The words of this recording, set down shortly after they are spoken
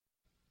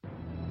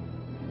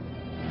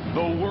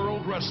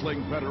World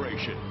Wrestling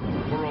Federation.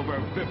 For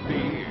over 50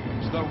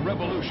 years, the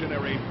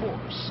revolutionary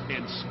force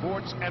in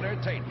sports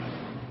entertainment.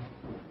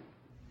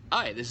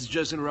 Hi, this is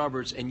Justin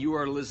Roberts, and you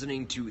are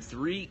listening to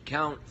 3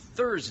 Count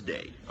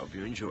Thursday. Hope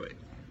you enjoy.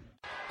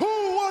 Who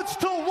wants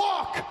to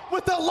walk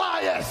with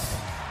Elias?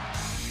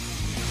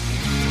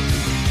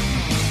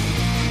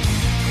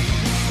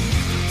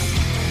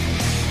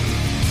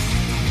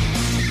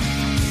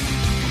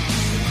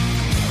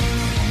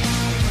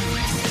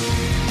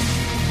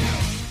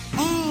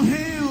 All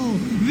hail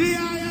the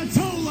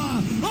Ayatollah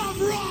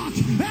of rock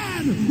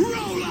and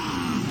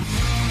roller!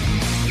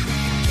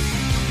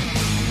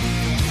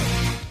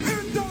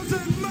 It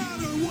doesn't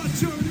matter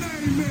what your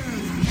name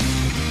is.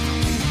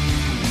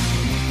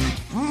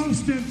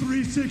 Austin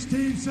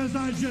 316 says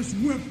I just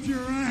whipped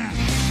your ass.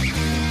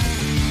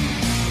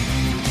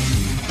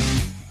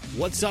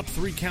 What's up,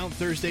 3 Count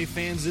Thursday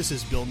fans? This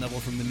is Bill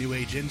Neville from the New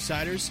Age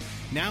Insiders.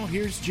 Now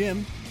here's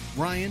Jim,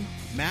 Ryan,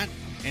 Matt,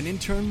 and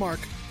intern Mark,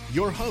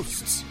 your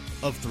hosts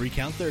of 3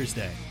 Count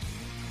Thursday.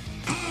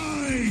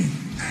 I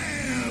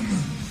am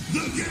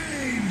the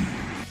game.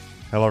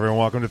 Hello, everyone.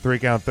 Welcome to 3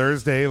 Count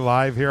Thursday,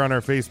 live here on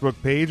our Facebook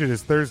page. It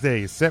is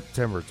Thursday,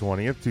 September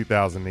 20th,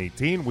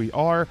 2018. We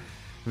are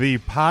the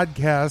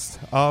podcast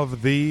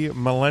of the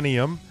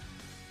millennium.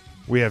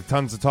 We have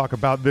tons to talk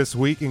about this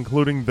week,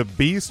 including The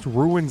Beast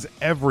Ruins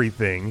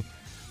Everything,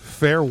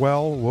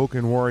 Farewell,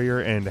 Woken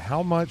Warrior, and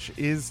How Much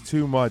Is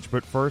Too Much.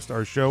 But first,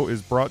 our show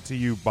is brought to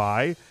you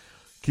by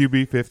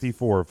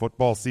QB54.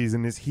 Football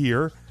season is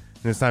here,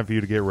 and it's time for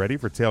you to get ready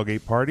for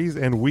tailgate parties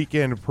and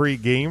weekend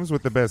pre-games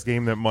with the best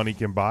game that money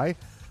can buy.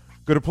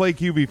 Go to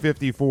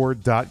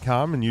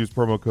playqb54.com and use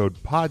promo code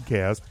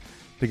PODCAST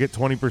to get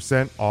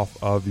 20%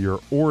 off of your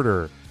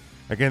order.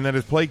 Again, that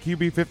is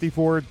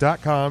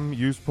playqb54.com.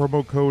 Use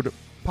promo code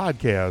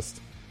PODCAST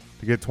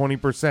to get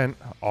 20%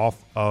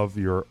 off of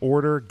your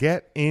order.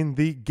 Get in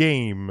the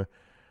game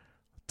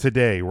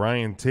today.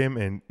 Ryan, Tim,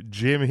 and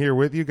Jim here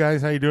with you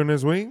guys. How you doing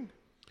this week?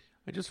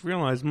 I just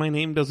realized my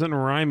name doesn't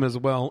rhyme as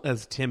well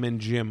as Tim and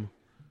Jim.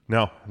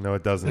 No,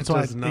 it doesn't. That's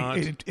why does not.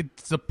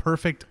 It's the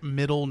perfect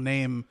middle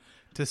name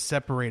to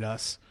separate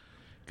us.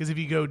 Because if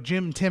you go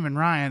Jim, Tim, and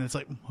Ryan, it's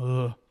like,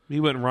 ugh. We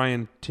went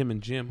Ryan, Tim,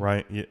 and Jim.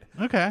 Right. Yeah.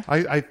 Okay.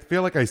 I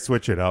feel like I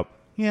switch it up.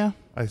 Yeah.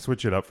 I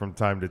switch it up from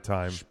time to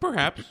time.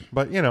 Perhaps.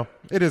 But,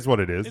 it is what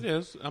it is. It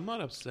is. I'm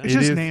not upset. It's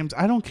just names.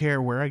 I don't care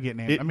where I get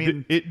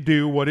named. It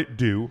do what it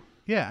do.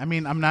 Yeah,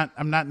 I'm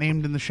not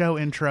named in the show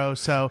intro,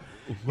 so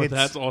But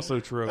that's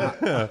also true.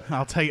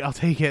 I'll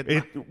take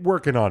it.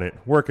 Working on it.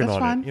 That's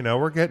fine.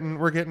 We're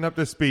getting up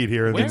to speed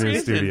here in Where the new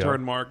is studio.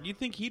 intern Mark? You'd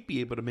think he'd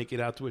be able to make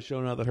it out to a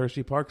show now that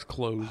Hershey Park's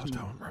closed. Oh,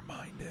 don't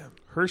remind him.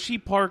 Hershey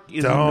Park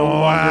is Don't. no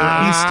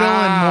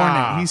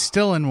longer... He's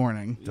still in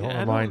mourning. Don't Yeah,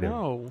 remind I him. don't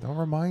know. Don't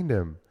remind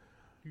him.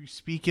 You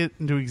speak it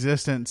into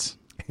existence.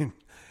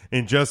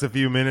 In just a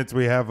few minutes,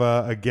 we have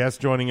a guest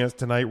joining us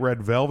tonight.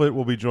 Red Velvet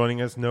will be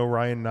joining us. No,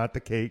 Ryan, not the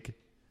cake.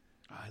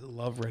 I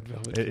love Red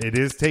Velvet. It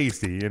is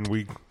tasty, and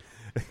we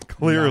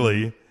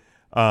clearly...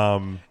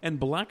 And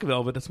Black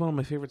Velvet, that's one of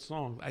my favorite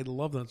songs. I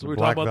love that. So we were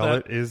Black talking about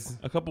Velvet that is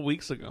a couple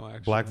weeks ago,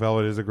 actually. Black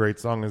Velvet is a great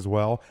song as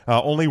well.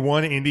 Only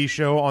one indie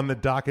show on the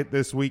docket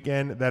this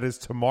weekend. That is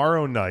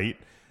tomorrow night.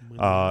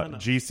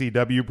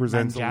 GCW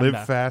presents Manana.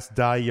 Live Fast,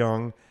 Die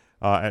Young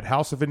at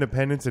House of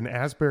Independence in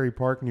Asbury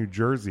Park, New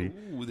Jersey.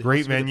 Ooh, the Great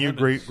House of venue,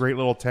 Independence. great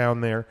little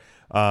town there.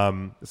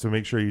 So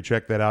make sure you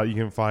check that out. You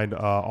can find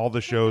all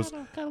the shows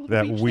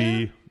that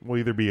we will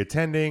either be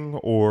attending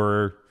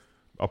or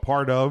a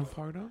part of,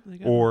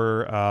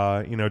 or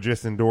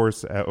just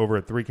endorse over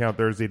at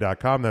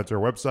 3countthursday.com. That's our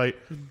website.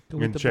 You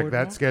can check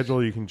that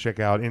schedule. You can check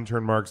out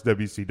Intern Mark's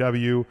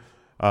WCW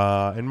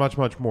and much,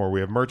 much more. We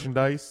have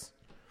merchandise.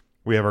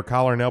 We have our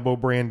collar and elbow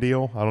brand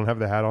deal. I don't have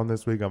the hat on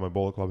this week. I got my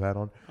Bullet Club hat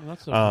on. Oh,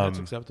 that's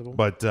acceptable.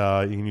 But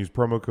you can use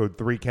promo code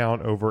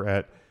 3count over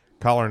at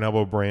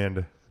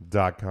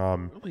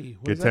collarandelbowbrand.com. Really?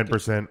 What Get does that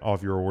 10%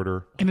 off your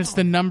order. And it's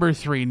the number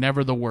 3,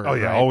 never the word. Oh,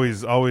 yeah, right?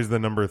 always the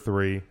number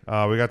 3. We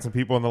got some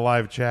people in the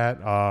live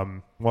chat.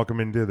 Welcome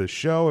into the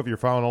show. If you're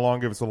following along,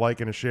 give us a like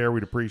and a share.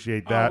 We'd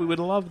appreciate that. We would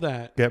love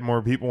that. Get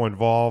more people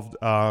involved.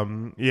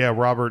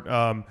 Robert,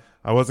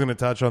 I was going to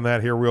touch on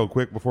that here real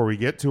quick before we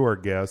get to our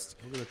guest.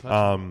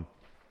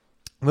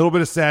 A little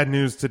bit of sad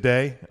news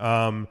today.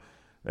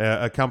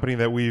 A company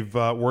that we've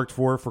worked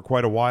for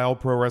quite a while,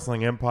 Pro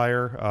Wrestling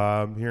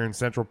Empire, here in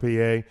Central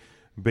PA,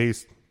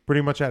 based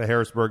pretty much out of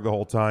Harrisburg the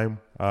whole time.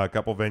 A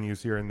couple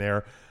venues here and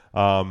there.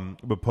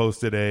 But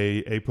posted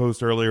a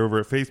post earlier over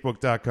at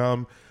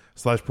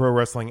facebook.com/Pro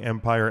Wrestling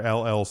Empire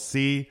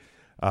LLC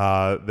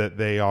that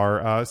they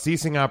are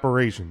ceasing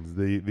operations.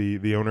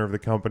 The owner of the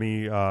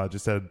company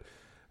just had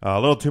a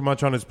little too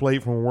much on his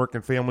plate from a work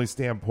and family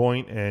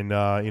standpoint, and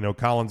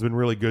Colin's been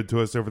really good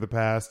to us over the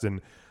past,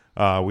 and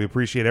we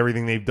appreciate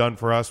everything they've done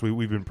for us.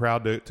 We've been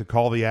proud to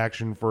call the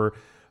action for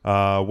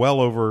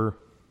well over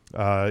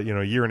a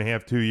year and a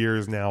half, 2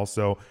 years now.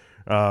 So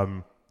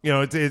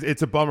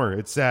it's a bummer.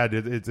 It's sad.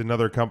 It's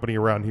another company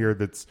around here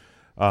that's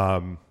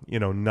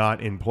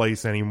not in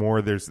place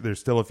anymore. There's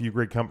still a few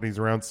great companies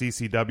around.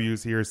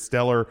 CCW's here.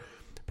 Stellar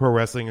pro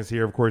wrestling is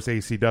here. Of course,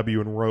 ACW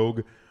and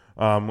Rogue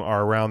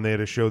are around. They had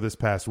a show this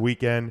past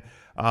weekend.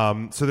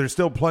 So there's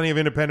still plenty of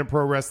independent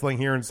pro wrestling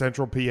here in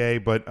Central PA,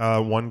 but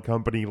one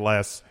company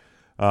less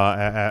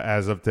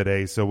as of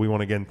today. So we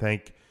want to again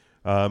thank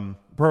Pro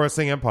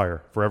Wrestling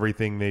Empire for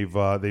everything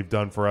they've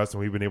done for us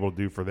and we've been able to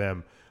do for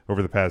them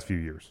over the past few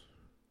years.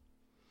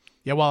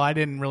 Yeah, well, I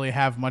didn't really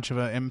have much of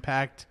an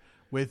impact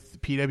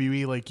with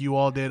PWE like you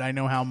all did. I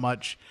know how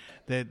much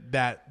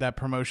that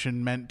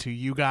promotion meant to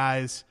you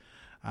guys.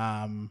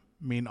 I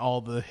mean, all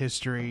the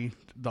history,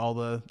 all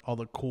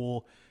the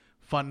cool,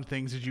 fun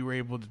things that you were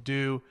able to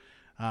do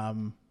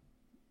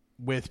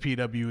with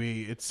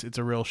PWE. It's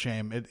a real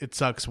shame. It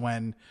sucks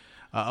when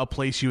a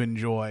place you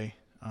enjoy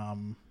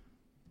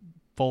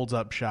folds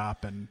up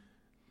shop. And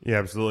yeah,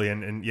 absolutely.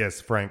 And yes,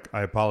 Frank,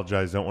 I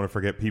apologize. Don't want to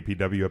forget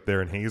PPW up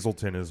there in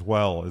Hazleton as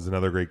well is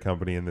another great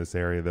company in this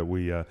area that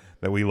we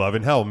love.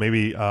 And hell,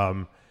 maybe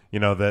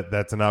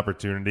that's an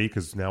opportunity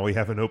because now we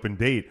have an open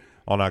date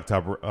on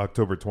October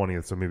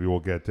 20th. So maybe we'll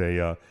get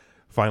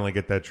finally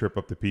get that trip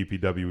up to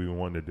PPW we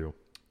wanted to do.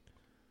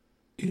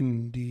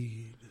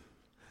 Indeed.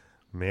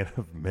 Man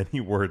of many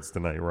words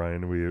tonight,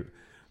 Ryan.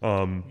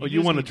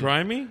 You want to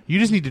try me? you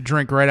just need to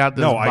drink right out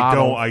this No,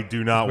 bottle. I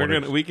do not want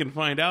to. We can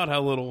find out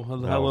how little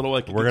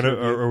I can.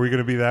 Are we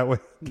gonna be that way?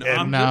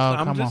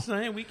 I'm just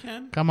saying we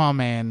can. Come on,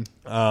 man.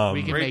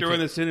 We can Right make during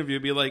it. this interview,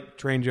 be like,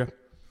 trained you.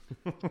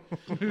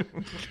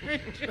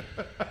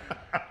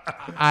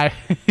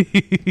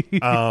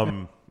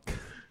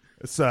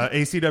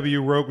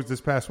 ACW Rogue was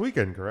this past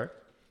weekend, correct?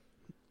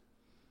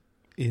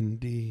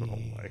 Indeed. Oh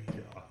my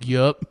god.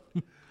 Yup.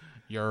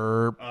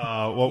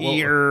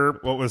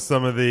 Yerp. What was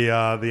some of the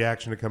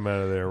action to come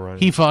out of there, Ryan?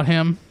 He fought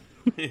him.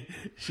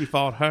 She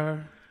fought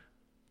her.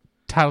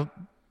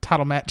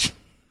 Title match.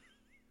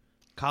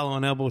 Collar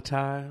and elbow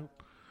tie.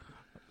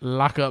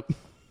 Lock up.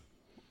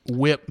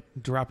 Whip.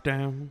 Drop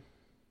down.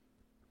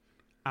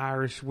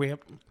 Irish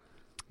whip.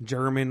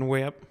 German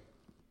whip.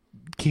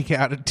 Kick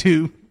out at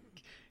 2.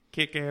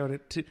 Kick out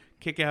at 2.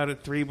 Kick out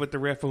at 3, but the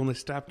ref only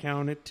stopped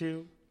counting at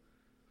 2.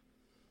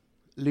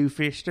 Lou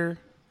Fister.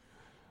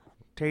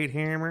 Tate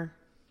Hammer.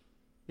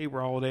 They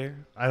were all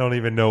there. I don't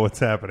even know what's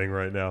happening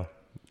right now.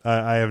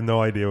 I have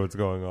no idea what's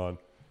going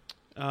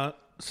on.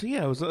 So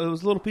yeah, it was a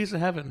little piece of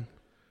heaven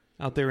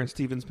out there in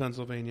Stevens,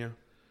 Pennsylvania.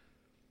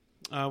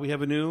 We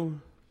have a new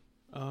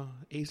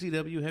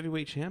ACW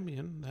heavyweight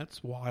champion.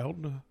 That's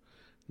wild.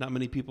 Not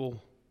many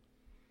people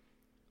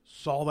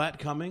saw that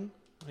coming,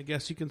 I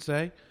guess you can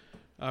say.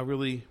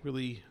 Really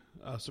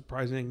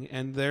surprising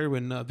end there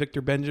when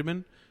Victor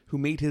Benjamin, who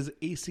made his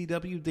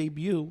ACW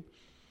debut,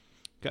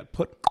 got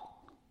put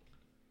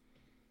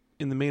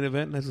in the main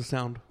event. And that's the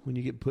sound when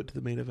you get put to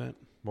the main event.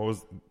 What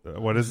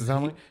does it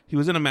sound like? He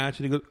was in a match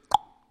and he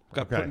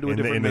got put into a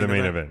different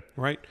main event.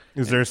 Right?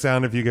 Is there a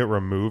sound if you get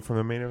removed from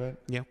the main event?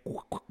 Yeah.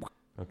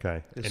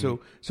 Okay.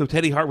 So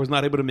Teddy Hart was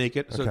not able to make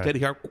it. So Okay. Teddy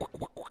Hart,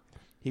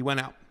 he went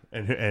out.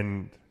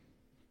 And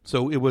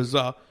So it was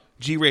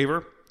G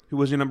Raver, who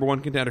was your number one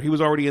contender. He was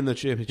already in the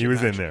championship. He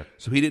was match, in there.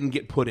 so he didn't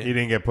get put in. he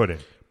didn't get put in.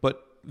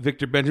 But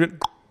Victor Benjamin,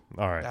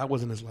 All right. that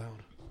wasn't as loud.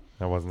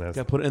 That wasn't as.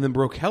 Got put in. And then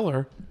Brooke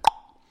Heller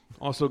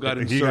also got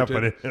He inserted. got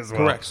put in as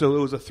well. Correct. So it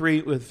was a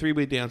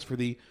three-way dance for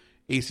the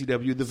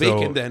ACW. The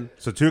vacant then.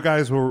 So two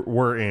guys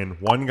were in.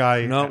 One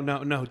guy.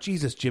 No.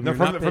 Jesus, Jim. No, you're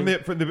not from paying-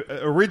 the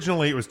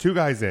originally it was two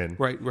guys in.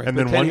 Right. And But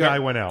then Teddy one guy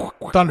Hart- went out.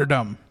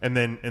 Thunderdome. And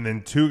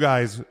then two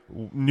guys,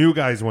 new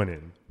guys went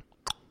in.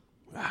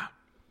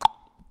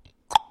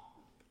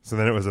 So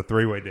then it was a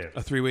three-way dance.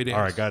 A three-way dance.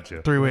 All right,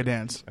 gotcha. 3-way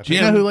dance. Jim,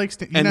 You know who likes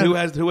to, and who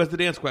has the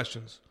dance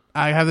questions?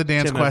 I have the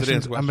dance Tim has the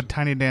questions. dance I'm a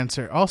tiny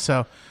dancer.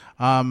 Also,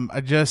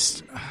 I've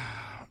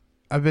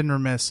been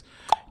remiss.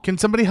 Can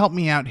somebody help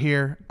me out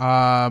here?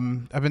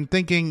 I've been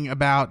thinking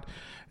about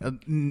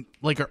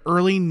like a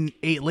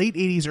late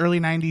 80s, early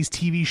 90s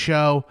TV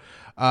show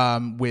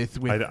with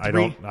I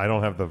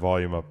don't have the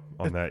volume up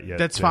on that yet.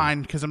 That's Tim.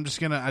 fine because I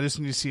just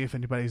need to see if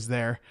anybody's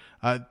there.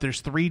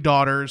 There's 3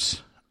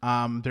 daughters.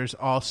 There's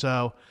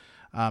also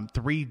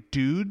 3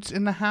 dudes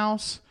in the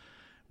house.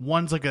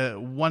 One's like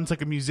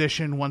a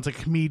musician, one's a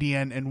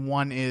comedian, and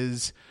one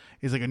is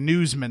like a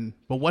newsman.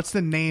 But what's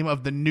the name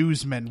of the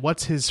newsman?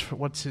 What's his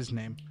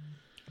name?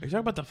 Are you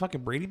talking about the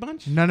fucking Brady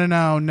Bunch? No.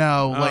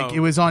 Like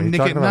it was Are on you Nick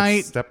talking at about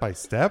Night. Step by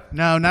Step?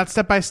 No, not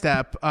Step by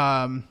Step.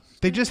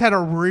 They just had a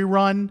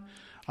rerun.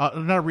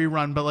 Not a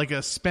rerun, but like a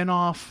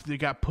spinoff that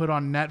got put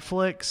on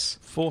Netflix.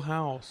 Full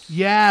House.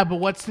 Yeah, but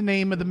what's the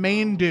name of the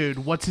main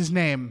dude? What's his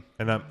name?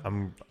 And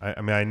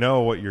I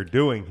know what you're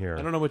doing here.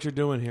 I don't know what you're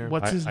doing here.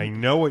 What's his I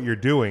know what you're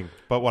doing,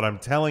 but what I'm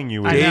telling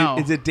you I is, know.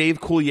 Is it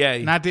Dave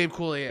Coulier? Not Dave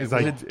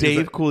Coulier.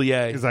 Dave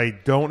Coulier. is I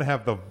don't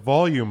have the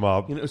volume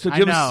up So I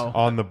Jim's, know.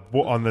 on the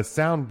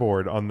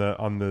soundboard on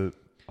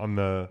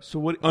the So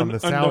what on the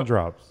sound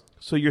drops.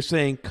 So you're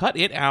saying cut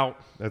it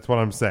out. That's what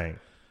I'm saying.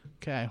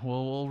 Okay,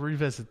 well, we'll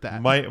revisit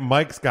that.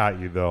 Mike's got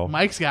you though.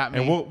 Mike's got me.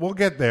 and we'll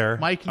get there.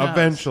 Mike knows.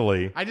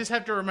 eventually. I just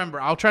have to remember.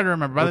 I'll try to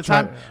remember. By We'll the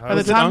time try- by the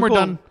Was it time we're Uncle-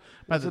 done,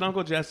 Is it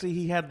Uncle Jesse?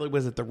 He had,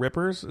 was it the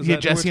Rippers? Is Yeah,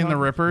 that who we're Jesse and the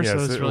talking- Rippers. Yes,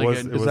 so it's it really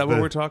was- good. it Is that what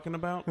the- we're talking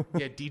about?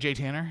 Yeah, DJ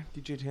Tanner.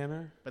 DJ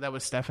Tanner? But that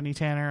was Stephanie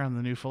Tanner on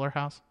the new Fuller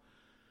House.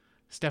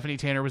 Stephanie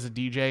Tanner was a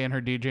DJ, and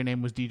her DJ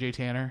name was DJ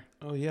Tanner.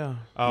 Oh, yeah.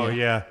 Oh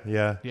yeah.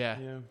 Yeah. Yeah.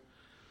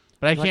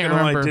 But I Not can't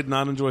gonna lie, remember. I did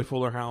not enjoy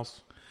Fuller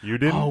House. You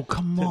didn't? Oh,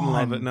 come Didn't on.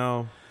 love it,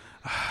 no.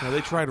 No, they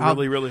tried I'll-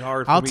 really, really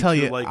hard for I'll me tell to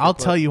you. like it, I'll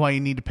but- tell you why you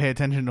need to pay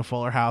attention to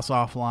Fuller House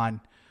offline.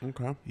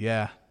 Okay.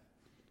 Yeah.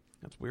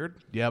 That's weird.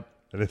 Yep.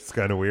 It's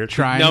kind of weird.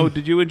 Trying. No,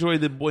 did you enjoy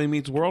the Boy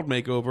Meets World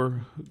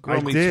makeover? Girl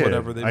I Meets did.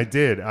 whatever. They I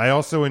did. I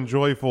also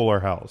enjoy Fuller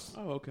House.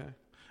 Oh, okay.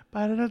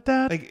 Like,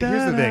 here's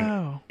the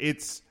thing.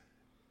 It's,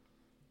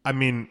 I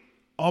mean,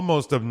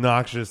 almost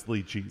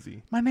obnoxiously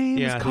cheesy. My name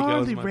Yeah, I is think that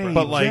was Carly my Rae problem.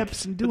 But, like-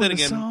 Jepsen But doing then a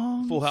again,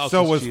 song. Full House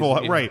So is was cheesy. Full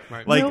House. Yeah, Right.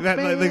 right. Like, Milk that,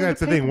 I think that's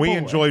the thing. We Paperboy.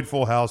 enjoyed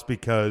Full House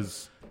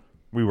because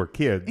we were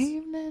kids.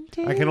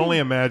 I can only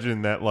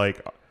imagine that,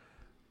 like,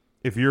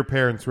 if your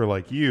parents were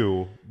like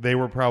you, they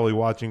were probably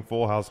watching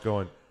Full House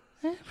going,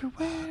 I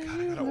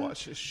gotta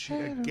watch this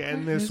shit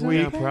again this Yeah,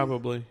 week.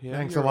 probably. Yeah,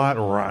 Thanks a you're lot,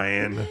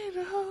 right. Ryan.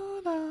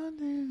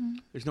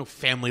 There's no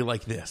family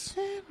like this.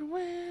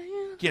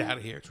 Get out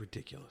of here. It's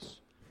ridiculous.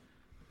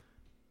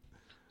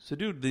 So,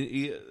 dude,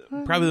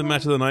 probably the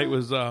match of the night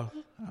was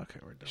Okay,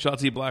 we're done.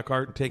 Shotzi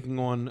Blackheart taking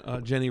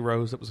on Jenny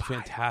Rose. That was a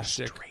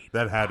fantastic.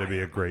 That had to be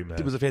a great match.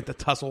 It was a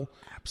fantastic tussle,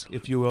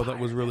 if you will. That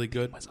was really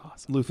good. was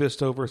awesome.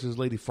 Lufisto versus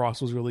Lady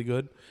Frost was really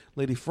good.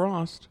 Lady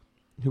Frost,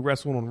 who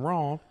wrestled on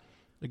Raw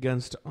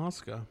against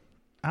Asuka.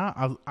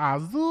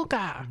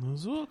 Azuka.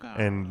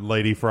 And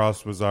Lady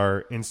Frost was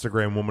our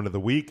Instagram Woman of the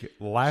Week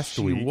last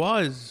She week.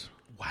 was.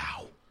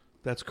 Wow.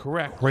 That's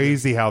correct.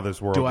 Crazy how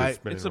this world Do is I-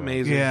 spinning. It's around.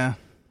 amazing. Yeah.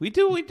 We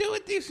do a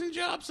decent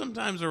job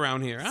sometimes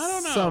around here. I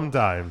don't know.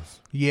 Sometimes.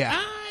 Yeah. I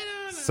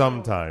don't know.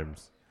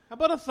 Sometimes. How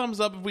about a thumbs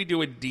up if we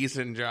do a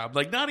decent job?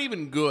 Like, not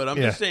even good. I'm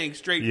Yeah. just saying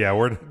straight Yeah,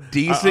 we're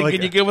decent. like-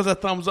 Can you give us a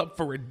thumbs up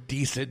for a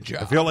decent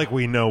job? I feel like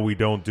we know we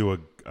don't do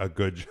a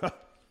good job.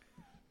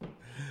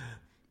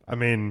 I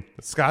mean,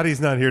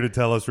 Scotty's not here to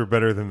tell us we're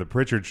better than the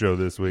Pritchard Show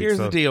this week. Here's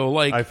so the deal.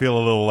 Like, I feel a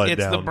little let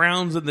it's down. the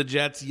Browns and the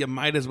Jets. You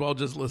might as well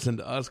just listen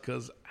to us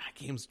because that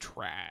game's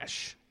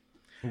trash.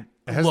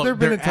 Has Look, there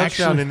been a they're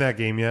touchdown actually- in that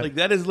game yet? Like,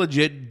 that is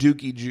legit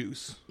dookie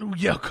juice.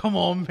 Yo, come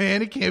on,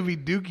 man. It can't be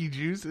Dookie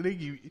Juice. It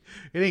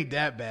ain't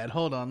that bad.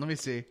 Hold on. Let me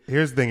see.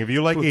 Here's the thing. If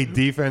you like a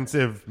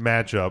defensive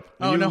matchup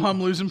Oh, no,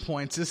 I'm losing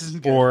points. This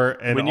isn't good. or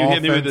an When you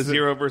hit me with a offensive-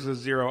 0 versus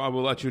 0, I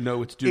will let you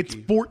know it's dookie. it's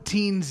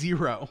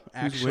 14-0,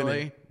 actually.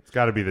 winning? It's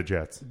got to be the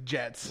Jets.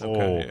 Jets.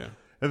 Oh, yeah.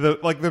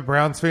 the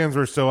Browns fans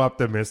were so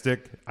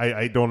optimistic.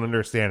 I don't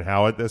understand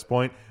how at this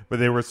point, but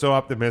they were so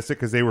optimistic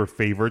because they were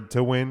favored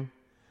to win,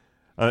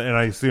 and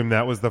I assume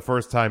that was the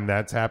first time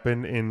that's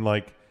happened in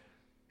like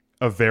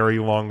a very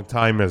long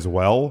time as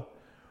well.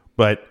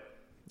 But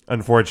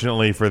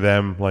unfortunately for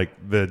them, like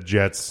the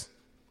Jets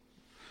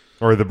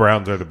or the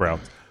Browns are the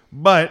Browns.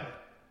 But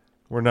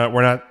we're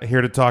not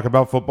here to talk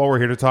about football. We're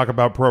here to talk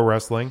about pro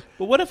wrestling.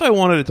 But what if I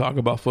wanted to talk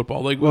about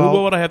football? Like, Well-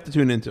 what would I have to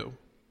tune into?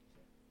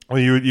 Well,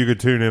 you could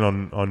tune in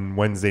on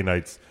Wednesday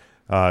nights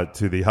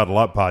to the Huddle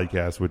Up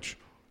podcast, which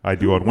I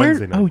do on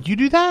Wednesday night. Oh, you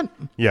do that?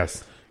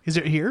 Yes. Is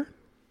it here?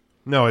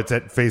 No, it's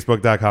at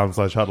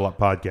facebook.com/Huddle Up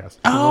podcast.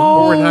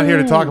 Oh. But we're not here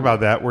to talk about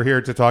that. We're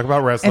here to talk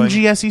about wrestling.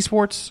 NGS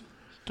Esports.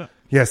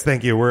 Yes,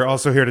 thank you. We're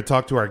also here to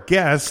talk to our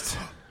guest,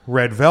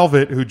 Red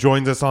Velvet, who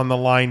joins us on the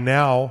line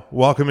now.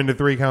 Welcome into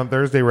 3 Count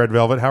Thursday, Red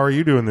Velvet. How are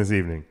you doing this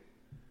evening?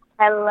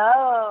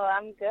 Hello,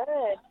 I'm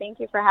good. Thank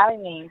you for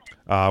having me.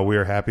 We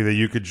are happy that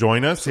you could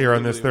join us here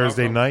on this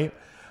Thursday night.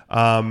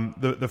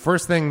 The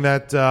first thing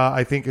that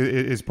I think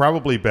is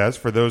probably best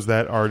for those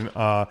that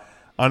are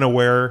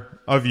unaware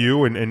of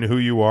you and who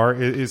you are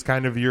is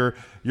kind of your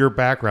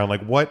background.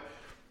 Like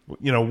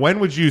when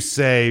would you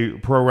say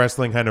pro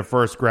wrestling kind of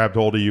first grabbed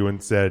hold of you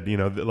and said,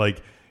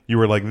 like you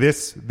were like,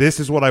 this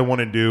is what I want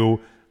to do.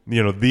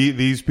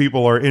 These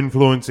people are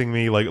influencing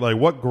me. Like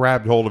what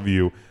grabbed hold of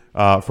you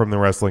from the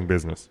wrestling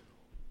business?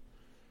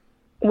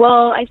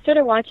 Well, I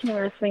started watching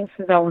wrestling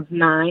since I was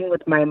 9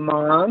 with my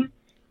mom.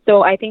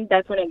 So I think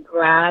that's when it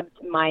grabbed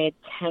my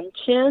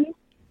attention.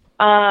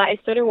 I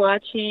started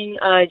watching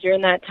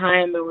during that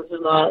time. It was a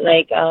lot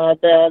like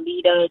the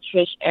Lita,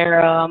 Trish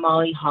era,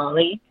 Molly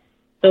Holly.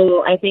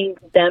 So I think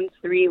them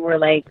three were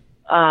like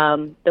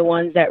the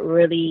ones that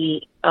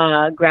really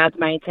grabbed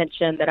my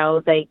attention, that I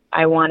was like,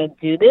 I want to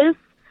do this.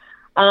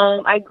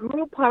 I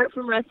grew apart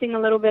from wrestling a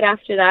little bit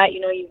after that.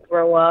 You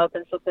grow up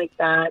and stuff like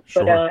that.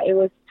 Sure. But it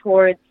was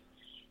towards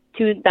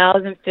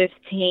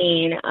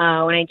 2015 when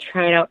I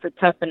tried out for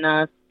Tough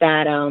Enough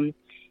that,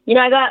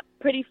 I got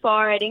pretty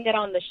far. I didn't get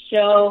on the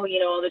show.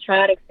 The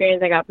tryout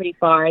experience, I got pretty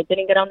far. I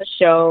didn't get on the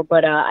show,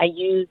 but I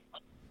used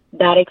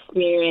that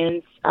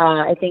experience.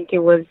 I think it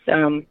was,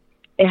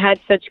 it had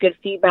such good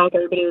feedback.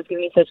 Everybody was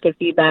giving me such good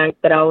feedback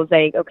that I was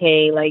like,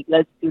 okay, like,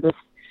 let's do this,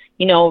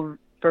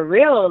 for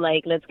real.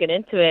 Like, let's get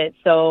into it.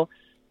 So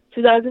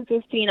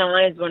 2015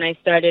 on is when I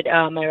started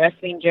my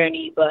wrestling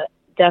journey, but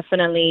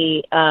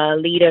definitely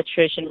Lita,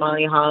 Trish, and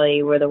Molly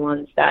Holly were the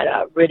ones that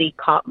really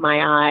caught my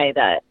eye,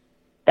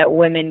 that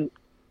women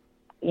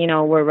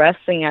were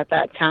wrestling at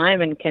that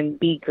time and can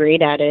be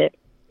great at it.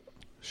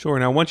 Sure.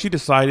 Now, once you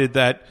decided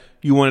that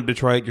you wanted to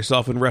try it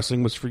yourself and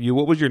wrestling was for you,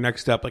 what was your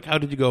next step? Like, how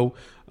did you go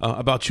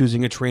about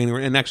choosing a trainer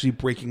and actually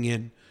breaking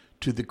in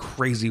to the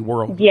crazy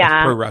world of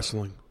pro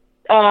wrestling?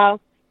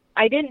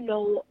 I didn't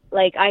know,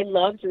 like, I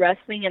loved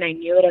wrestling and I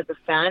knew it as a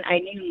fan. I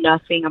knew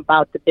nothing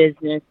about the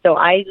business. So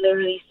I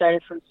literally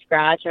started from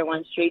scratch. I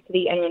went straight to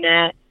the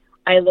internet.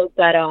 I looked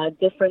at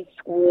different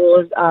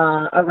schools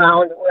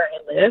around where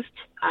I lived.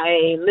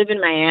 I live in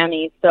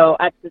Miami, so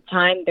at the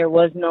time there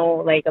was no,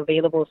 like,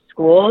 available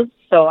schools.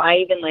 So I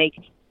even, like,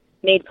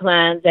 made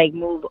plans, like,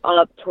 move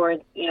up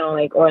towards,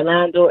 like,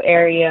 Orlando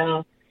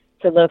area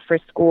to look for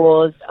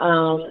schools.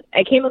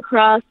 I came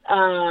across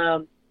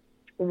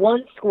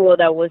one school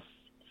that was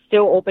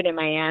still open in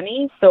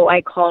Miami, so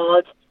I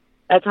called.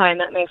 That's how I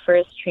met my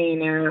first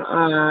trainer,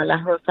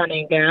 La Rosa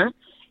Negra.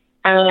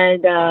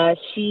 And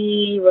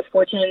she was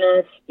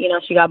fortunate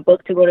enough, she got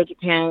booked to go to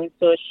Japan,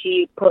 so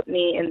she put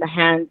me in the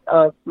hands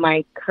of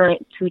my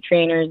current two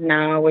trainers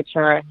now, which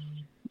are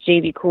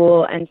JB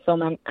Cool and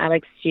Soman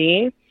Alex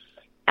G.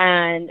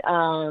 And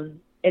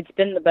it's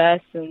been the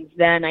best since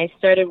then. I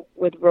started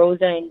with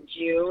Rosa in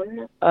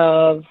June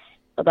of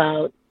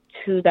about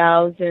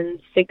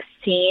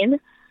 2016,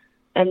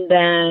 and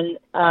then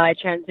I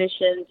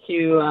transitioned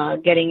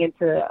to getting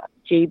into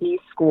JB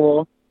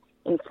school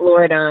in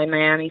Florida, in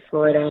Miami,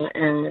 Florida,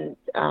 and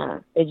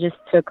it just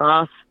took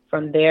off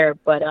from there.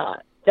 But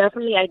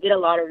definitely I did a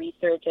lot of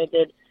research. I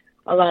did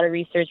a lot of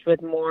research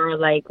with more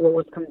like what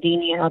was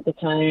convenient at the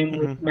time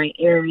with my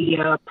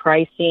area.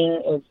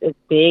 Pricing is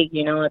big,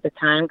 at the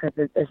time because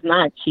it's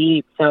not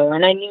cheap. So,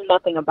 and I knew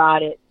nothing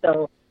about it.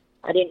 So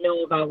I didn't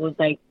know if I was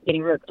like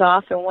getting ripped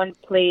off in one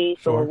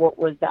place or what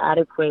was the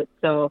adequate.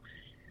 So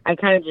I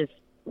kind of just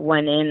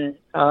went in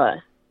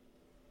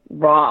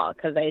raw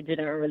because I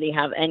didn't really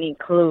have any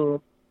clue.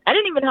 I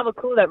didn't even have a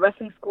clue that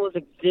wrestling schools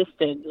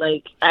existed.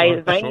 Like,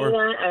 if I knew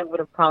that, I would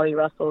have probably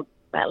wrestled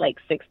at like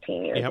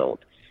 16 years old.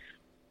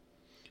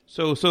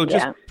 So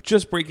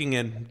just breaking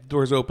in,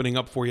 doors opening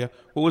up for you.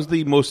 What was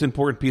the most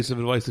important piece of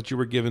advice that you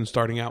were given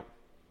starting out?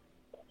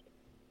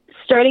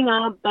 Starting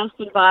out, best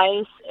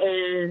advice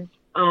is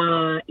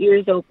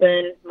ears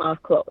open,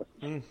 mouth closed.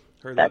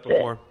 Heard That's that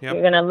before. Yep.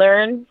 You're going to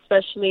learn,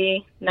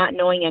 especially not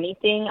knowing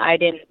anything. I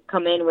didn't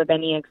come in with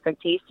any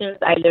expectations.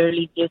 I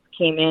literally just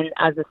came in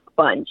as a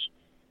sponge,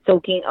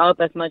 soaking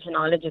up as much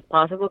knowledge as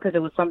possible because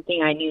it was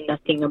something I knew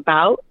nothing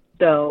about.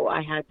 So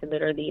I had to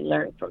literally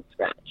learn from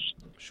scratch.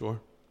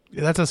 Sure.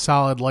 Yeah, that's a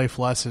solid life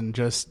lesson.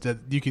 Just that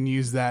you can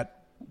use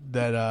that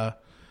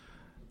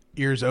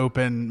ears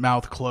open,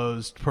 mouth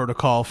closed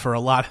protocol for a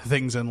lot of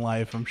things in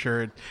life. I'm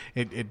sure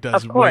it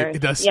does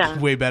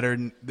way better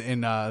in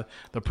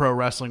the pro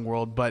wrestling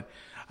world. But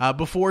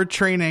before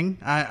training,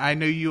 I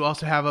know you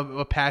also have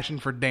a passion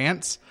for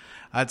dance.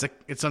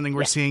 It's something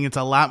we're seeing. It's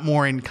a lot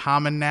more in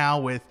common now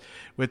with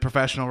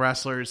professional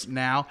wrestlers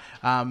now.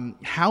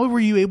 How were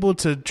you able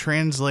to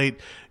translate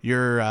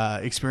your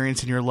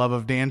experience and your love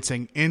of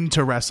dancing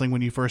into wrestling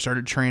when you first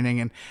started training,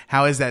 and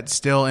how is that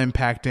still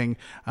impacting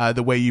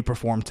the way you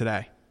perform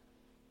today?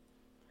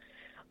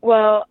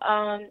 Well,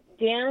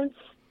 dance,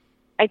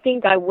 I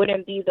think I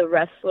wouldn't be the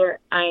wrestler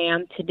I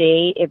am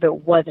today if it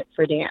wasn't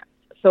for dance.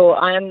 So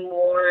I'm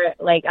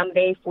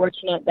very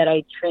fortunate that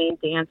I trained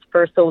dance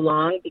for so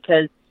long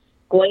because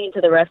going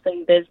into the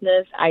wrestling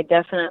business, I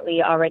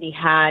definitely already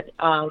had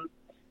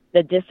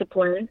the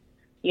discipline.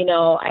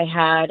 I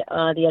had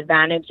the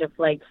advantage of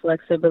like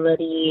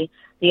flexibility,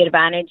 the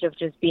advantage of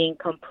just being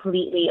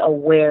completely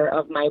aware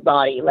of my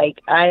body. Like,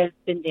 I've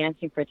been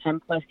dancing for 10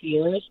 plus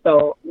years,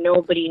 so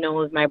nobody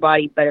knows my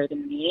body better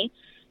than me.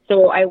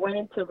 So I went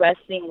into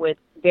wrestling with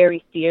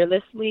very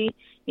fearlessly.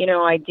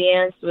 I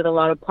danced with a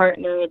lot of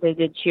partners. I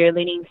did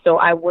cheerleading, so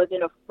I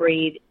wasn't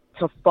afraid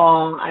to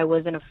fall. I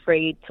wasn't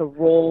afraid to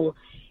roll.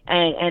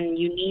 And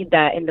you need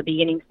that in the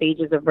beginning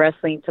stages of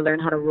wrestling to learn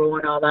how to roll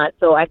and all that.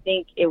 So I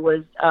think it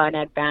was an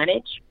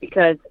advantage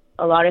because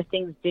a lot of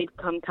things did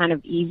come kind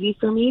of easy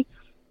for me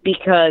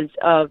because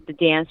of the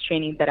dance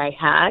training that I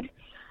had.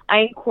 I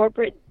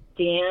incorporate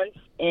dance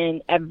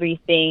in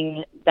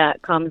everything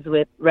that comes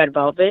with Red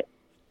Velvet.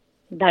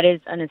 That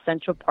is an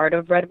essential part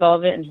of Red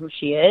Velvet and who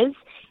she is.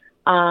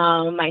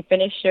 My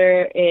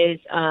finisher is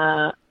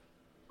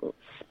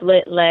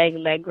split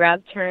leg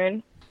grab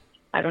turn.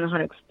 I don't know how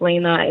to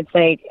explain that. It's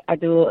like I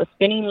do a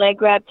spinning leg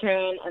grab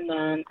turn and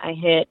then I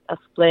hit a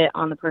split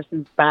on the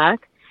person's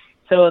back.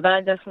 So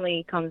that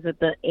definitely comes with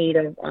the aid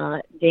of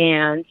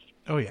dance.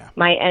 Oh, yeah.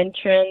 My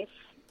entrance,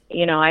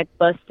 I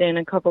bust in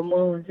a couple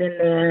moves in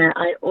there.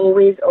 I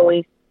always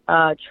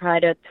try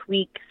to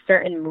tweak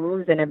certain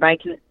moves. And if I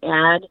can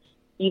add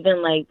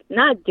even like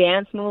not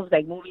dance moves,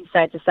 like moving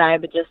side to side,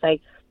 but just like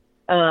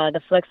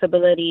the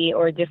flexibility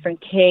or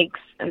different kicks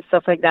and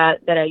stuff like that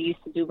I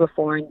used to do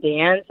before in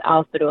dance,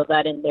 I'll throw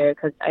that in there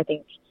because I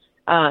think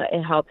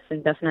it helps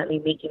in definitely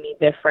making me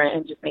different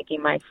and just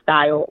making my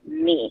style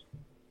me.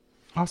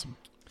 Awesome.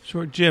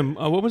 Sure. Jim,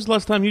 what was the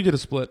last time you did a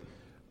split?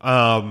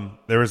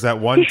 There was that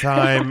one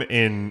time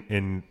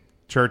in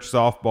church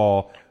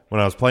softball when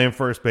I was playing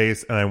first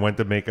base and I went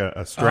to make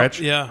a stretch,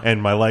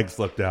 and my leg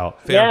slipped out.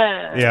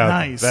 Yeah. Yeah,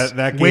 Nice.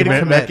 That Way game to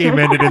commit. that game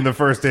ended in the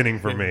first inning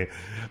for me.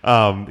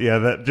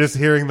 That just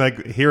hearing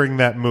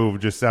that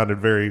move just sounded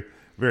very,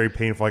 very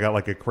painful. I got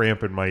like a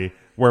cramp in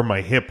where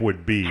my hip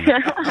would be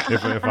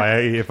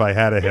if I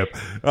had a hip.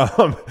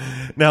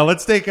 Now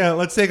let's take a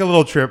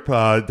little trip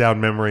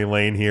down memory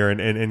lane here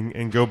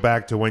and go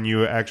back to when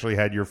you actually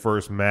had your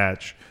first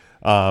match.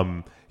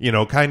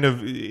 Kind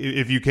of,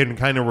 if you can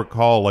kind of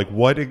recall, like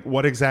what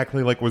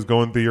exactly like was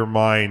going through your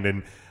mind,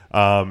 and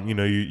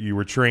you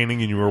were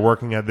training and you were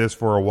working at this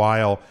for a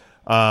while.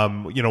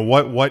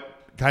 What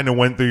kind of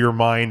went through your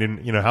mind,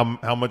 and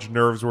how much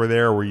nerves were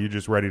there, or were you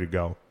just ready to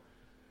go?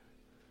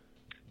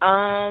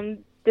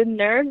 The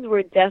nerves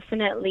were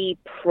definitely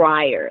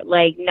prior.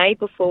 Like night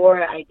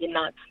before, I did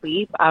not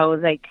sleep. I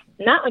was like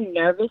not a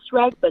nervous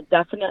wreck, but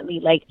definitely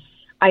like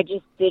I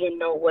just didn't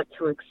know what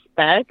to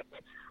expect.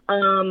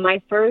 My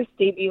first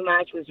debut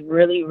match was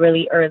really,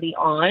 really early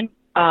on.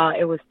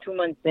 It was 2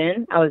 months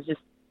in. I was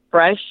just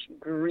fresh,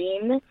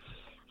 green.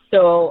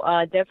 So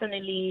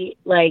definitely,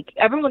 like,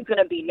 everyone's going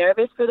to be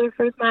nervous for their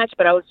first match,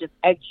 but I was just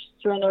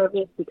extra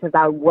nervous because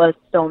I was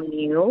so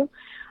new.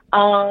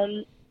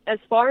 As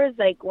far as,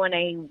 like, when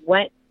I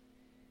went,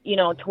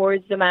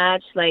 towards the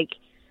match, like,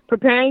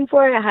 preparing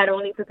for it, I had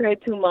only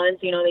prepared 2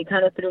 months. They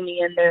kind of threw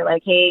me in there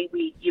like, hey,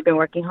 you've been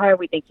working hard.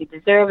 We think you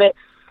deserve it.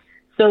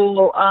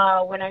 So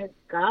when I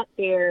got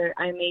there,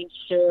 I made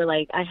sure,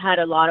 like, I had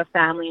a lot of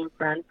family and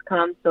friends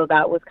come. So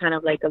that was kind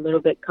of, like, a little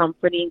bit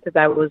comforting because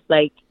I was,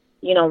 like,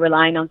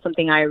 relying on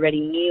something I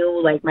already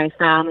knew, like my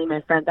family,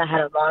 my friends. I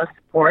had a lot of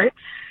support.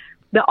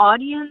 The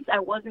audience, I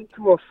wasn't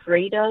too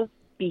afraid of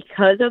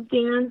because of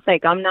dance.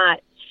 Like, I'm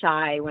not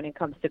shy when it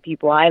comes to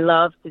people. I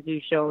love to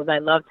do shows. I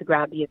love to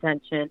grab the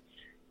attention.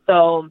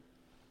 So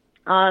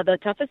the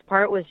toughest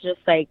part was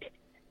just, like,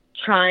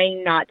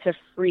 trying not to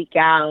freak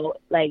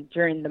out, like,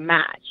 during the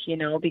match,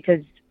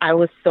 because I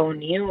was so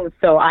new.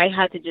 So I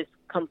had to just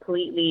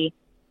completely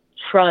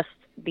trust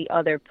the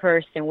other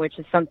person, which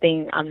is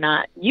something I'm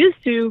not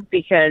used to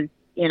because,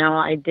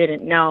 I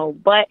didn't know.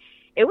 But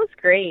it was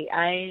great.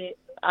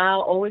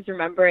 I'll always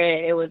remember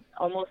it. It was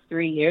almost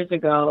 3 years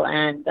ago,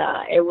 and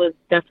it was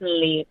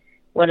definitely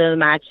one of the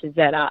matches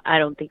that I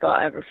don't think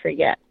I'll ever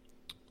forget.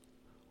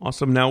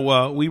 Awesome.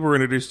 Now, we were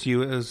introduced to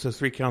you as a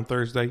 3 Count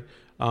Thursday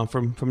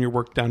from your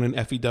work down in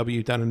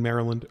FEW, down in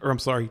Maryland, or I'm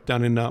sorry,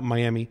 down in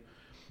Miami,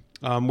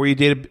 where you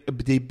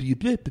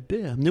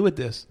I'm new at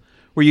this,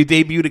 where you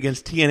debuted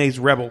against TNA's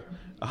Rebel.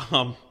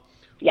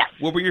 Yes.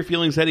 What were your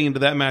feelings heading into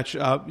that match,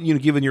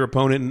 given your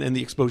opponent and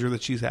the exposure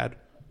that she's had?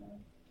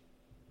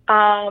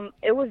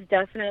 It was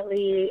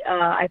definitely,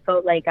 I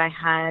felt like I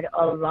had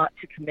a lot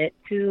to commit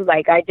to.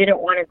 Like, I didn't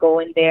want to go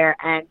in there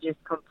and just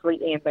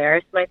completely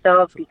embarrass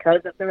myself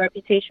because of the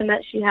reputation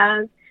that she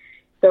has.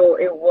 So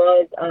it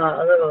was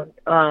a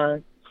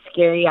little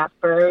scary at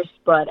first,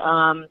 but,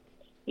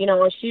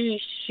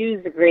 she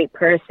was a great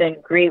person,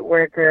 great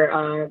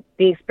worker.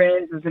 The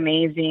experience was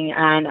amazing,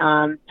 and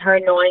her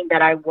knowing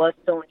that I was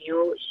so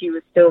new, she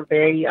was still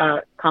very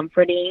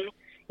comforting,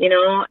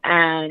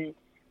 and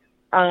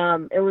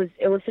it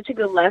was such a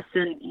good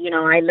lesson.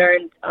 I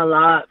learned a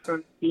lot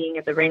from being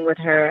at the ring with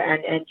her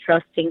and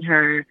trusting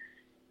her.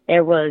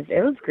 It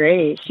was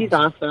great. She's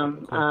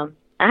awesome.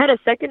 I had a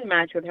second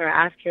match with her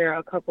after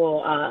a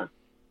couple,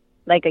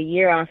 like a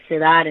year after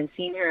that, and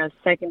seeing her a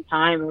second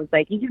time, it was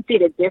like you can see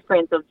the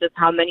difference of just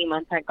how many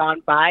months had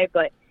gone by,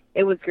 but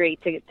it was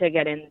great to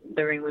get in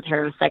the ring with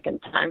her a second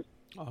time.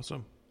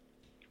 Awesome.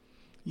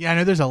 Yeah, I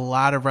know there's a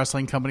lot of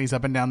wrestling companies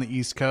up and down the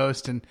East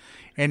Coast, and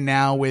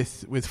now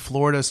with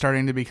Florida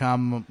starting to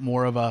become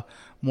more of a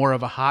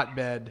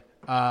hotbed,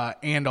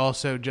 and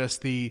also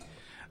just the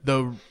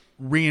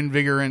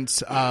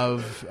reinvigorance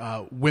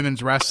of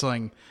women's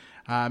wrestling.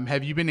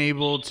 Have you been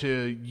able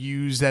to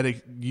use that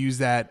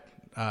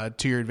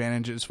to your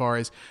advantage as far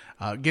as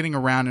getting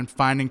around and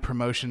finding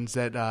promotions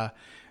that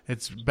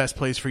it's best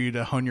place for you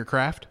to hone your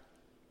craft?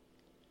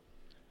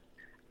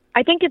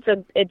 I think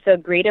it's a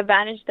great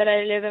advantage that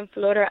I live in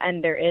Florida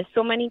and there is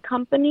so many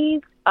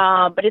companies,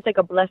 but it's like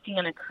a blessing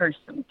and a curse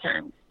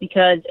sometimes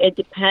because it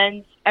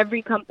depends.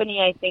 Every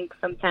company, I think,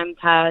 sometimes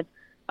has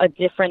a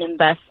different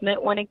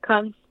investment when it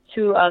comes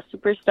to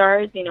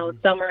superstars.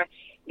 Some are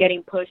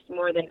getting pushed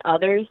more than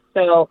others.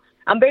 So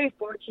I'm very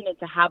fortunate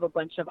to have a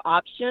bunch of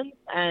options,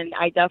 and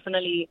I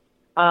definitely,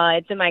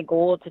 it's in my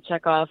goal to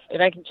check off. If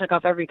I can check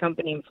off every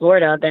company in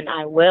Florida, then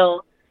I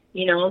will.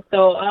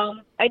 So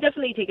I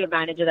definitely take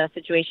advantage of that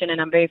situation,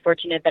 and I'm very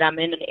fortunate that I'm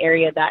in an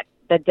area that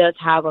does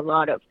have a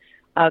lot of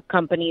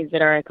companies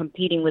that are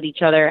competing with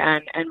each other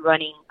and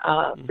running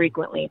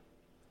frequently.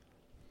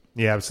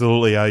 Yeah,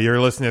 absolutely.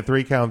 You're listening to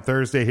 3 Count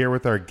Thursday here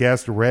with our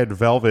guest, Red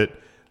Velvet,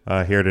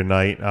 here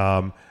tonight.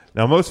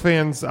 Now, most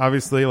fans,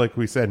 obviously, like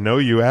we said, know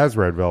you as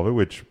Red Velvet,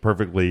 which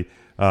perfectly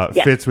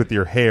fits with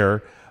your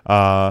hair.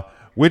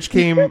 Which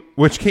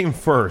came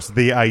first,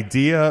 the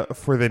idea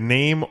for the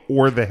name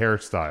or the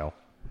hairstyle?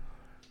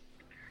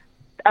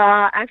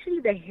 Actually,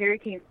 the hair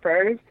came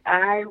first.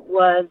 I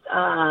was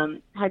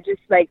had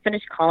just like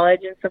finished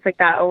college and stuff like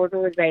that. I was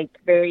always like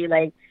very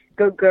like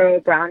good girl,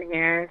 brown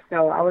hair.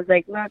 So I was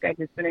like, look, I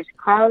just finished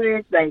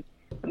college. Like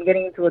I'm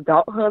getting into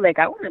adulthood. Like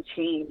I want to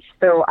change.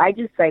 So I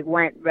just like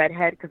went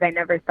redhead because I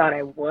never thought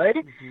I would.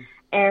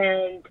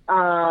 And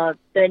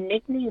the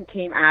nickname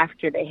came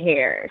after the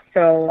hair.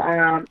 So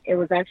it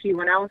was actually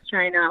when I was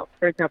trying out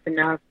for Tough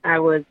Enough, I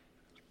was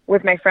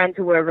with my friends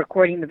who were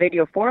recording the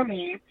video for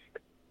me.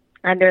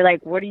 And they're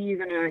like, what are you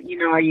going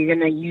to, are you going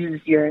to use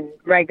your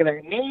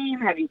regular name?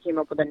 Have you came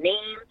up with a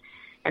name?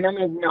 And I'm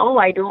like, no,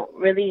 I don't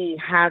really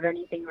have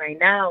anything right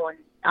now. And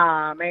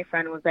my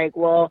friend was like,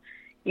 well,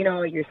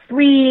 you're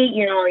sweet.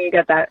 You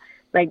got that,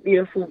 like,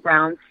 beautiful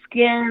brown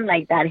skin,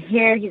 like that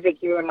hair. He's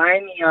like, you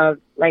remind me of,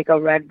 like,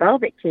 a red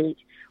velvet cake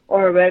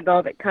or a red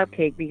velvet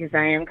cupcake because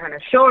I am kind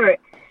of short.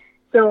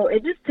 So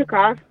it just took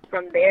off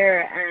from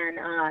there,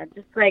 and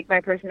just like my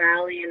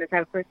personality and the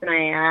type of person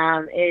I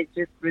am, it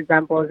just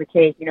resembles a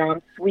cake.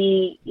 I'm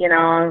sweet,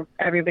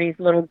 everybody's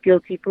little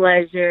guilty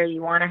pleasure.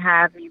 You want to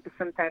have me, but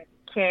sometimes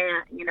you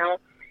can't,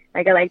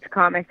 Like I like to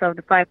call myself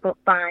the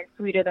 5'5",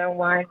 sweeter than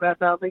wine, red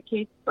velvet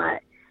cake,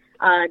 but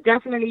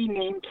definitely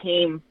name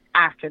came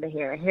after the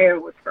hair. Hair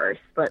was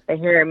first, but the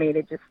hair made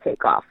it just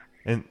take off.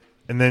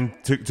 And then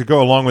to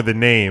go along with the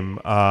name,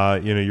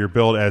 you're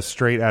billed as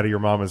straight out of your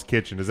mama's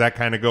kitchen. Does that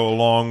kind of go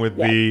along with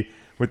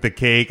the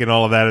cake and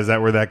all of that? Is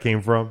that where that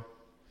came from?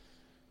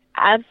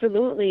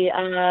 Absolutely.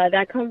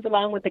 That comes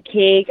along with the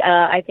cake.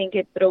 I think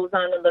it throws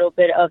on a little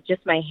bit of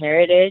just my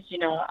heritage.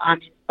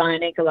 I'm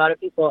Hispanic. A lot of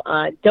people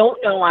don't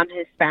know I'm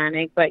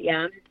Hispanic, but yeah,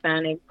 I'm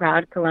Hispanic,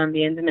 proud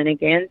Colombian,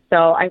 Dominican.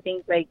 So I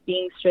think like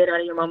being straight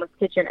out of your mama's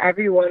kitchen,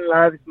 everyone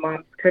loves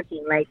mom's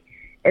cooking. Like,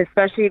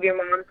 especially if your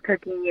mom's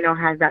cooking,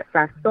 has that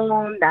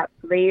sazon, that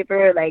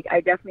flavor. Like,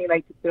 I definitely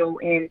like to throw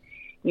in,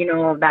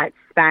 that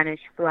Spanish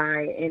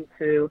fly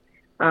into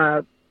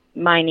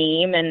my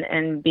name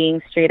and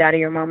being straight out of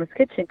your mom's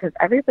kitchen, because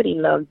everybody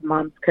loves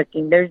mom's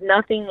cooking. There's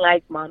nothing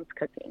like mom's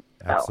cooking.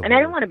 So, and I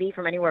don't want to be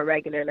from anywhere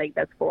regular. Like,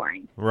 that's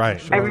boring. Right.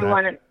 Sure.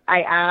 Everyone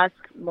I ask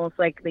most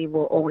likely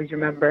will always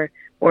remember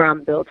where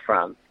I'm built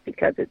from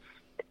because it's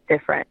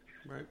different.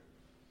 Right.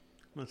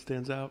 What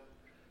stands out?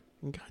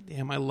 God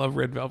damn, I love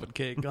red velvet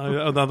cake.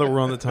 Now that we're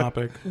on the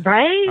topic.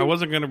 Right? I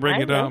wasn't going to bring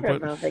it up, but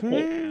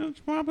it's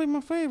probably my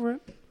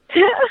favorite.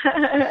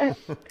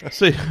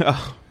 See,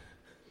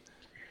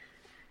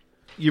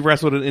 you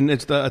wrestled in a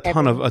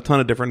ton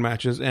of different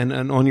matches, and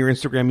on your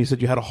Instagram you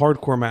said you had a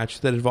hardcore match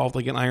that involved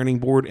like an ironing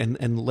board and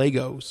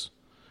Legos.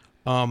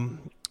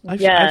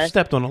 I've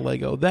stepped on a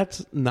Lego.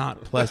 That's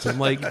not pleasant.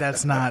 Like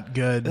that's not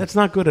good. That's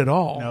not good at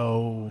all.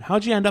 No.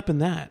 How'd you end up in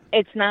that?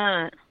 It's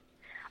not.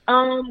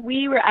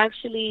 We were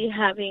actually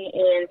having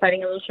in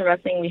Fighting Illusion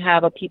Wrestling, we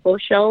have a people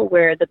show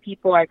where the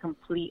people are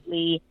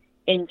completely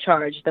in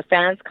charge. The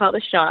fans call the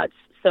shots,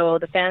 so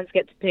the fans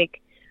get to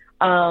pick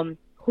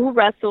who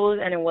wrestles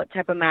and in what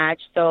type of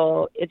match.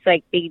 So it's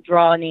like they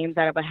draw names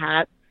out of a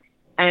hat,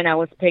 and I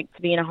was picked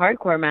to be in a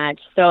hardcore match.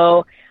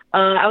 So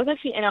I was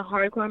actually in a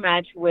hardcore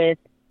match with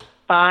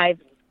 5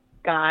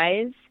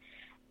 guys.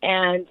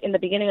 And in the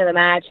beginning of the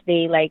match,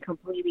 they, like,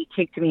 completely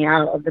kicked me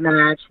out of the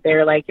match.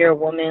 They're like, you're a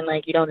woman.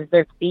 Like, you don't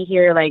deserve to be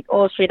here. Like,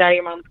 oh, straight out of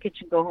your mom's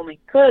kitchen, go home and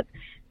cook.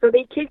 So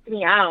they kicked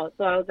me out.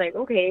 So I was like,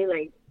 okay,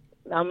 like,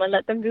 I'm going to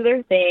let them do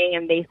their thing.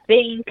 And they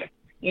think,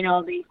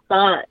 they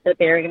thought that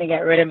they were going to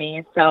get rid of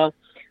me. So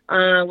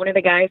one of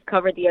the guys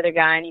covered the other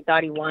guy, and he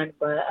thought he won.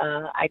 But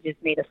I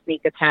just made a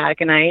sneak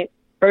attack. And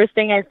first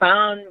thing I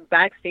found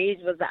backstage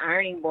was the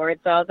ironing board.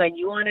 So I was like,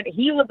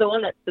 he was the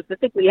one that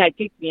specifically had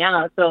kicked me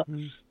out. So,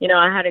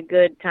 I had a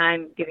good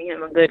time giving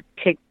him a good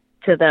kick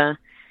to the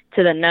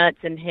nuts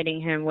and hitting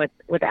him with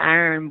the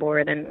iron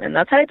board. And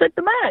that's how I took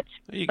the match.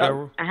 There you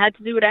go. I had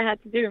to do what I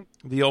had to do.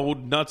 The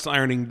old nuts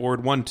ironing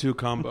board 1-2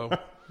 combo.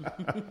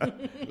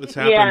 That's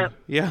happened.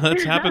 Yeah,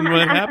 that's happened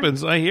when it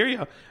happens. I hear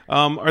you.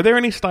 Are there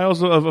any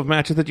styles of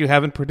matches that you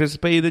haven't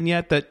participated in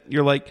yet that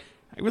you're like,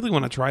 I really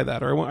want to try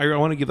that, or I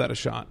want to give that a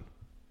shot?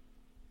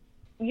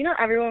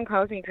 Everyone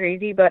calls me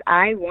crazy, but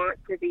I want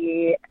to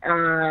be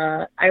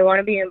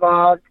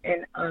involved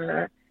in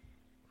a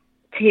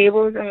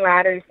tables and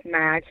ladders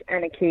match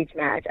and a cage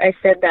match. I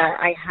said that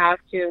I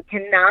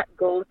cannot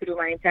go through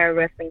my entire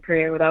wrestling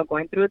career without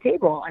going through a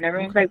table. And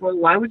everyone's like, well,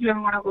 why would you ever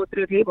want to go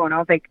through a table? And I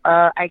was like,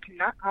 I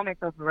cannot call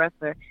myself a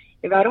wrestler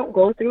if I don't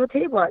go through a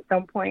table at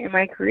some point in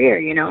my career,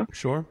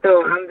 Sure.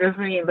 So I'm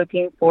definitely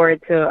looking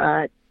forward to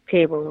a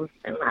tables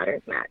and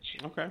ladders match.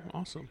 Okay,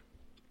 awesome.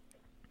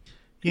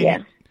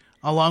 Yeah.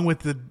 Along with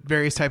the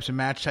various types of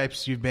match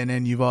types you've been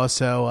in, you've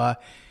also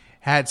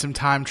had some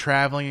time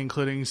traveling,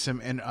 including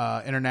some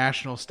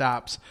international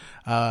stops.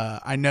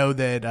 I know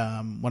that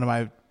one of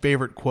my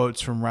favorite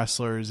quotes from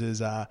wrestlers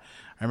is, I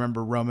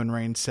remember Roman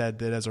Reigns said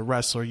that as a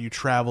wrestler, you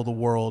travel the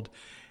world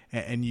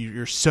and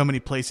you're so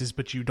many places,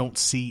 but you don't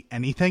see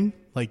anything.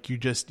 Like you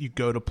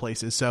go to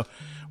places. So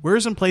where are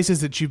some places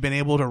that you've been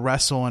able to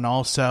wrestle and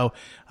also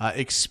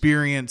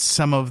experience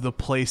some of the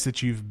place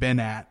that you've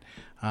been at?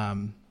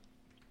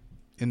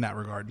 In that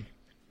regard?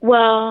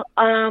 Well,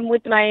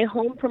 with my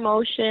home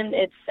promotion,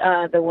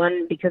 it's the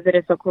one because it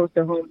is so close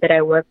to home that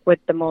I work with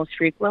the most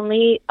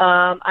frequently.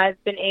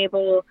 I've been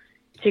able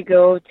to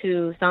go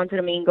to Santo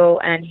Domingo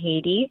and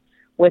Haiti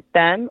with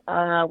them.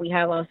 We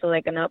have also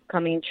like an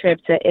upcoming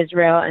trip to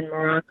Israel and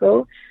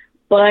Morocco.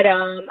 But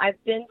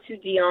I've been to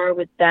DR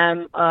with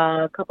them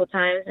a couple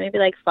times, maybe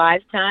like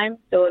 5 times.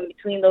 So in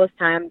between those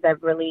times,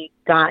 I've really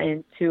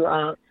gotten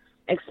to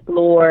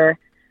explore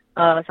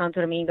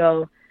Santo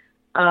Domingo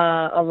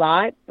a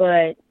lot.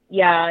 But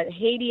yeah,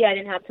 Haiti, I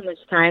didn't have too much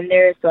time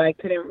there, so I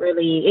couldn't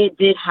really. It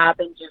did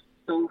happen just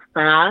so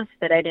fast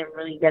that I didn't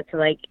really get to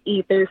like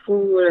eat their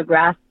food or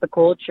grasp the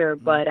culture.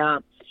 But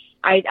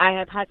I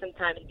have had some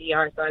time in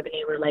DR, so I've been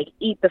able to like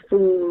eat the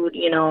food,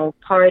 you know,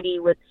 party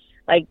with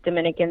like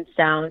Dominican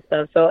style and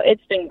stuff. So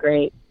it's been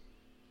great.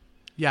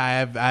 Yeah,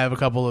 I have a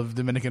couple of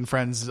Dominican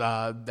friends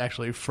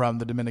actually from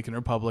the Dominican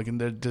Republic,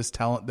 and they're just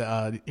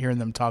hearing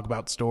them talk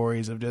about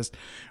stories of just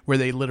where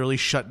they literally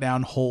shut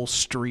down whole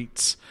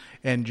streets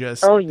and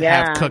just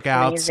have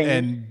cookouts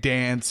and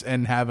dance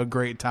and have a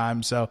great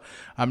time. So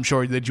I'm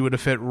sure that you would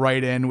have fit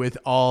right in with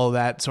all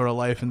that sort of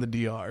life in the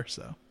DR.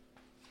 So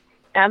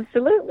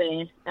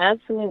absolutely.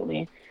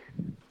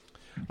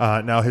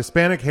 Now,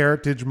 Hispanic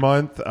Heritage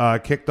Month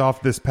kicked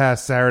off this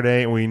past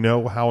Saturday, and we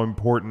know how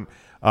important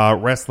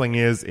wrestling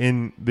is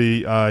in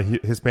the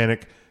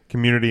Hispanic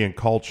community and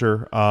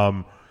culture.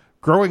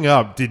 Growing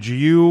up, did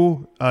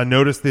you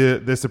notice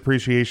this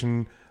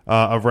appreciation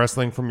of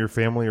wrestling from your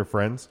family or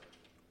friends?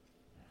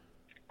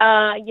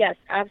 Yes,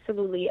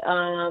 absolutely.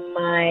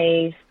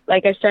 I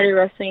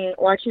started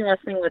watching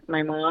wrestling with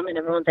my mom, and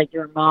everyone's like,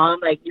 "Your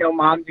mom?" Like, you know,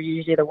 moms are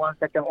usually the ones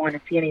that don't want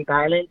to see any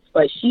violence,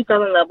 but she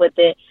fell in love with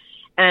it.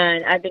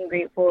 And I've been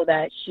grateful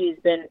that she's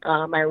been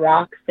my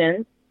rock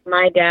since.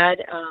 My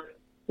dad,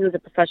 he was a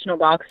professional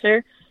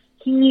boxer.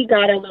 He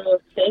got a little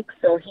sick,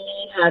 so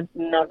he has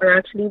never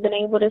actually been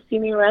able to see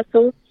me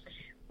wrestle.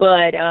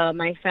 But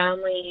my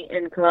family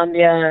in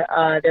Colombia,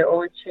 they're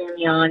always cheering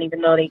me on,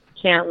 even though they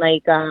can't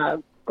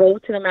go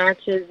to the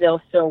matches.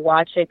 They'll still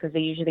watch it because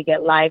they usually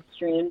get live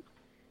streamed.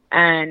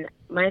 And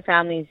my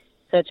family's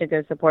such a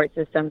good support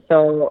system,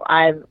 so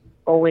I've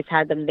always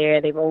had them there.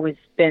 They've always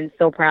been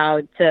so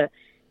proud to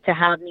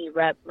have me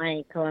rep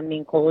my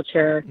Colombian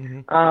culture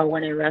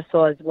when I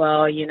wrestle as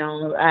well. You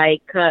know, I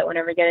cut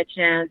whenever I get a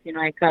chance. You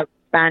know, I cut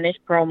Spanish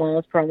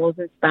promos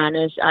in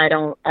Spanish. I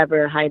don't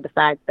ever hide the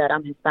fact that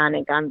I'm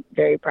Hispanic. I'm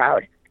very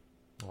proud.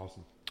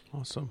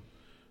 Awesome.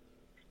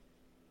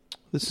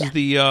 This is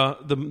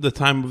the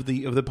time of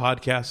the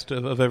podcast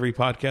of every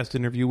podcast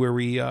interview where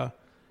we I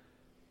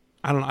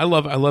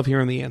love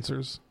hearing the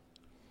answers.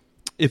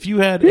 If you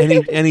had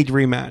any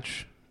dream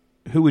match,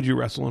 who would you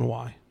wrestle and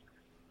why?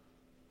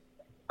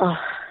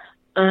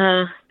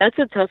 That's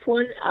a tough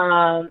one.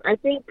 I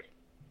think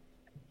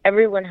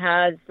everyone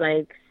has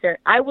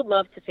I would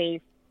love to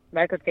face. If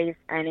I could face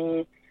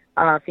any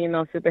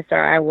female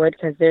superstar, I would,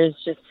 because there's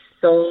just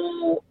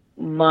so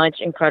much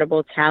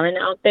incredible talent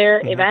out there.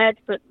 Mm-hmm. If I had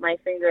to put my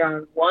finger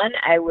on one,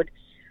 I would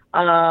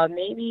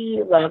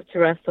maybe love to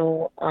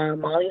wrestle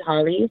Molly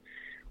Holly,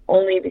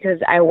 only because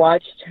I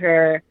watched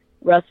her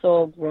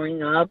wrestle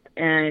growing up,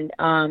 and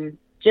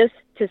just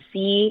to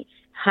see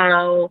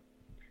how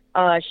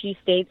she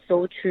stayed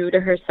so true to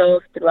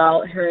herself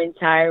throughout her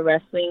entire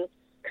wrestling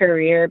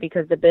career,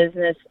 because the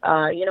business,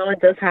 it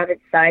does have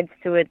its sides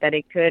to it that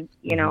it could,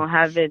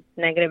 have its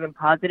negative and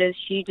positive.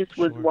 She just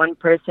was one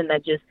person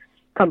that just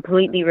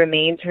completely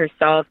remained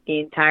herself the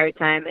entire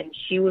time, and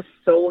she was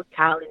so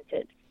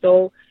talented,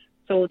 so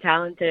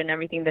talented in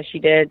everything that she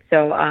did.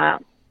 So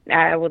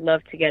I would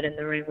love to get in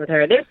the ring with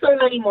her. There's so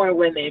many more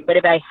women, but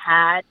if I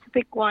had to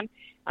pick one,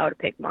 I would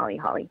pick Molly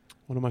Holly.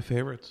 One of my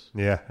favorites.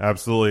 Yeah,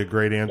 absolutely. A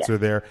great answer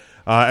there.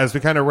 As we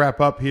kind of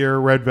wrap up here,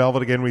 Red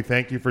Velvet, again, we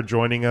thank you for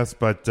joining us.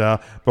 But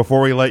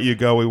before we let you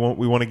go, we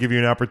want to give you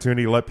an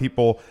opportunity to let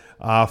people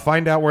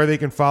find out where they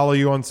can follow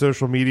you on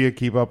social media,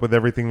 keep up with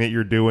everything that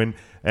you're doing.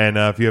 And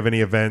if you have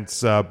any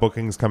events,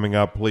 bookings coming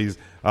up, please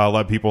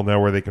let people know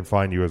where they can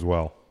find you as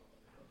well.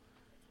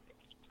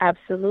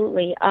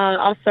 Absolutely.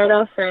 I'll start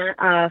off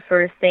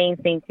first saying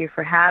thank you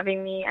for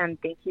having me, and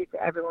thank you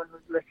to everyone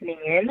who's listening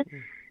in.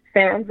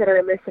 Fans that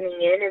are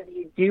listening in, if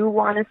you do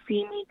want to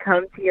see me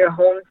come to your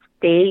home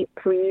state,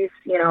 please,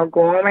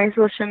 go on my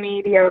social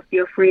media.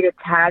 Feel free to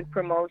tag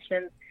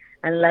promotions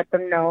and let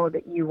them know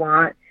that you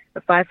want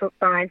a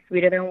 5'5",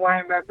 sweeter than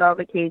wine red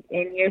velvet cake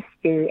in your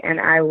state, and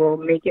I will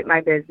make it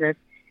my business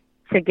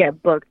to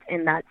get booked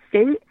in that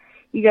state.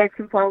 You guys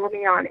can follow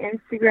me on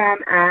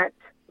Instagram at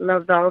La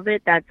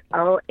Velvet. That's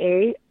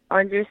LA_Velvet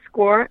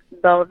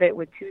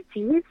with 2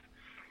 T's.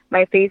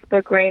 My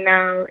Facebook right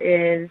now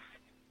is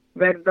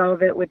Red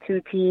Velvet with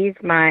 2 T's,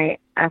 my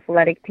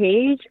athletic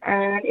page.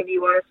 And if you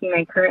want to see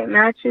my current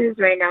matches,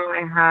 right now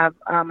I have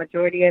a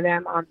majority of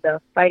them on the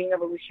Fighting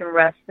Evolution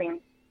Wrestling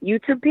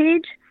YouTube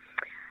page.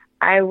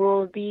 I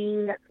will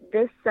be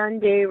this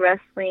Sunday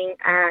wrestling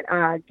at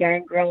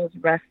Gang Girls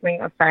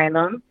Wrestling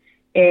Asylum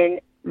in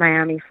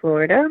Miami,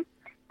 Florida.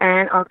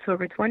 And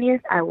October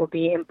 20th, I will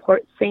be in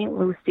Port St.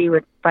 Lucie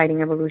with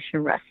Fighting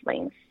Evolution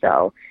Wrestling.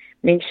 So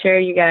make sure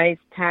you guys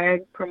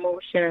tag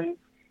promotions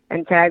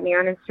and tag me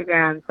on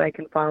Instagram so I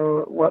can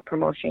follow what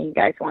promotion you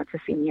guys want to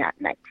see me at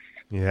next.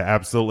 Yeah,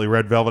 absolutely.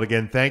 Red Velvet,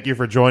 again, thank you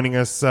for joining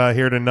us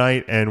here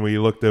tonight, and we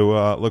look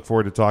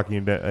forward to talking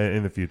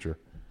in the future.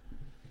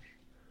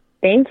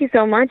 Thank you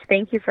so much.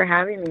 Thank you for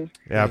having me.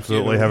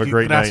 Absolutely. Have a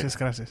great night.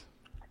 Gracias.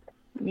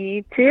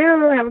 You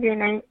too. Have a great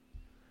night.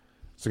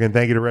 So again,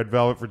 thank you to Red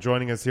Velvet for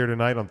joining us here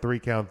tonight on 3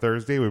 Count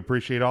Thursday. We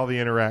appreciate all the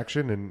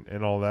interaction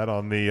and all that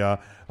on the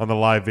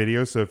live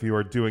video. So if you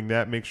are doing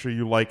that, make sure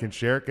you like and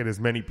share it. Get as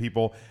many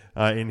people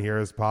in here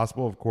as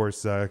possible. Of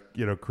course,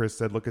 Chris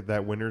said, look at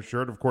that winner's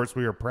shirt. Of course,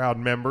 we are proud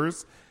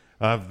members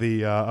of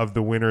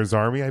the Winners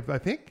Army.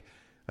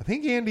 I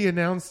think Andy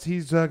announced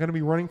he's going to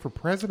be running for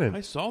president.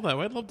 I saw that.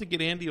 I'd love to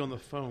get Andy on the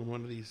phone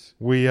one of these.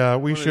 We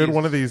should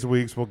one of these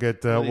weeks. We'll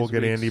get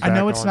Andy back. I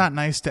know it's on. not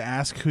nice to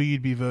ask who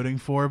you'd be voting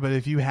for, but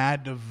if you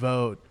had to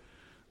vote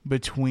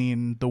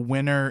between the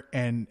winner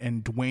and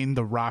Dwayne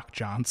The Rock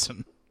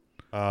Johnson,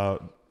 I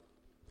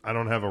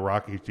don't have a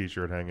Rocky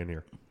t-shirt hanging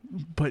here,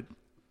 but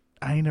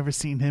I ain't never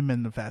seen him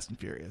in the Fast and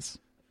Furious.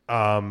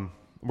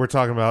 We're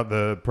talking about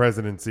the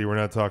presidency. We're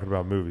not talking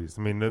about movies.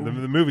 I mean, the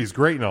movie's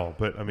great and all,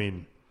 but I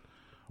mean.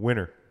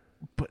 Winner.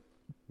 But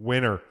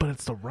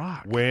it's The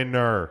Rock.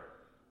 Winner.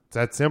 It's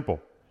that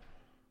simple.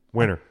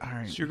 Winner. All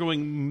right. So you're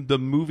going the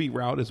movie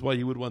route is why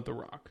you would want The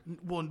Rock.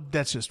 Well,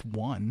 that's just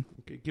one.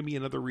 Okay, give me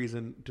another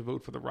reason to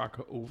vote for The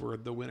Rock over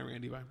the winner,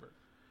 Andy Weinberg.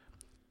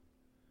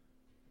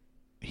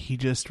 He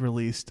just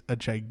released a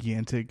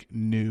gigantic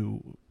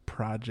new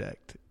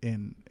project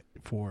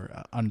for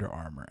Under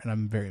Armour, and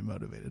I'm very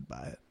motivated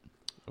by it.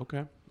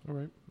 Okay.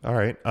 All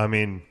right. I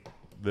mean,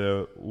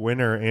 the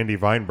winner, Andy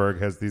Weinberg,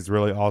 has these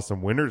really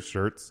awesome winner's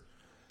shirts.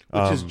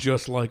 Which is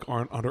just like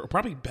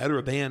probably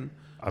better than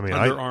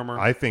Under Armour.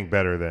 I think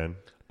better than.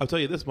 I'll tell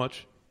you this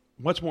much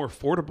more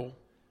affordable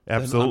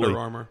Absolutely. than Under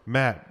Armour.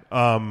 Matt,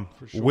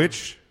 sure.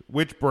 which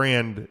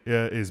brand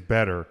is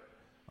better?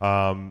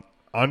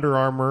 Under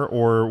Armour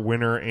or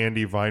winner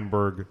Andy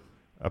Weinberg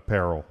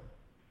apparel?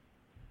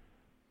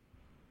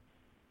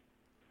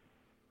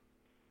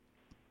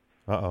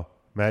 Uh-oh.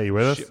 Matt, you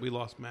with us? Shit, we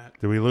lost Matt.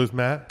 Did we lose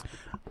Matt?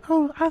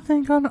 Oh, I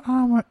think Under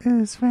Armour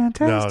is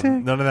fantastic. No,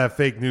 none of that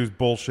fake news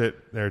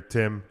bullshit there,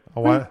 Tim.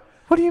 What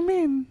do you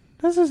mean?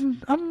 This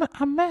isn't.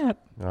 I'm Matt.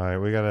 All right,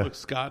 we gotta. Look,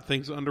 Scott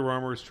thinks Under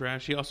Armour is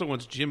trash. He also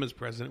wants Jim as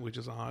president, which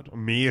is odd.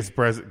 Me as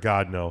president?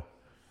 God no.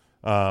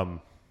 Yeah,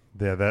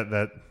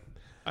 that.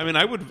 I mean,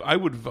 I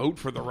would vote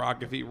for The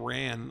Rock if he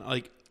ran.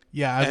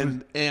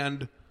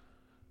 And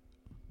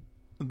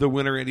the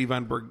winner, Andy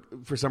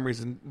Weinberg, for some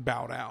reason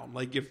bowed out.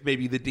 Like if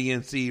maybe the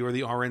DNC or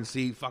the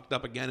RNC fucked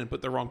up again and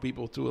put the wrong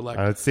people to elect.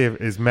 Let's see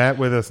is Matt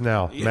with us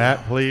now. Yeah.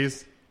 Matt,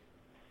 please.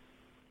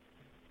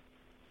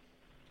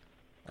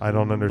 I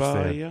don't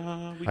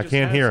understand. I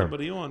can't hear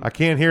him. I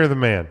can't hear the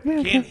man.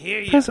 Yeah, can't hear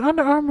you. Because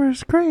Under Armour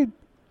is great,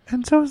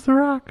 and so is The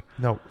Rock.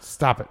 No,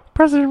 stop it.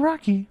 President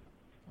Rocky.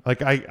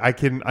 Like I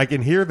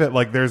can hear that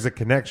like there's a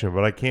connection,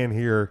 but I can't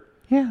hear.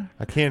 Yeah.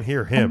 I can't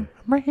hear him.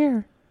 I'm right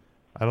here.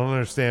 I don't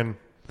understand.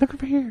 Look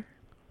over here.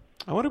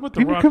 I wonder what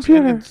The Rock's...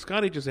 And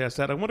Scotty just asked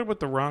that. I wonder what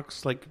The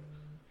Rock's,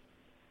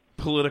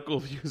 political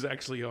views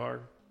actually are.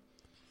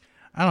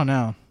 I don't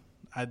know.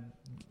 I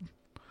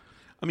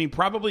mean,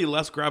 probably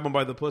less grab him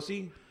by the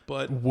pussy,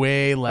 but...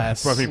 Way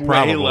less. I mean,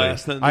 probably. Way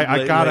less than...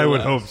 I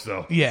would hope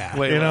so. Yeah.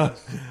 Way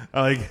less.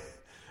 I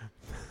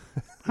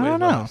don't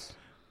know.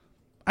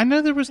 I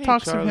know there was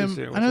talks of him...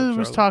 I know there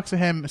was talks of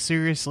him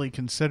seriously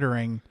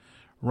considering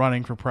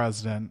running for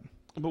president.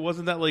 But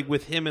wasn't that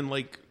with him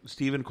and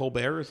Stephen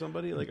Colbert or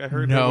somebody? I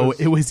heard. No,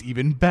 it was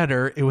even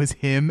better. It was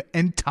him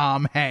and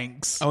Tom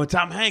Hanks. Oh, and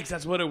Tom Hanks.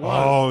 That's what it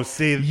was. Oh,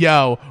 see,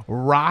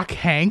 Rock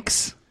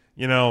Hanks.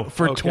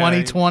 For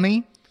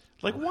 2020.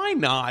 Why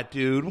not,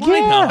 dude? Why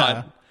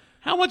not?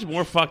 How much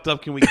more fucked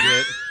up can we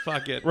get?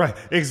 Fuck it. Right.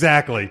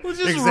 Exactly. Let's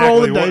just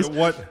roll the dice.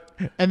 What?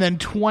 And then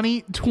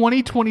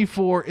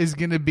 2024 is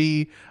going to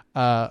be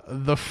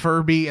the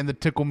Furby and the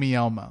Tickle Me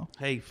Elmo.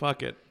 Hey,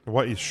 fuck it.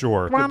 What? You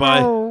sure?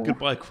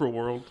 Goodbye, cruel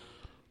world.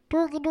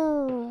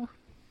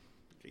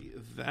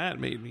 That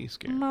made me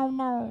scared.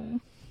 No.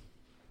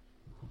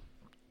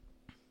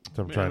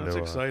 That's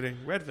exciting.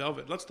 Red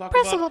Velvet. Let's talk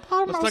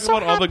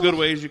about all the good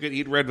ways you could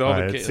eat red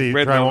velvet cake.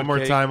 Try one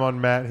more time on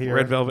Matt here.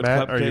 Red velvet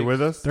Matt, cupcakes. Are you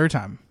with us? Third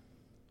time.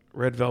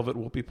 Red velvet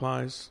whoopie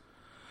pies.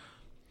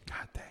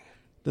 God dang it.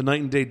 The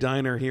Night and Day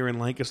Diner here in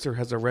Lancaster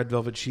has a red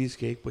velvet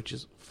cheesecake, which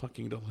is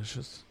fucking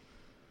delicious.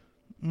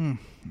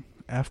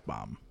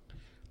 F-bomb.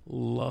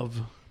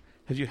 Love.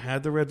 Have you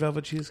had the red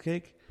velvet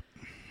cheesecake?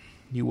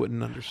 You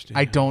wouldn't understand.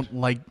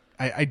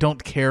 I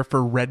don't care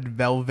for red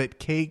velvet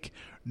cake,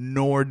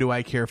 nor do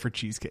I care for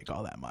cheesecake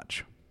all that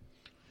much.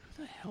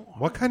 Who the hell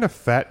what kind of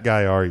fat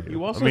guy are you?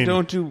 You also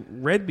don't do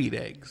red beet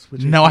eggs.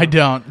 No, I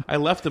don't. I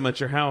left them at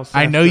your house.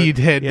 I know you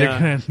did.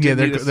 Yeah,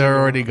 they're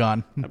already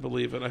gone. I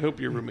believe it. I hope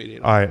your roommate ate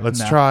them. All right,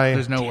 let's try.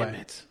 There's no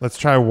way. Let's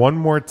try one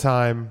more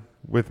time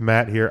with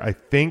Matt here. I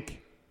think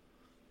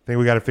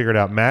we got to figure it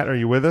out. Matt, are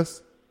you with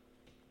us?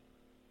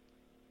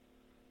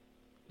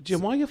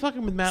 Jim, why are you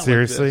fucking with Matt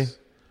Seriously? like this?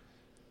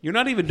 You're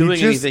not even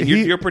doing anything.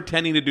 You're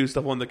pretending to do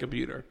stuff on the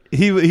computer.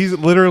 He's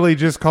literally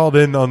just called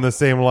in on the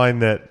same line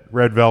that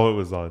Red Velvet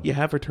was on. You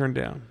have her turned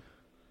down.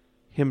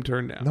 Him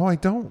turned down. No, I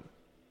don't.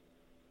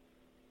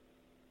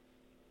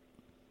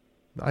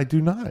 I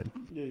do not.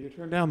 Yeah, you're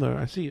turned down though.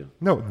 I see you.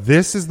 No,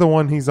 this is the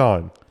one he's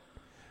on.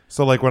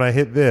 So, like, when I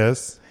hit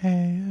this,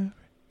 English,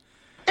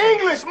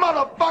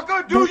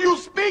 motherfucker, do you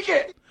speak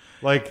it?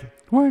 like,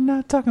 We're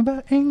not talking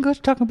about English,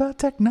 talking about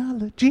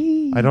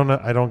technology. I don't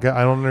know. I don't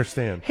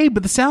understand. Hey,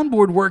 but the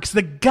soundboard works.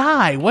 The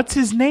guy, what's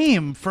his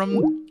name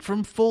from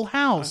Full I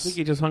House? think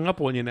he just hung up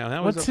on you now.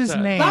 That was What's his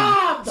upset. name?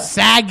 Bob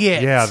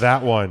Saget. Yeah,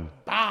 that one.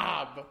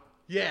 Bob.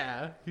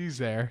 Yeah, he's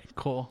there.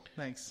 Cool.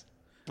 Thanks.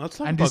 Let's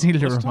talk I about, just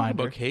needed a let's talk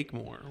reminder. about cake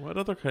more. What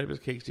other type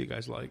of cakes do you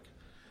guys like?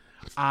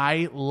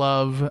 I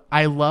love,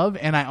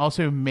 and I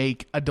also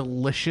make a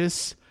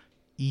delicious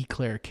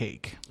eclair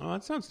cake. Oh,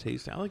 that sounds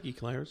tasty. I like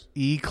eclairs.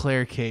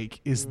 Eclair cake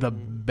is the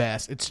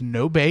best. It's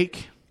no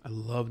bake. I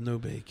love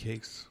no-bake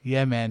cakes.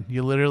 Yeah, man.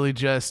 You literally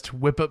just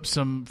whip up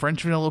some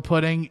French vanilla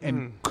pudding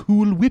and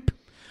Cool Whip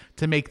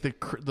to make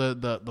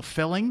the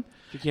filling.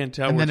 You can't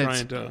tell And we're then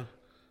trying to...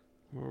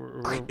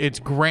 It's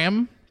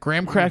graham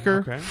cracker,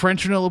 okay.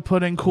 French vanilla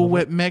pudding, Cool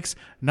Whip mix,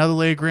 another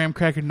layer of graham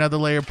cracker, another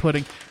layer of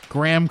pudding,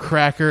 graham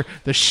cracker.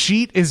 The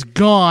sheet is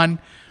gone,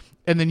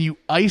 and then you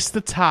ice the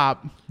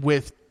top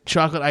with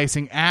chocolate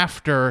icing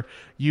after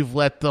you've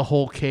let the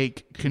whole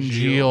cake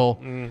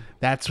congeal.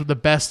 That's the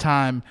best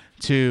time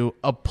to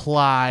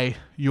apply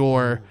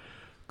your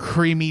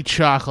creamy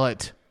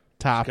chocolate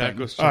topping.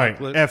 All right,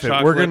 F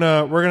it. We're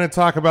gonna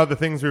talk about the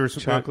things we were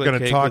going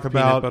to talk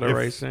about. Butter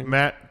If icing.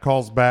 Matt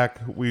calls back,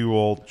 we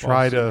will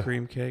try Boston to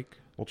cream cake.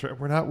 We'll try.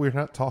 We're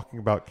not talking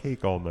about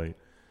cake all night.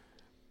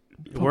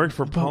 It worked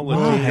for Paula.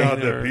 why? Deen.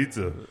 God, that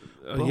pizza.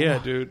 Yeah,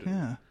 dude.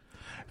 Yeah.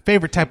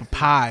 Favorite type of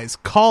pies.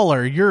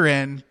 Caller, you're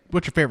in.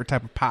 What's your favorite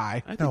type of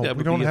pie? I think No, that we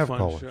would don't be a have fun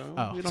callers. show.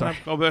 Oh, We don't sorry.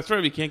 have, that's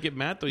right. We can't get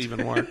Matt to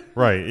even work.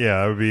 Right?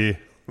 Yeah,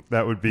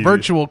 that would be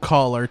Virtual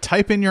caller,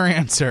 type in your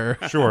answer.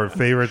 Sure,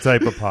 favorite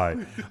type of pie.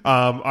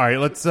 All right,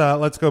 let's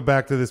go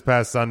back to this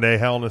past Sunday,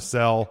 Hell in a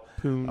Cell.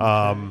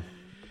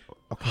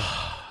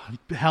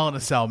 Hell in a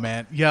Cell,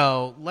 man.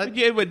 Yo,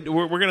 Yeah, but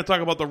we're going to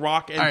talk about The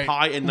Rock and All right,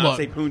 pie and not look.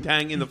 say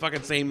poontang in the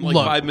fucking same Look.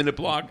 5-minute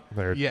block.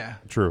 there. Yeah.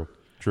 True.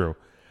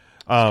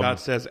 Scott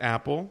says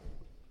apple.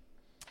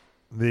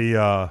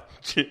 The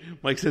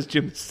Mike says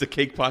Jim, this is a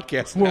cake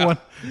podcast now.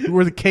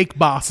 we're the cake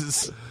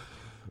bosses.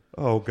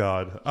 oh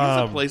god,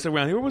 There's a place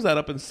around here. Where was that?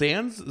 Up in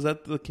Sands? Is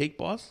that the Cake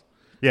Boss?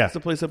 yeah, It's the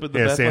place up at the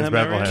yeah, Bethlehem Sands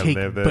area? Bethlehem. Cake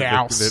They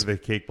have Boss. the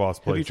Cake Boss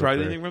place. Have you up tried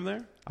there. anything from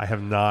there? I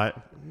have not.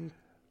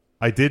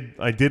 I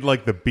did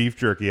like the beef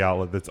jerky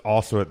outlet that's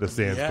also at the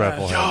Sands Yes.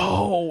 Bethlehem.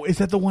 Oh, is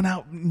that the one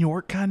out in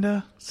York, kind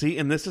of? See,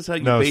 and this is how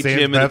you No, bait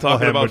Sands Jim into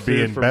talking Bethlehem about would be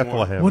food in for more.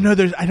 Bethlehem. Well,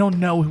 no, I don't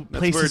know That's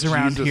places where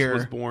around Jesus here,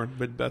 was born,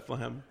 in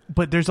Bethlehem.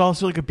 but there's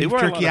also like a They beef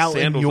wear a jerky lot of outlet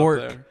in sandals up York.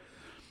 there.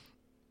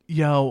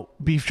 Yo,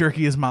 beef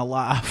jerky is my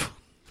life.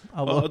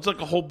 I Oh, love. it's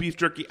like a whole beef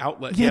jerky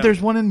outlet. Yeah, there's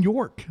one in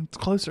York. It's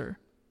closer.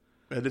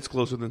 And it's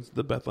closer than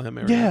the Bethlehem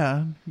area.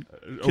 Yeah,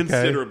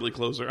 Considerably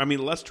closer. I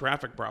mean, less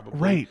traffic probably.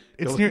 right.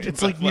 It's going near. to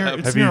It's like near. Bethlehem.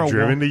 It's Have near you a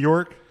driven wall. to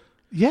York?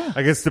 Yeah,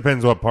 I guess it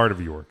depends what part of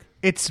York.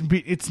 it's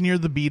near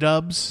the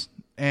B-dubs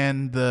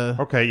and the.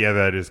 Okay, yeah,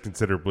 that is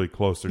considerably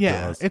closer to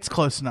Yeah, us. it's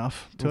close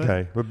enough to it.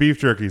 Okay, but beef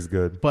jerky's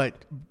good. But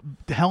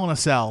Hell in a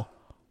Cell.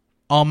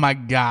 Oh my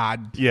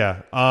God.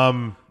 Yeah.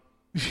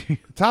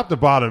 Top to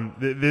bottom,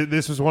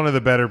 this was one of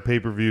the better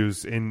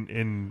pay-per-views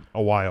in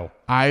a while.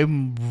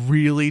 I'm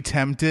really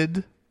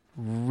tempted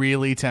Oh,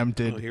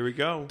 here we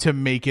go. to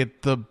make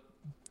it the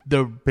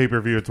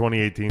Pay-per-view of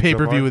 2018. so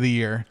pay-per-view far. of the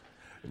year.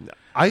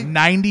 I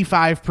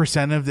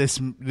 95% of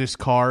this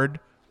card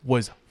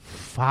was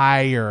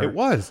fire. It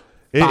was.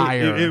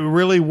 Fire. It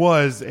really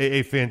was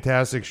a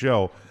fantastic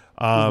show.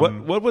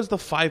 What was the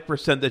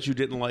 5% that you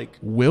didn't like?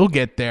 We'll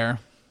get there.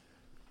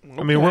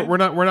 I mean, we're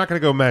not going to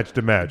go match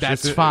to match.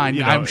 That's It's, fine.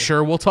 you know, I'm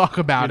sure we'll talk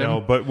about you know,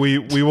 him. but we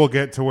will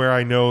get to where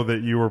I know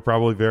that you were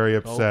probably very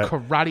upset.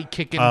 Karate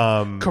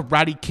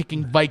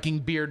kicking Viking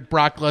beard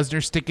Brock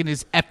Lesnar sticking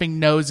his effing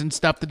nose and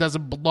stuff that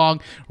doesn't belong,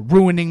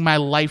 ruining my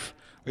life,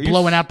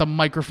 blowing out the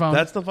microphone.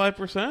 That's the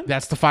 5%?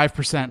 That's the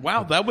 5%.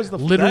 Wow, that was the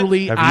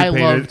Literally,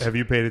 Have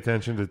you paid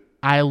attention to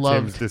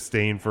Tim's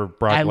disdain for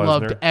Brock Lesnar? I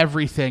loved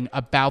everything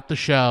about the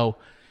show,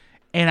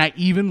 and I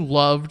even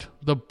loved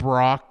the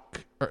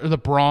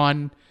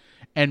Braun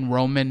and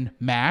Roman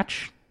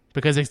match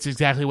because it's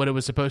exactly what it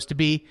was supposed to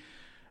be.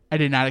 I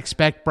did not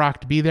expect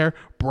Brock to be there.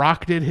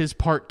 Brock did his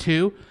part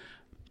too.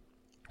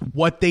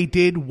 What they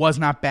did was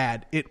not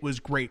bad. It was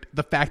great.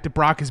 The fact that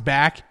Brock is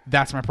back,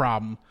 that's my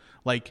problem.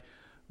 Like,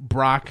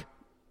 Brock,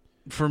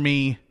 for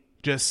me,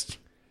 just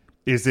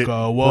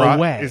go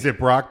away. Is it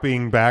Brock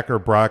being back or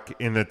Brock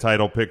in the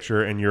title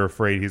picture and you're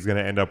afraid he's going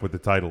to end up with the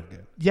title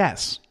again?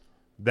 Yes.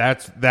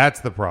 That's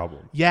the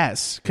problem.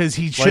 Yes, because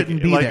he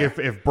shouldn't be there.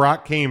 If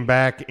Brock came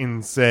back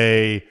and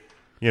say,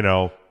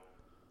 got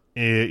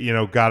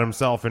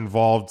himself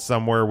involved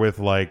somewhere with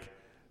like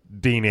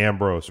Dean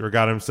Ambrose or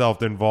got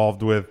himself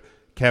involved with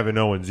Kevin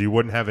Owens. You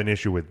wouldn't have an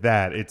issue with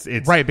that. It's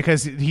right,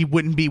 because he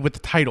wouldn't be with the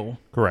title.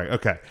 Correct.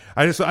 Okay.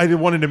 I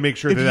wanted to make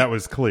sure that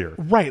was clear.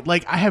 Right.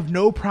 Like, I have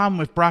no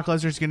problem if Brock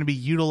Lesnar is going to be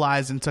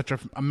utilized in such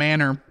a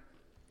manner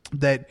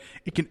that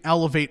it can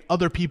elevate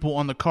other people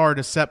on the card,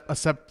 except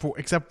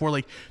for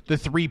like the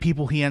 3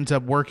 people he ends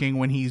up working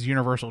when he's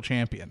Universal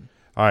Champion.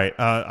 All right,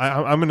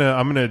 I'm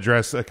gonna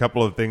address a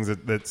couple of things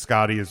that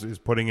Scotty is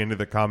putting into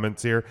the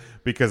comments here,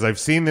 because I've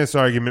seen this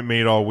argument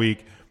made all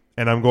week,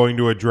 and I'm going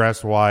to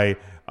address why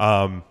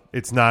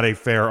it's not a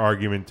fair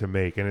argument to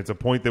make, and it's a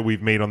point that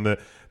we've made on the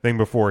thing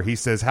before. He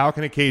says, how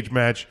can a cage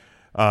match,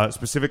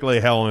 specifically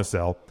a Hell in a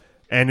Cell,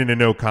 end in a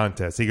no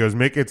contest? He goes,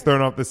 Mick gets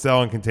thrown off the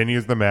cell and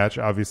continues the match,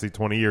 obviously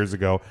 20 years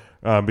ago,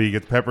 but he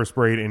gets pepper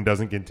sprayed and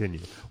doesn't continue.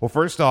 Well,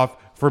 first off,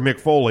 for Mick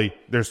Foley,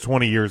 there's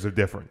 20 years of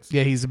difference.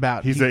 Yeah, he's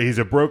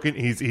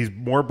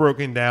more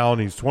broken down.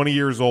 He's 20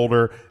 years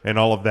older and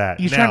all of that.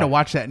 He's trying to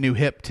watch that new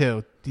hip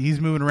too. He's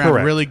moving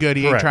around really good.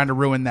 He ain't trying to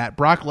ruin that.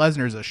 Brock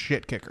Lesnar's a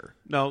shit kicker.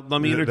 Now,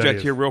 let me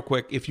interject here real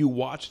quick. If you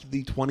watched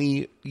the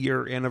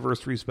 20-year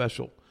anniversary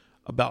special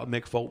about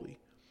Mick Foley,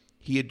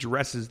 he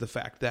addresses the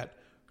fact that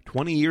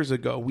 20 years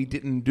ago, we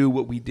didn't do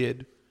what we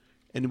did,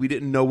 and we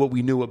didn't know what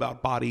we knew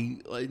about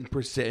body and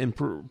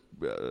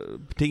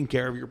taking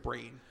care of your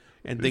brain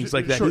and things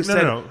like that. Sure, he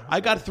said, I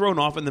got thrown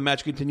off and the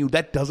match continued.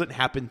 That doesn't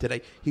happen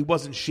today. He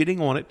wasn't shitting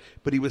on it,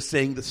 but he was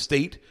saying the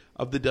state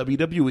of the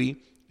WWE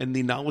and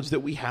the knowledge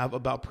that we have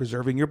about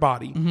preserving your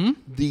body,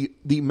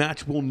 the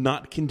match will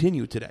not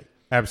continue today.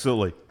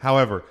 Absolutely.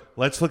 However,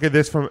 let's look at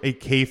this from a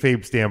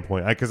kayfabe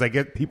standpoint, because I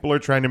get people are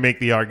trying to make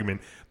the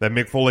argument that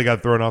Mick Foley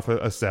got thrown off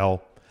a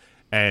cell,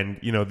 and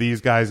these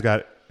guys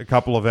got a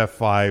couple of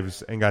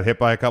F5s and got hit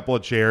by a couple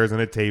of chairs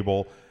and a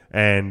table,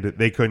 and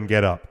they couldn't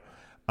get up.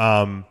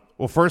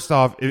 Well, first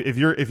off, if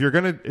you're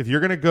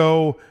gonna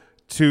go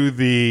to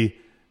the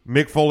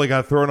Mick Foley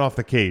got thrown off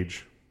the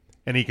cage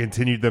and he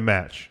continued the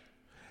match,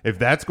 if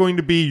that's going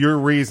to be your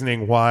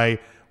reasoning why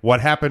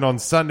what happened on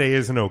Sunday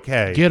isn't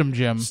okay, get him,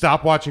 Jim.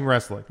 Stop watching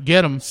wrestling.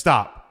 Get him.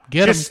 Stop.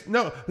 Get him.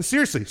 No,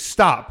 seriously,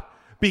 stop.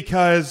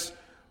 Because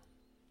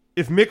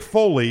if Mick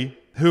Foley,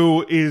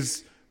 who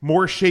is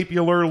more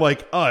shapular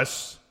like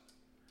us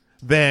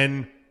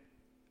than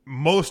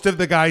most of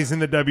the guys in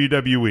the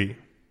WWE,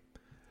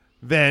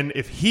 then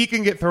if he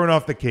can get thrown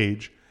off the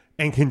cage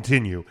and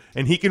continue,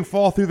 and he can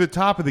fall through the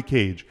top of the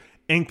cage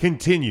and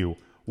continue,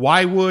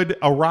 why would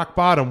a Rock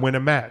Bottom win a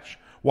match?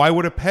 Why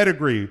would a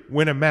Pedigree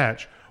win a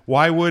match?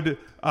 Why would,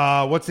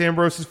 what's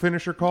Ambrose's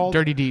finisher called?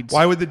 Dirty Deeds.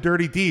 Why would the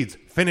Dirty Deeds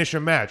finish a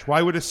match?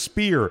 Why would a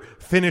Spear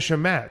finish a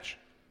match?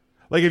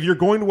 Like, if you're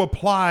going to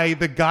apply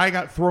the guy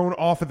got thrown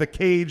off of the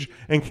cage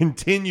and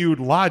continued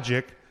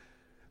logic,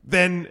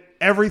 then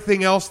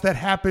everything else that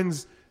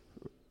happens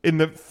in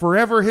the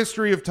forever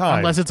history of time,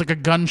 unless it's like a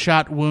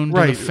gunshot wound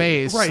to the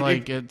face,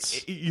 like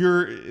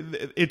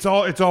it's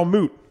all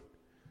moot.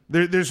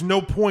 There's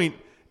no point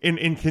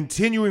in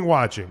continuing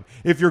watching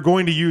if you're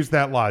going to use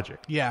that logic.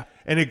 Yeah.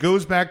 And it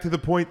goes back to the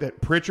point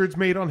that Pritchard's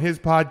made on his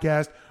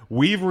podcast.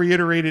 We've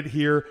reiterated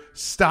here,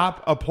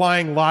 stop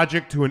applying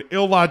logic to an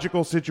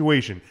illogical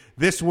situation.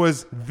 This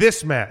was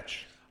this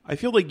match. I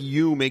feel like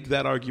you make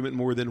that argument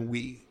more than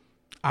we.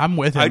 I'm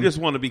with him. I just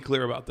want to be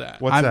clear about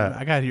that. What's that?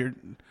 I got here.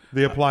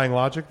 The applying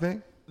logic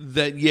thing?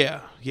 That,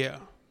 yeah.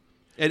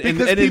 And in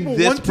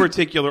this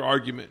particular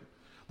argument,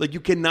 like, you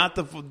cannot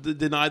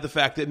deny the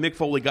fact that Mick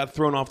Foley got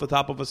thrown off the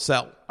top of a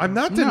cell. I'm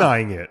not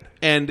denying it.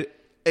 And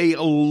a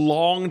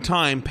long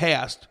time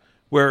passed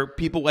where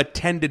people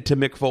attended to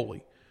Mick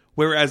Foley.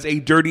 Whereas a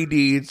Dirty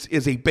Deeds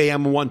is a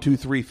bam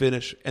 1-2-3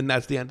 finish, and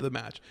that's the end of the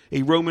match.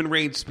 A Roman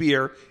Reigns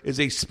spear is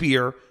a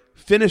spear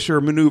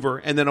finisher maneuver,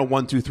 and then a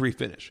 1-2-3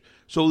 finish.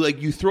 So,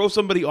 like, you throw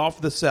somebody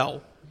off the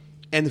cell,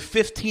 and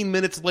 15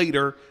 minutes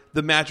later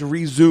the match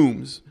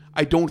resumes.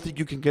 I don't think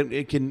you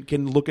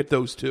can look at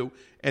those two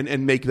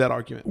and make that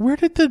argument. Where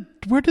did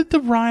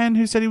the Ryan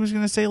who said he was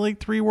going to say like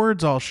 3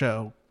 words all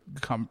show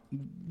come?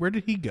 Where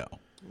did he go?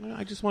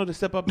 I just wanted to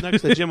step up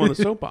next to Jim on the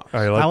soapbox. All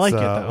right, I like it,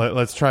 though.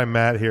 Let's try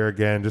Matt here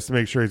again, just to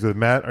make sure he's with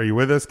Matt. Are you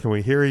with us? Can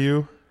we hear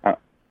you?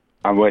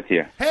 I'm with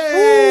you.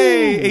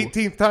 Hey!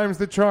 18th time's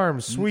the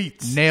charm.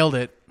 Sweet. Nailed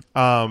it.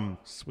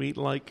 Sweet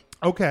like.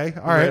 Okay,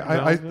 all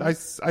right.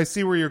 I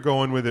see where you're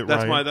going with it,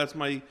 Ryan. That's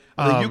my.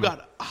 You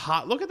got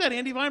hot. Look at that.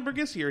 Andy Weinberg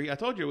is here. I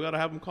told you we got to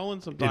have him call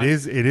in sometime.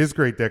 It is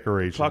great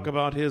decoration. Talk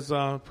about his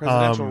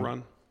presidential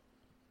run.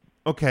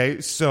 Okay,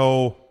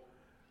 so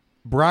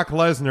Brock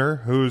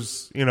Lesnar,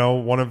 who's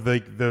one of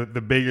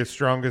the biggest,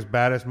 strongest,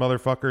 baddest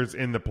motherfuckers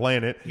in the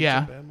planet,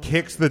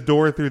 kicks the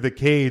door through the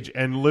cage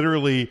and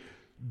literally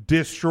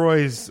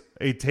destroys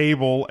a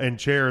table and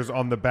chairs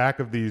on the back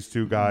of these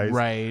two guys.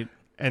 Right,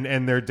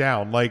 and they're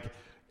down. Like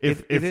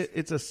if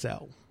it's a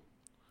cell.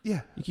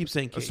 Yeah, you keep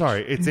saying cage.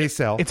 Sorry, it's a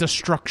cell. It's a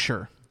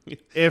structure.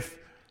 If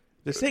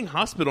They're saying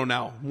hospital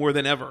now more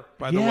than ever,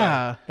 by the way.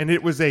 Yeah. And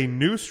it was a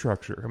new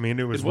structure. I mean,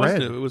 it was red.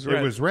 New. It was red.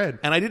 It was red.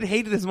 And I didn't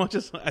hate it as much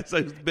as I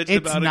bitched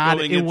It's about not.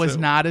 it going It was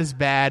into. not as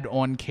bad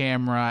on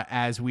camera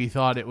as we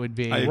thought it would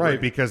be. Right,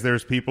 because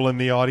there's people in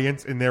the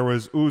audience, and there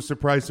was, ooh,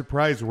 surprise,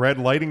 surprise, red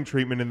lighting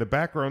treatment in the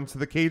background, so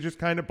the cages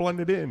kind of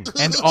blended in.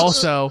 And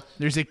also,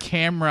 there's a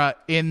camera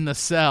in the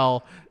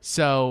cell,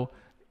 so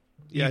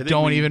Yeah, I you think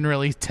don't we- even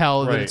really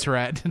tell that Right. it's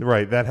red.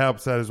 Right, that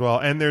helps that as well.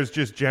 And there's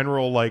just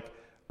general, like,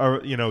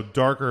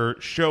 darker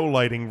show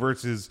lighting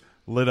versus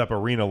lit up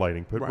arena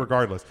lighting. But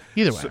regardless,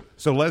 Either way.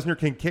 so Lesnar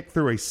can kick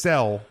through a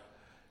cell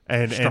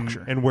and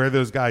Structure. and wear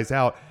those guys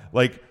out.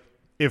 Like,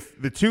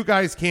 if the two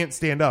guys can't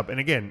stand up, and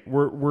again,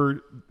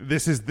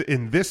 this is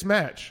in this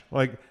match.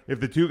 Like, if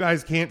the two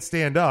guys can't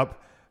stand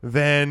up,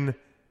 then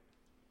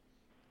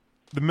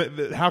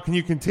how can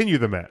you continue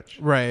the match?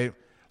 Right.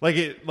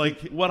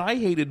 What I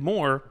hated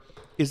more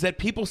is that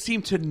people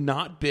seem to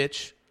not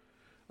bitch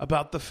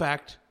about the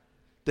fact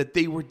that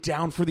they were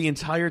down for the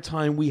entire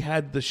time we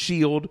had the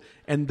Shield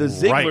and the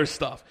Ziggler Right.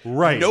 stuff.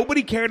 Right.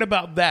 Nobody cared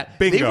about that.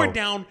 Bingo. They were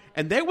down,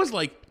 and there was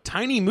like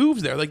tiny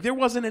moves there. Like there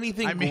wasn't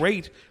anything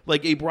great,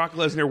 like a Brock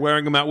Lesnar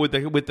wearing them out with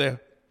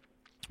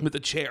the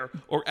chair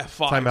or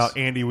F5s. Time out,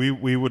 Andy.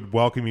 We would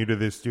welcome you to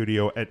this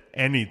studio at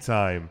any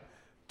time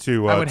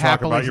to I would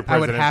talk about your I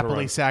would presidential happily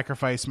run.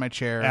 sacrifice my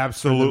chair.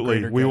 Absolutely,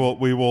 for the we greater will.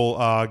 We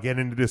will get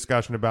into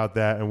discussion about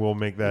that, and we'll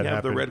make that We have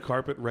happen. the red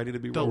carpet ready to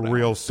be The- rolled out.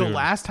 real The soon.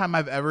 last time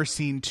I've ever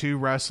seen two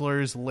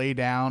wrestlers lay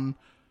down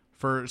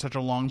for such a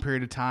long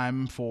period of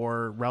time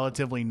for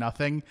relatively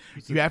nothing,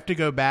 you have to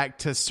go back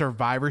to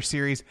Survivor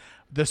Series.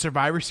 The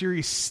Survivor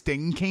Series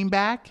Sting came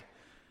back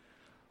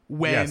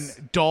when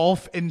Yes.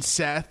 Dolph and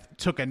Seth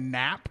took a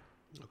nap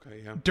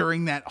Okay, yeah.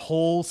 during that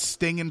whole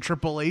Sting and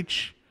Triple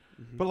H.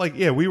 But like,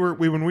 yeah,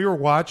 when we were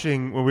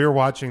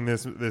watching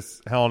this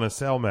Hell in a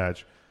Cell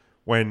match,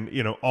 when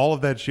all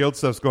of that Shield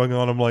stuff's going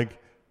on, I'm like,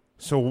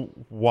 so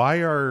why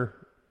are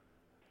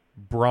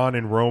Braun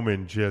and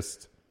Roman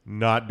just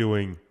not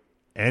doing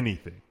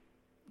anything?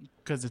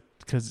 Because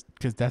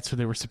that's what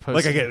they were supposed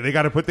Like, to I get it. They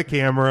got to put the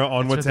camera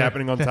on That's what's what they're-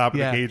 happening on top of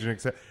yeah. the cage, and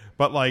etc.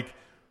 But like,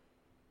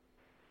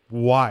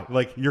 why?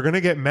 Like, you're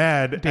gonna get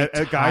mad They're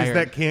at guys tired.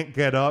 that can't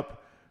get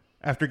up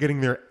after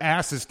getting their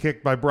asses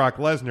kicked by Brock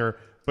Lesnar,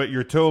 but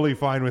you're totally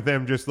fine with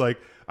them. Just like,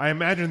 I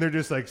imagine they're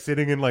just like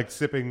sitting and like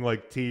sipping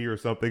like tea or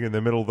something in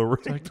the middle of the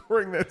ring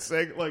during that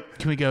segment. Like,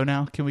 Can we go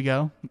now? Can we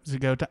go? Is it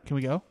go? Can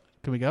we go?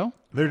 Can we go?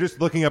 they're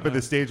just looking up at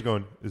the stage,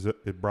 going, "Is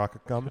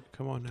Brock coming?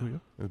 Come on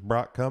now. Is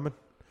Brock coming?"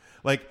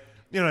 Like,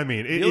 you know what I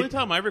mean? The only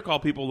time I recall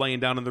people laying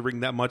down in the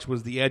ring that much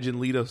was the Edge and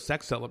Lita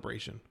sex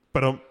celebration.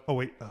 But oh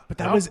wait, But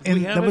that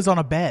was on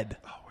a bed.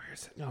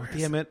 Oh,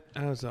 damn it.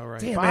 That was all right.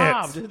 Damn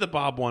Bob. it. Just hit the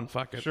Bob one.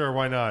 Fuck it. sure,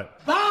 why not?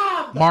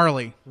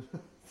 Marley.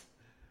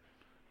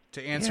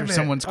 To answer Damn it.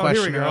 someone's Oh, here we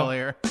question go.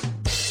 earlier.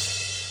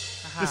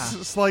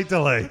 Just slight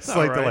delay. That's all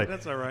Slight right. delay.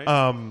 That's all right.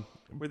 Um,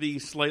 We're the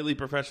slightly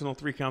professional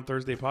 3 Count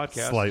Thursday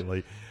podcast.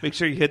 Slightly. Make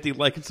sure you hit the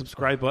like and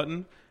subscribe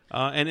button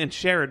and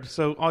share it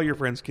so all your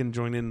friends can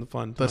join in the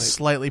fun. The tonight.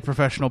 slightly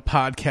professional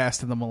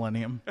podcast of the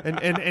millennium.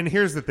 And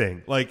here's the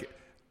thing, like,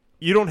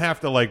 you don't have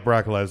to like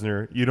Brock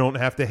Lesnar. You don't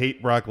have to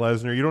hate Brock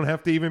Lesnar. You don't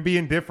have to even be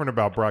indifferent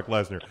about Brock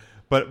Lesnar.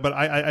 But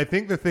I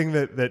think the thing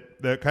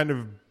that kind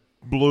of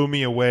blew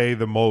me away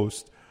the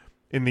most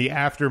in the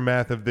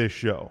aftermath of this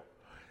show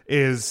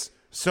is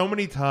so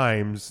many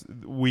times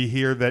we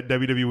hear that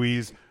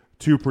WWE's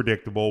too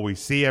predictable. We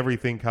see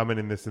everything coming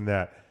and this and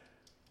that.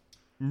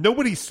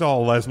 Nobody saw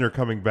Lesnar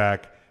coming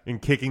back and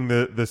kicking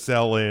the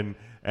cell in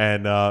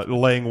and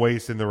laying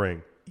waste in the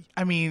ring.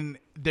 I mean,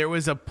 there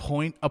was a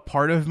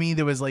part of me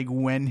that was like,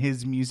 when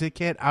his music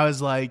hit, I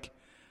was like,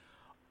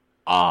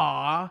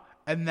 ah.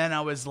 And then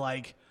I was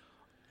like,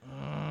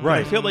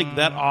 Right. I feel like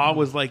that awe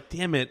was like,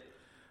 damn it,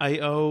 I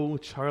owe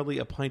Charlie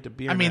a pint of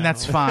beer. I mean, now.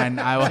 that's fine.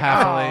 I will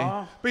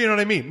happily. But you know what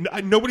I mean?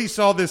 Nobody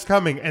saw this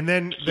coming. And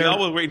then We all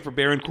were waiting for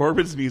Baron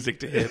Corbin's music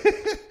to hit.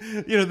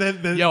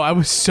 then Yo, I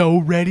was so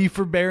ready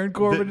for Baron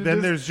Corbin. to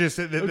then just- there's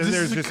just just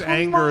there's just come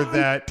anger on,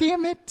 that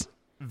damn it.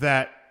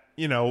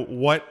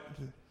 What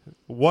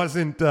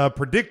wasn't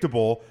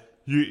predictable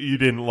you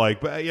didn't like.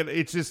 But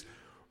it's just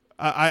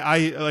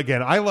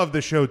I love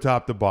the show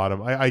top to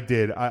bottom. I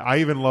did. I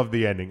even loved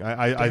the ending.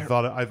 I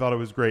thought it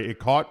was great. It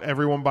caught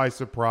everyone by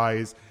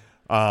surprise.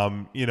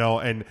 And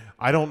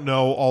I don't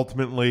know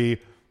ultimately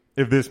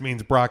if this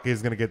means Brock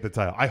is going to get the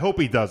title. I hope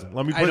he doesn't.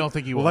 I don't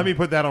think he will. Let me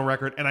put that on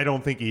record, and I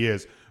don't think he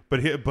is.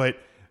 But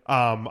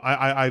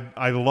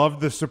I love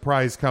the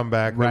surprise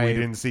comeback that we Right.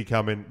 didn't see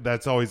coming.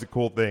 That's always a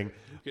cool thing.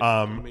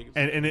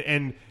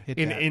 And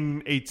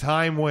in a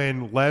time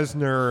when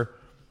Lesnar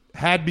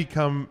had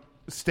become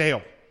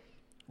stale.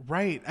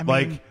 Right. I mean,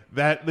 Like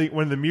that,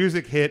 when the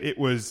music hit, it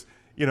was,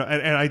 and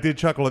I did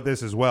chuckle at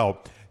this as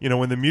well.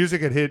 When the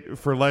music had hit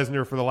for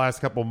Lesnar for the last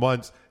couple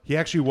months, he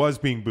actually was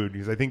being booed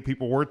because I think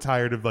people were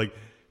tired of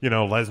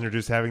Lesnar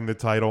just having the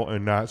title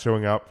and not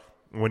showing up.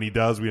 When he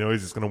does, we know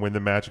he's just going to win the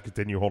match and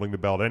continue holding the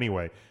belt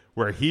anyway.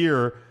 Where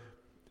here,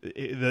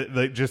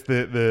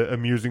 the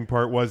amusing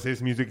part was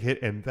his music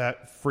hit and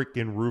that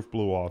freaking roof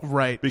blew off.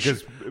 Right.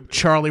 Because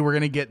Charlie, we're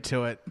going to get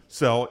to it.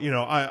 So,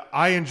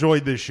 I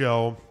enjoyed this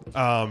show.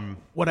 And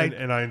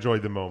I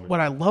enjoyed the moment. What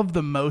I love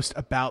the most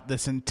about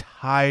this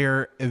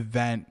entire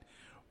event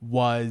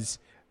was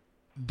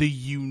the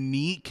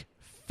unique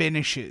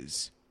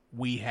finishes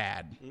we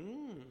had.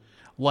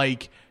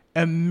 Like,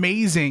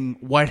 amazing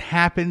what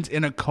happens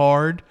in a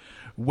card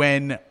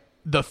when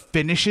the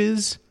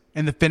finishes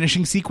and the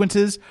finishing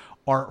sequences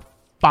are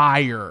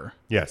fire.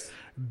 Yes.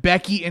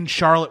 Becky and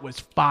Charlotte was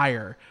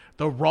fire.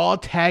 The Raw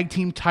Tag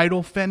Team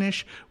title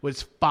finish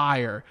was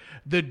fire.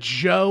 The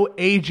Joe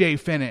AJ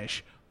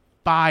finish,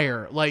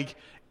 fire. Like,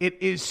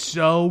 it is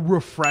so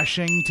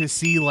refreshing to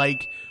see,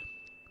 like,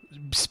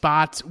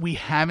 spots we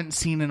haven't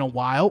seen in a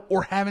while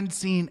or haven't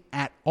seen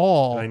at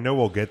all. I know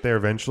we'll get there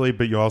eventually,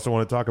 but you also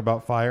want to talk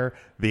about fire?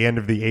 The end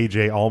of the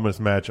AJ Almas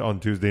match on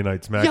Tuesday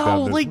Night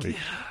SmackDown this week.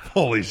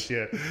 Holy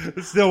shit.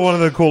 It's still one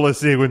of the coolest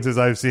sequences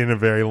I've seen in a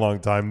very long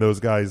time. Those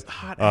guys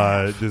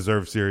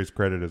deserve serious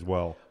credit as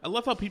well. I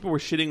love how people were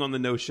shitting on the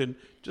notion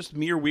just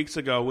mere weeks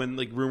ago when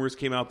rumors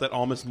came out that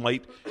Almas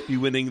might be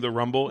winning the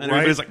Rumble, and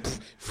everybody's like,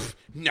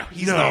 no,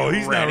 he's not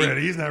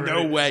ready. He's not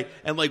ready. No way.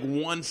 And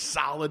one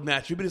solid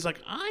match. Everybody's like,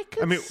 I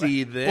could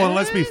see this. Well,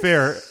 let's be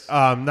fair.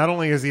 Not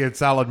only has he had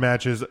solid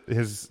matches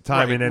his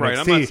time in NXT,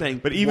 I'm not saying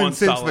but even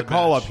since the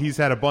call-up, he's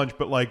had a bunch.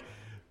 But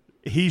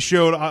he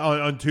showed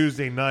on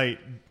Tuesday night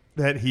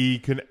that he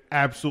can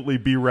absolutely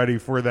be ready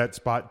for that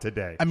spot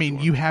today. I mean,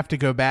 you have to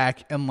go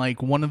back and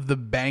one of the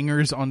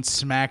bangers on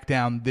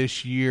SmackDown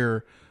this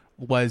year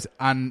was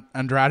on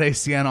Andrade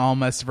Cien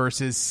Almas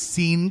versus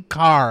Sin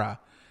Cara.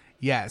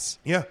 Yes.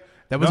 Yeah.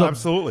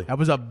 Absolutely. That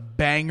was a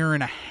banger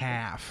and a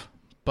half.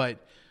 But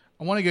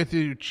I want to go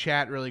through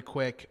chat really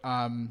quick.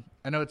 I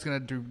know it's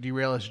going to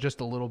derail us just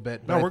a little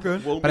bit. But no, we're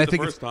good. But I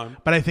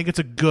think it's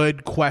a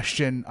good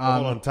question.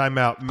 Hold on, time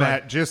out.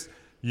 Matt, just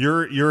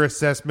your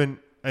assessment,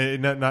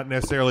 not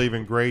necessarily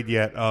even grade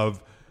yet,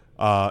 of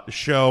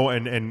show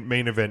and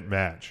main event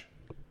match.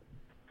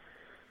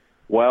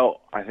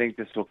 Well, I think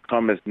this will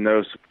come as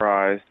no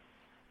surprise.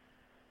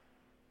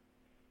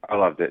 I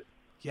loved it.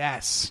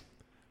 Yes.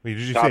 Wait,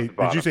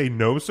 did you say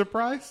no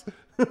surprise?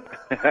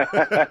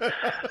 That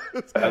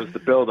was the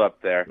build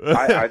up there.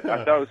 I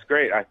thought it was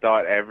great. I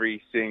thought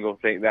every single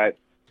thing that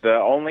the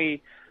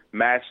only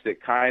match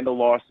that kind of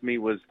lost me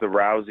was the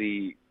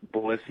Rousey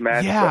Bliss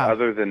match. Yeah. But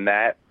other than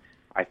that,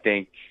 I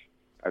think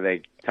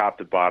top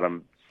to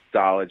bottom,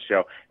 solid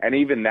show. And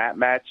even that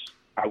match,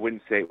 I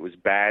wouldn't say it was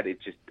bad.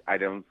 I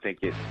don't think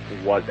it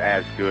was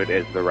as good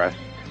as the rest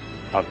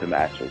of the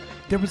matches.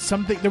 There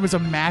was a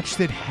match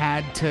that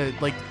had to,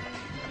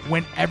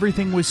 when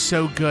everything was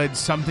so good,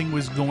 something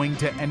was going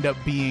to end up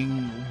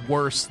being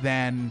worse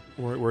than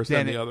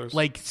the others.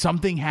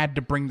 Something had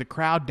to bring the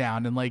crowd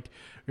down. And we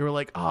were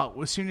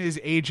as soon as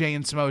AJ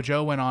and Samoa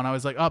Joe went on, I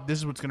was like, this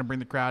is what's going to bring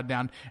the crowd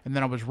down. And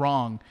then I was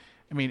wrong.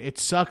 I mean, it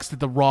sucks that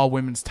the Raw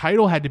Women's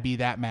title had to be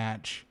that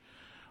match,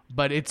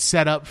 but it's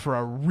set up for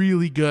a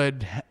really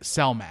good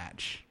cell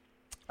match.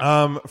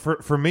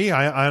 For me,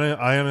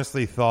 I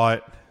honestly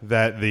thought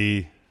that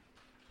I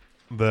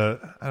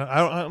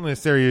don't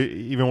necessarily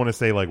even want to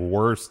say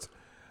worst,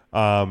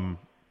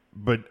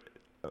 but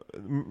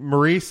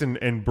Maurice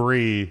and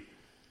Brie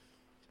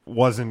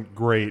wasn't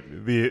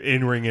great. The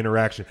in-ring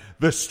interaction,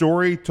 the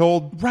story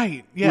told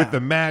with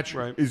the match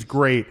is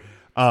great.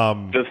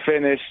 The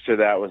finish to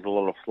that was a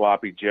little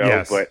sloppy, Joe,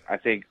 yes. But I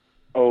think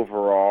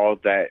overall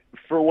that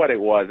for what it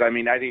was, I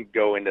mean, I didn't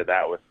go into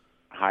that with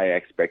high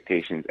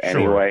expectations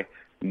anyway,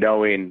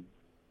 knowing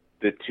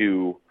the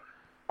two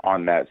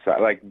on that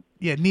side.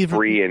 Neither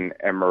Brie and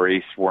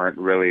Maurice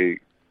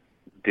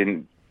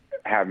didn't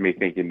have me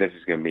thinking this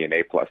is going to be an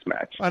A+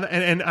 match.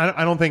 And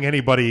I don't think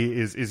anybody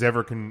is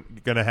ever going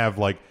to have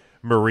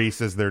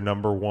Maurice as their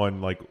number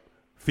one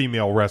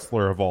female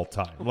wrestler of all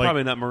time.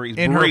 Probably not Maurice.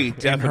 Brie,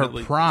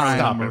 definitely. In her prime.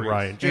 Stop it,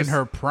 Ryan. In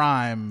her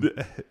prime.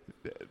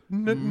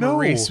 No.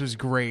 Maurice was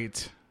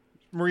great.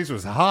 Maurice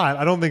was hot.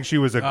 I don't think she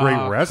was a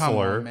great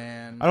wrestler. Come on,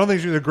 man. I don't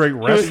think she was a great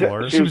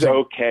wrestler. She was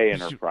okay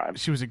in her prime.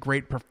 She was a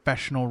great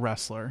professional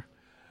wrestler.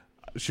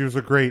 She was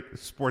a great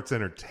sports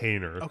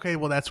entertainer. Okay,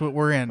 well, that's what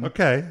we're in.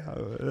 Okay.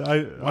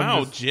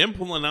 Jim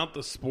pulling out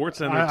the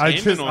sports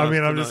entertainment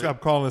I'm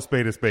calling a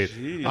spade a spade.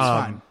 It's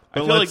fine. I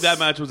feel like that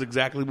match was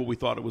exactly what we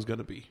thought it was going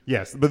to be.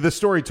 Yes, but the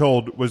story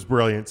told was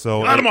brilliant.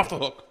 So let him off the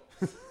hook.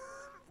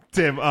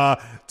 Tim,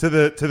 to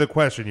the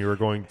question you were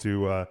going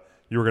to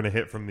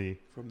hit from the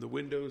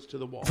windows to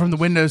the wall. From the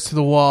windows to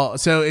the wall.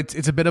 So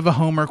it's a bit of a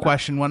homer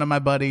question. One of my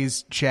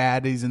buddies,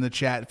 Chad, he's in the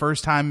chat.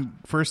 First time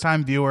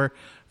viewer,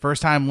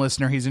 first time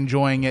listener. He's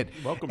enjoying it.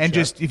 Welcome, and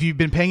Chad. Just if you've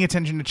been paying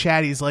attention to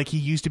Chad, he's he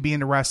used to be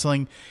into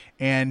wrestling,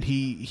 and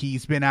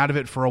he's been out of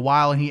it for a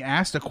while. And he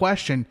asked a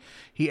question.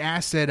 He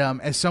asked that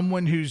as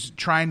someone who's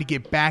trying to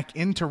get back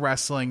into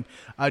wrestling,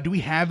 do we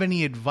have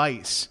any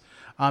advice?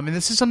 And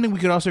this is something we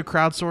could also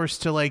crowdsource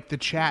to the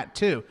chat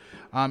too.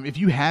 If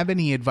you have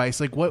any advice,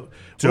 what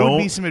would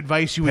be some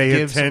advice you would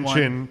give someone?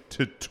 Pay attention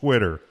to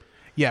Twitter.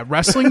 Yeah,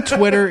 wrestling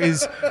Twitter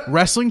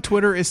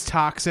is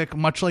toxic,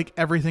 much like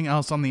everything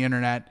else on the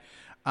internet.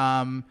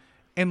 And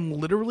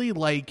literally,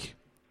 like,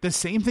 the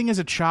same thing as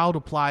a child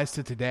applies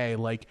to today.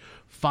 Like,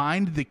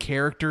 find the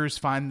characters,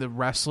 find the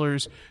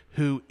wrestlers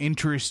who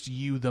interest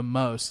you the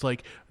most.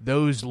 Like,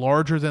 those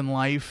larger than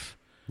life.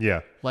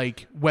 Yeah.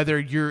 Like, whether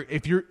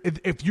if you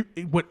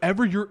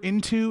whatever you're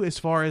into as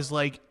far as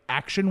like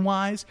action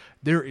wise,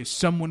 there is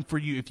someone for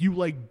you. If you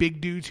like big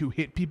dudes who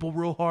hit people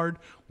real hard,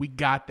 we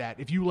got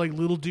that. If you like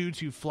little dudes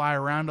who fly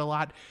around a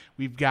lot,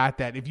 we've got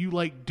that. If you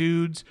like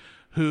dudes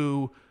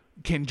who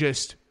can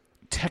just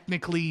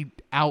technically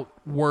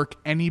outwork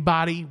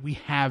anybody, we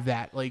have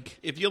that. Like,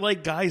 if you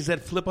like guys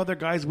that flip other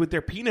guys with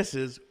their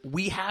penises,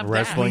 we have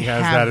wrestling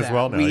that. has that as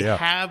well now. We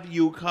have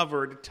you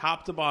covered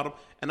top to bottom,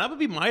 and that would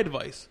be my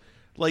advice.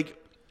 Like,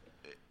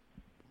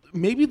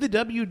 maybe the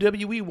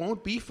WWE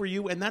won't be for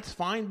you, and that's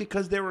fine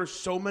because there are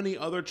so many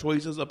other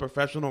choices of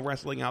professional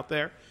wrestling out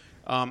there.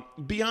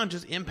 Beyond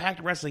just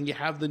Impact Wrestling, you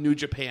have the New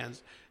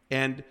Japans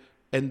and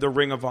the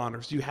Ring of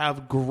Honors. You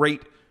have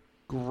great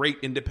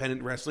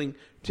independent wrestling.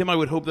 Tim, I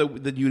would hope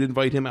that you'd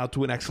invite him out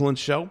to an excellent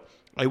show.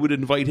 I would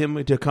invite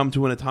him to come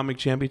to an Atomic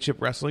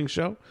Championship Wrestling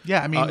show.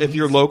 Yeah, I mean, if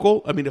you're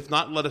local. I mean, if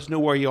not, let us know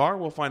where you are.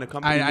 We'll find a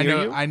company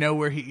near you. I know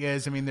where he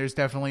is. I mean, there's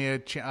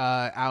definitely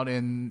out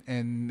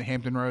in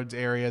Hampton Roads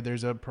area.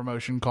 There's a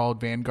promotion called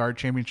Vanguard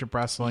Championship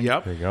Wrestling.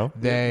 Yep, there you go.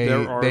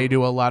 They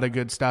do a lot of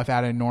good stuff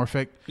out in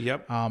Norfolk.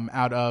 Yep.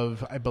 Out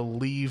of, I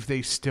believe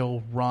they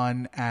still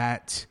run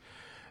at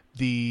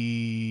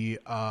the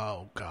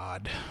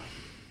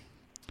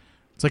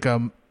it's like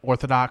a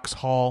Orthodox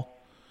hall,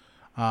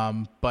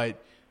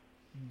 but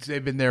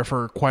they've been there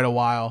for quite a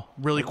while.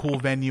 Really cool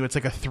venue. It's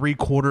like a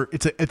 3/4.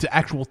 It's an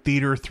actual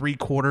theater,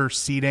 3/4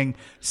 seating,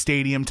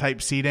 stadium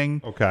type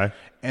seating. Okay.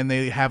 And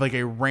they have like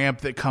a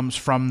ramp that comes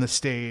from the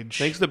stage.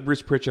 Thanks to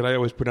Bruce Pritchett, I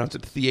always pronounce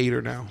it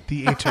theater now.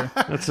 Theater.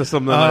 That's just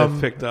something that I've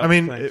picked up. I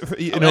mean,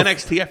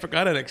 NXT. I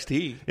forgot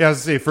NXT. Yeah, I was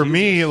gonna say for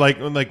me,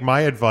 like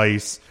my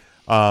advice,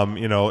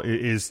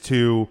 is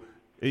to,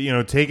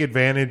 take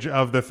advantage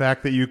of the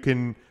fact that you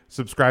can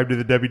subscribe to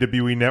the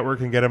WWE Network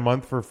and get a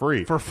month for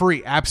free. For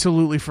free,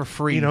 absolutely for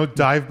free.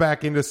 Dive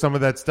back into some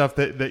of that stuff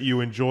that you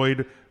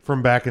enjoyed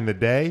from back in the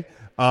day,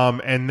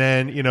 and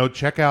then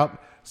check out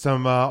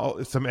some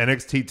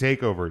NXT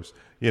takeovers.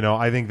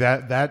 I think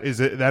that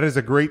is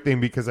a great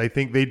thing because I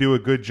think they do a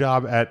good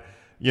job at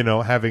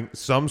having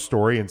some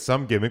story and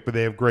some gimmick, but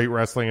they have great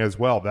wrestling as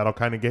well. That'll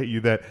kind of get you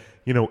that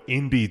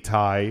indie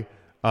tie,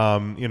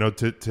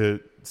 to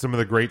some of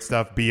the great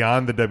stuff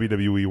beyond the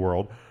WWE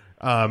world.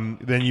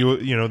 Then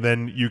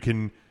you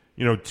can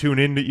tune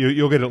in.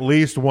 You'll get at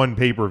least one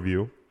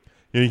pay-per-view.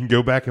 You can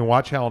go back and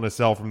watch Hell in a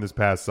Cell from this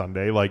past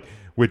Sunday,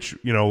 which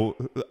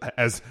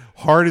as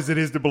hard as it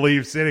is to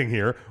believe sitting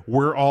here,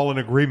 we're all in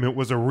agreement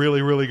was a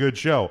really, really good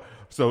show.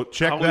 So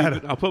check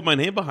that. I'll put my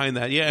name behind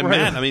that. Yeah, and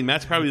right. Matt.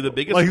 Matt's probably the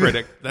biggest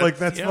critic.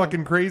 That's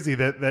fucking crazy.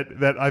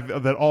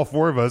 That all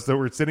four of us that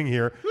were sitting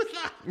here,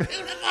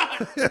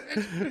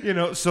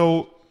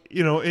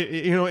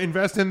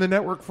 invest in the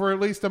network for at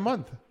least a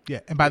month. Yeah,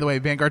 and by the way,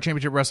 Vanguard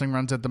Championship Wrestling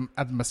runs at the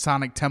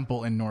Masonic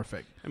Temple in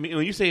Norfolk. I mean,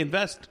 when you say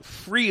invest,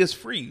 free is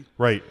free.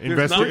 Right.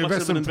 Invest some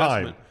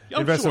time.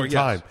 Invest some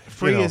time.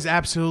 Free is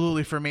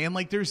absolutely for me. And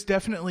there's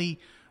definitely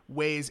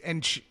ways.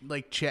 And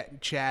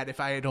Chad, if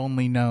I had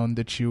only known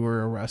that you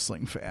were a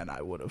wrestling fan,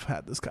 I would have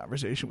had this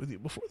conversation with you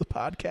before the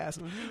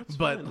podcast.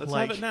 But let's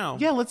have it now.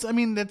 Yeah,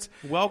 that's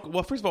well.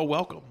 First of all,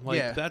 welcome.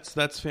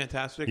 That's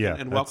fantastic. Yeah,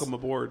 and welcome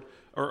aboard.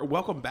 Or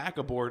welcome back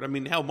aboard. I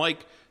mean, hell,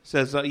 Mike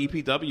says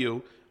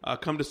EPW,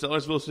 come to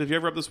Sellersville. So if you're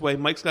ever up this way,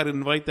 Mike's got an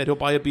invite that he'll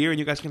buy a beer and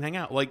you guys can hang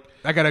out.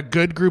 I got a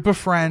good group of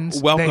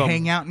friends. Welcome. They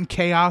hang out in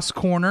Chaos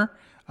Corner.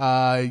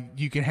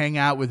 You can hang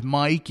out with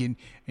Mike and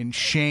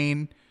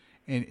Shane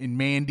and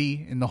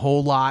Mandy and the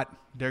whole lot.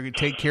 They're going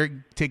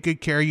to take good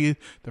care of you.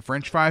 The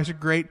French fries are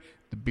great.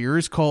 The beer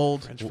is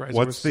cold.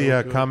 What's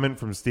the comment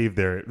from Steve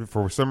there?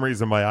 For some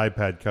reason, my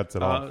iPad cuts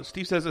it off.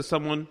 Steve says, as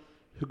someone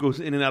who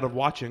goes in and out of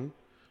watching,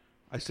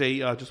 I say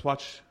just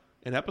watch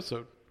an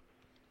episode.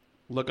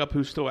 Look up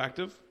who's still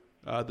active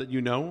that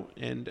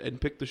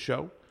and pick the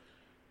show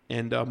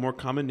and more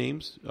common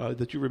names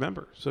that you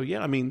remember. So,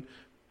 yeah, I mean,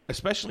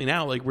 especially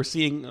now, we're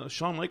seeing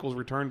Shawn Michaels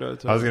return to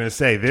I was going to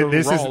say,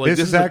 this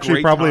is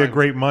actually probably a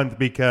great month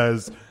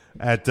because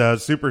at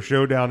Super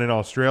Showdown in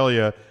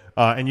Australia,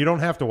 and you don't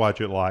have to watch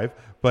it live,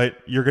 but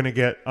you're going to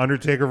get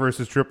Undertaker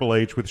versus Triple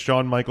H with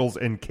Shawn Michaels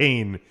and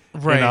Kane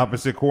in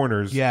opposite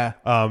corners. Yeah.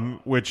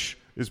 Which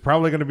is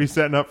probably going to be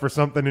setting up for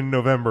something in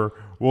November.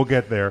 We'll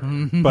get there.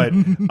 But,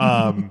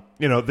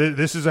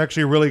 this is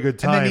actually a really good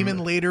time. And then even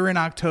later in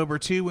October,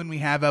 too, when we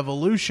have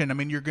Evolution, I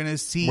mean, you're going to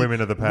see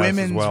women of the past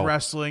women's as well.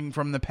 Wrestling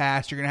from the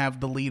past. You're going to have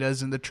the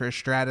Litas and the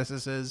Trish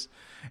Stratuses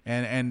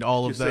and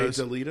all of those.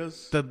 The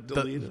Litas? The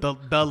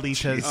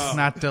Litas,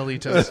 not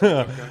Delitas.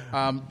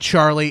 Okay.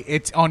 Charlie,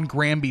 it's on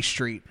Granby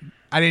Street.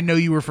 I didn't know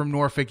you were from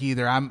Norfolk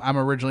either. I'm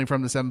originally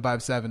from the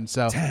 757.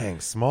 So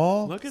Dang,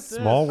 small. Look at this.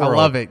 Small I world.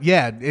 love it.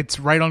 Yeah, it's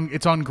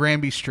on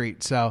Granby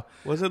Street. So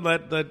Wasn't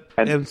that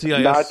And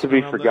MCIS? not to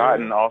be around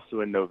forgotten, there?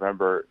 also in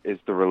November is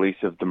the release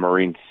of the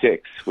Marine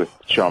 6 with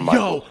Shawn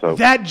Michaels. So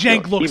that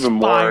jank looks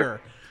even fire.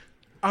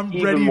 I'm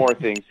Even ready. more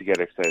things to get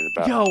excited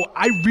about. Yo,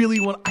 I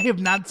have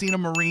not seen a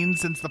Marine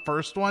since the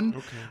first one.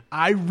 Okay.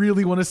 I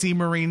really want to see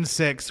Marine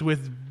 6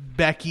 with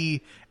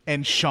Becky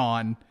and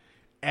Shawn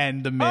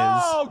and The Miz.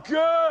 Oh,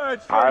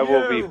 good. For I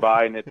will you. be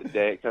buying it the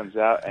day it comes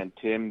out, and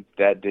Tim,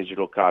 that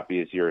digital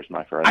copy is yours,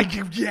 my friend.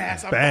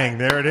 Yes. Bang!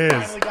 There it is.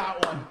 finally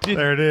got one.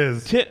 There it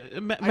is.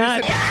 Matt, I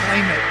just had to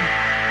claim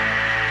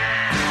it.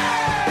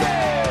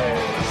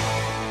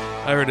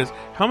 there it is.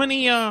 How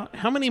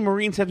many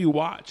Marines have you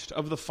watched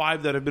of the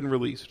 5 that have been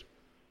released?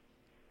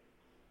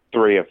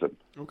 3 of them.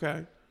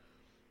 Okay.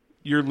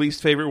 Your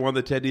least favorite one,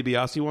 the Ted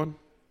DiBiase one?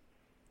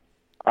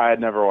 I had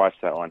never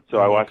watched that one. So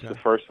I watched the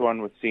first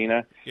one with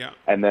Cena,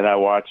 and then I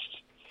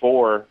watched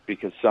 4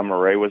 because Summer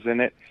Rae was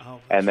in it,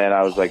 and then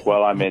I was like,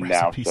 well, I'm in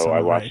now, so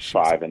I watched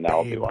 5, and now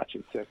I'll be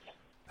watching 6.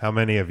 How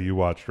many have you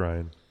watched,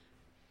 Ryan?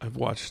 I've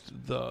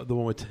watched the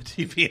one with Ted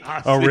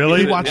DiBiase. Oh,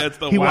 really?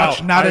 He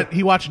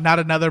watched not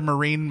another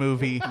Marine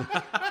movie.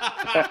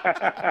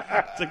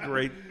 It's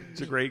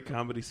a great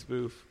comedy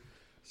spoof.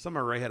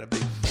 Summer Rae had a big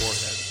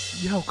forehead.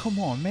 Yo, come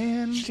on,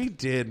 man. She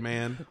did,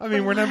 man. I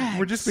mean,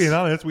 we're just being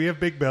honest. We have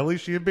big bellies.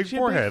 She had big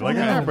forehead. Like it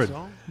happened.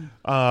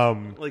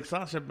 Like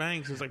Sasha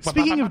Banks is like.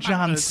 Speaking of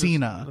John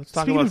Cena, Let's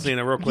talk about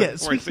Cena real quick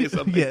before I say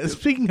something.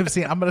 Speaking of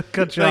Cena, I'm going to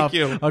cut you off.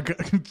 Thank you. I'll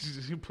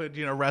you put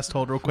you in a rest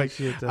hold real quick.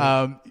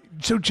 So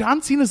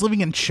John Cena's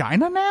living in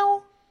China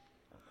now?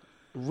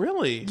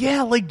 Really?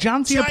 Yeah, like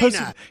John Cena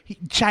posted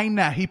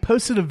He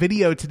posted a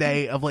video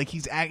today of like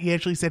he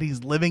actually said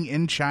he's living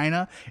in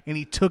China, and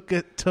he took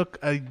a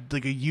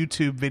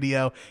YouTube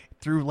video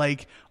through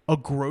like a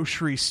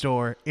grocery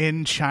store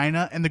in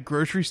China, and the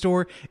grocery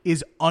store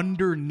is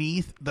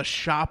underneath the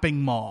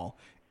shopping mall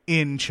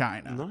in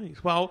China.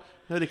 Nice. Well,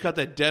 now they cut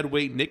that dead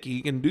weight Nikki.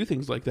 He can do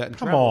things like that. And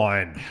Come travel.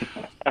 on.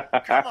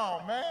 Come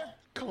on, man.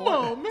 Come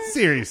on, man.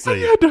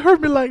 Seriously. You had to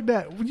hurt me like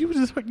that. You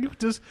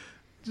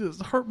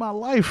just hurt my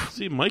life.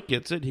 See, Mike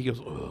gets it. He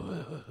goes,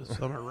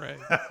 Summer Rae.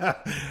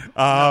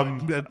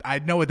 I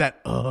know what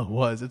that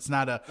was. It's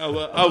not a.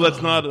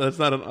 That's not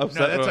an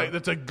upset. No,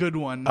 that's a good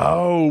one.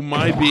 Oh,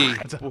 my B.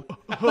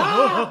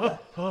 The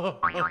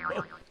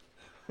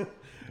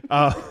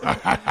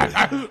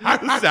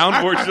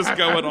soundboard's just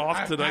going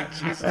off tonight.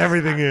 Jesus.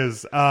 Everything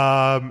is.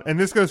 And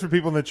this goes for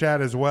people in the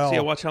chat as well. See,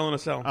 I watch Hell in a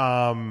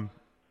Cell.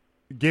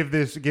 Give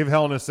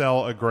Hell in a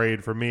Cell a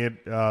grade. For me,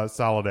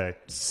 solid A.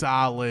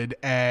 Solid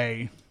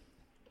A.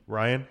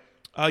 Ryan?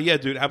 Yeah,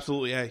 dude,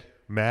 absolutely A.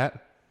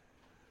 Matt?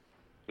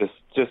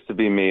 Just to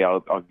be me,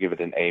 I'll give it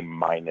an A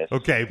minus.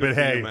 Okay, but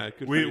hey,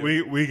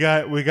 we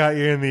got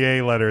you in the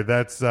A letter.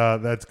 That's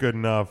good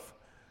enough.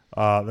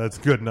 That's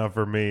good enough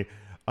for me.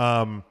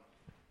 All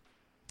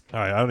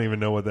right, I don't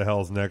even know what the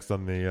hell's next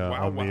on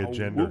the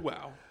agenda.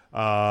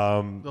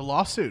 The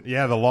lawsuit.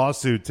 Yeah, the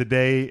lawsuit.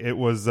 Today it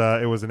was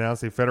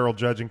announced a federal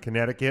judge in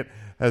Connecticut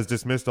has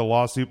dismissed a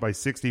lawsuit by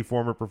 60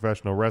 former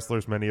professional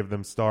wrestlers, many of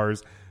them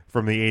stars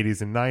from the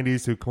 80s and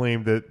 90s, who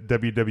claimed that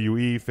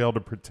WWE failed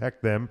to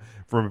protect them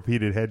from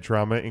repeated head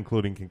trauma,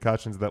 including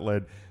concussions that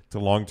led to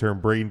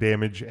long-term brain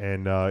damage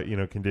and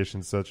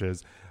conditions such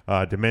as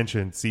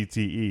dementia and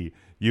CTE.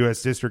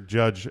 U.S. District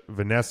Judge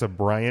Vanessa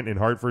Bryant in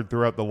Hartford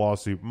threw out the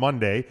lawsuit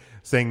Monday,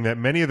 saying that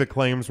many of the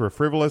claims were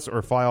frivolous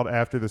or filed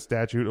after the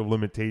statute of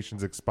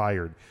limitations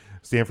expired.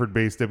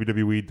 Stanford-based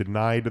WWE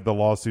denied the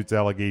lawsuit's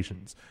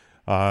allegations.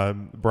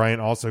 Bryant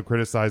also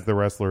criticized the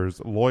wrestler's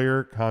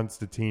lawyer,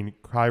 Konstantin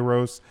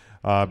Kairos,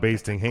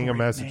 based in Hingham,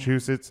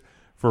 Massachusetts,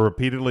 for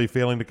repeatedly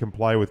failing to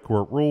comply with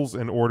court rules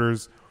and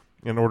orders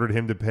and ordered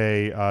him to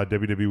pay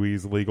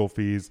WWE's legal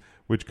fees,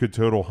 which could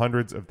total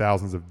hundreds of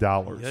thousands of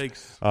dollars.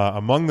 Yikes.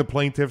 Among the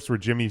plaintiffs were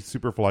Jimmy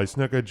Superfly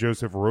Snuka,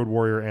 Joseph Road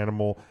Warrior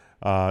Animal,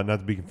 not to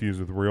be confused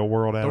with Real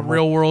World Animal. The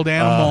Real World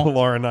Animal.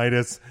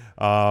 Laurinaitis,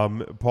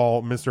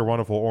 Paul, Mr.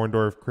 Wonderful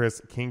Orndorff,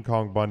 Chris, King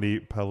Kong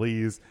Bundy,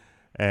 Palise,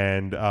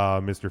 and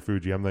Mr.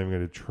 Fuji. I'm not even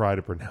going to try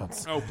to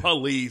pronounce. Oh,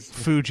 Palise.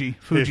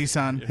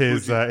 Fuji-san.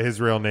 His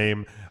real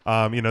name.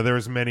 There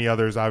was many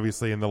others,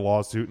 obviously, in the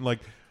lawsuit. And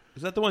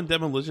is that the one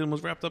Demolition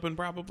was wrapped up in?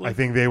 Probably. I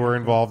think they were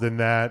involved in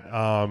that.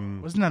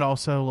 Wasn't that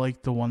also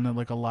like the one that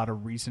like a lot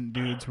of recent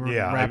dudes were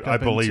wrapped up I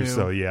believe into?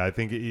 so. Yeah, I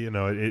think it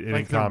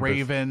like the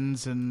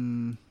Ravens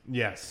and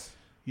yes,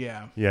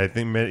 yeah. I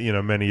think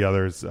many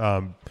others.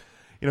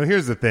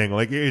 Here's the thing.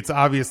 Like, it's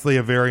obviously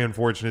a very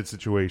unfortunate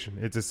situation.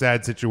 It's a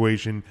sad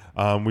situation.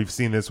 We've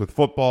seen this with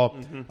football,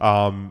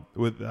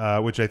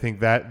 which I think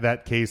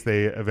that case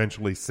they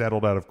eventually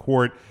settled out of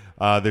court.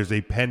 There's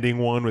a pending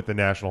one with the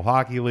National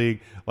Hockey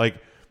League.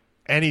 Like,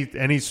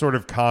 any sort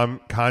of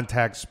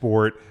contact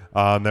sport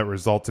that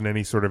results in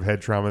any sort of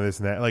head trauma, this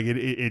and that. Like,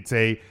 it's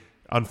a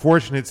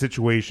unfortunate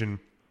situation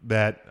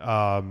that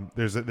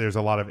there's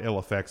a lot of ill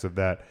effects of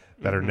that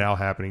are now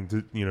happening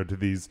to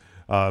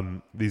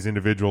these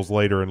individuals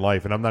later in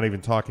life. And I'm not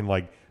even talking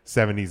like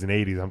 70s and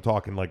 80s. I'm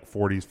talking like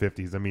 40s,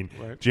 50s. I mean,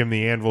 Right. Jim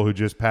the Anvil, who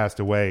just passed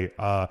away,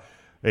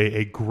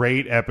 a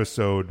great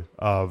episode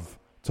of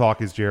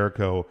Talk is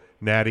Jericho,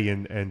 Natty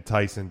and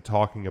Tyson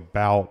talking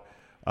about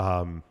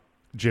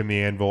Jim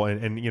the Anvil.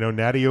 And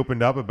Natty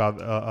opened up about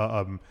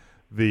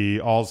the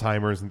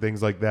Alzheimer's and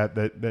things like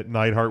that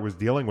Neidhart was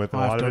dealing with. I'll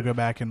A have lot to of it, go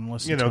back and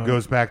listen to it.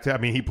 goes back to, I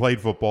mean, he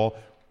played football,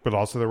 but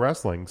also the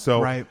wrestling.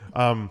 So, Right.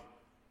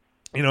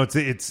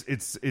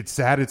 it's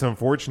sad, it's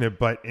unfortunate,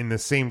 but in the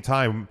same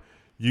time,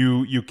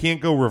 you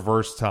can't go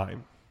reverse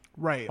time.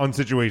 Right. On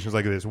situations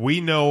like this.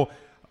 We know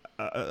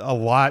a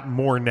lot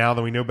more now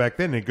than we know back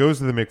then. It goes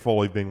to the Mick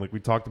Foley thing, like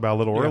we talked about a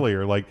little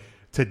earlier. Like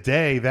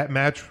today, that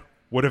match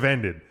would have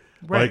ended.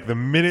 Right. Like the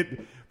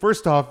minute.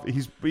 First off,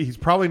 he's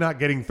probably not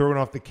getting thrown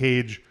off the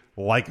cage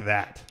like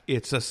that.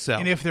 It's a cell.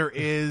 And if there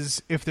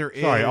is,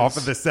 Sorry, off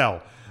of the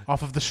cell,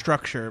 off of the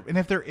structure, and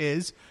if there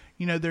is,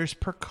 there's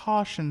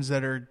precautions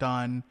that are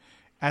done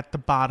at the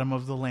bottom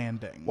of the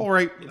landing. Well,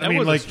 right. That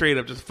was like straight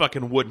up just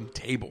fucking wooden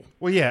table.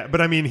 Well, yeah,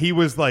 but I mean, he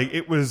was like,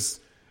 it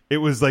was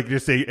like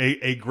just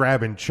a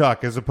grab and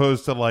chuck, as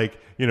opposed to like,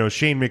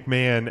 Shane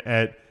McMahon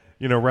at,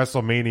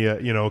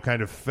 WrestleMania,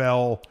 kind of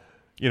fell,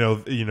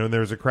 there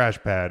was a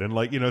crash pad, and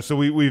like, so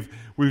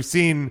we've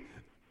seen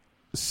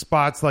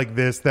spots like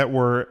this that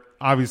were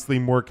obviously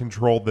more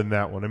controlled than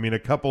that one. I mean, a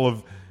couple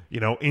of,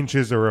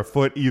 inches or a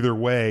foot either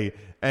way,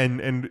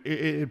 and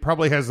it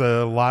probably has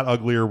a lot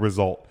uglier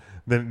result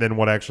than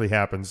what actually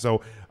happened.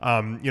 So,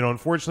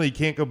 unfortunately, you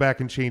can't go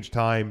back and change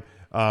time.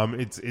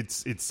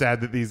 It's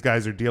sad that these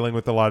guys are dealing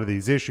with a lot of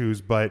these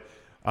issues, but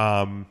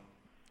they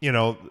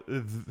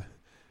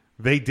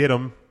did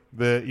them.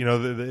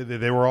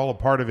 They were all a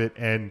part of it,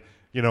 and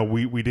they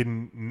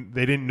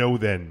didn't know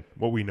then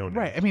what we know now.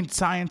 Right. I mean,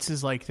 science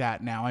is like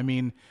that now. I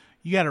mean,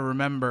 you got to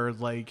remember,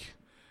 like,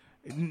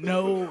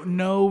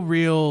 no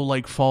real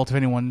like fault of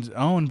anyone's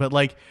own, but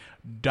like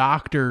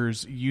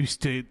doctors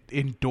used to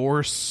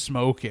endorse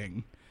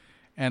smoking,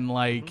 and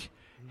like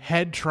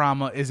head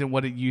trauma isn't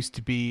what it used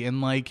to be,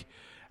 and like,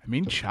 I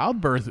mean,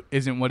 childbirth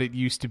isn't what it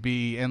used to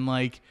be, and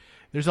like,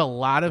 there's a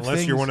lot of Unless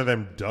things. you're one of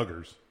them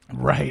Duggars.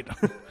 Right.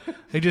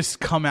 They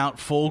just come out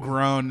full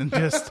grown and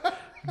just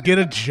get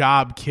a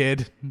job,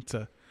 kid.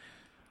 There's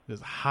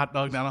a hot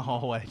dog down the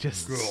hallway.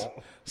 Just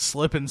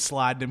slip and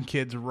slide them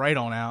kids right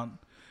on out.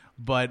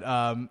 But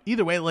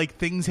either way, like,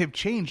 things have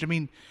changed. I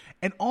mean,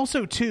 and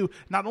also, too,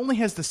 not only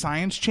has the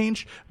science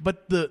changed,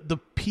 but the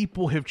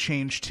people have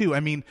changed, too. I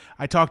mean,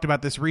 I talked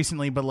about this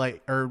recently, but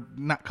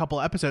not a couple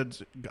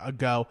episodes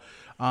ago.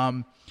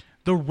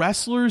 The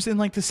wrestlers in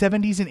like the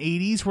 70s and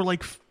 80s were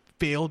like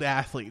failed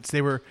athletes.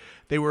 They were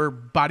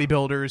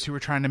bodybuilders who were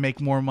trying to make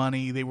more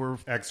money. They were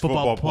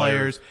football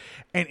players.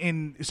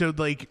 And so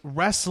like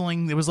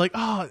wrestling, it was like,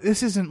 oh,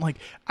 this isn't like,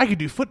 I could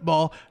do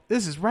football.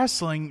 This is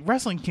wrestling.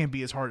 Wrestling can't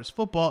be as hard as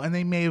football. And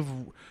they may have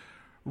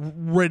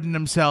ridden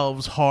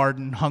themselves hard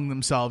and hung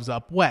themselves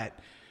up wet.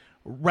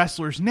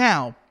 Wrestlers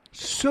now,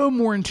 so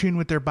more in tune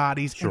with their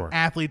bodies, Sure. and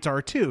athletes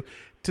are too,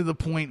 to the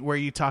point where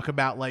you talk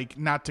about like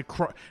not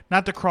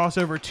to cross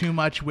over too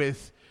much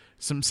with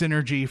some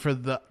synergy for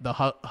the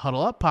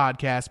Huddle Up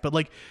podcast, but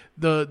like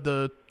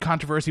the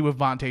controversy with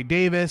Vontae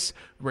Davis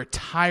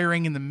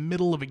retiring in the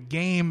middle of a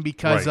game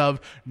because Right.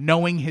 of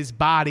knowing his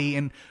body,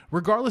 and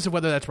regardless of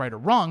whether that's right or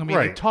wrong, I mean,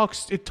 Right. it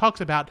talks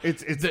about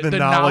It's the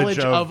knowledge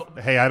of,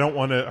 hey, I don't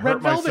want to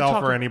hurt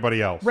myself or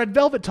anybody else. Red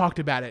Velvet talked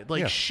about it.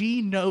 Like,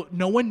 Yeah.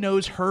 no one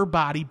knows her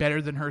body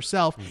better than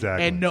herself.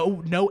 Exactly. And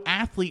no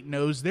athlete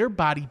knows their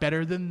body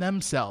better than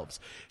themselves.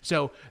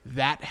 So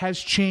that has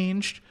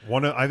changed.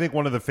 I think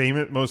one of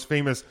the most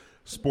famous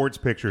sports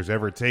pictures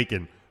ever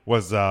taken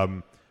was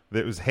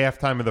it was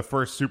halftime of the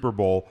first Super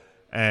Bowl,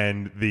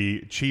 and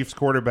the Chiefs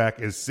quarterback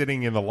is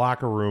sitting in the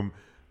locker room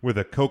with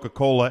a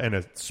Coca-Cola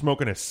and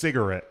smoking a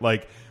cigarette.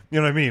 Like, you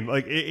know what I mean?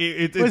 Like, What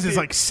is this,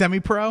 like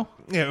semi-pro?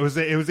 Yeah, it was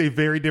a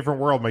very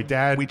different world. My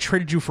dad, we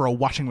traded you for a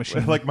washing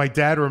machine. like my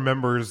dad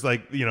remembers,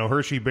 like,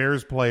 Hershey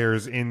Bears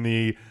players in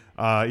the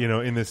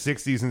in the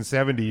 60s and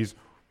 70s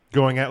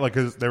going at, like,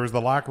 'cause there was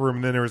the locker room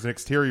and then there was an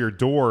exterior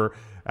door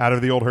out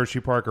of the old Hershey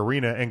Park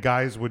Arena, and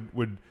guys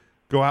would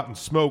go out and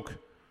smoke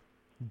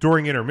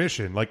during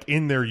intermission, like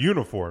in their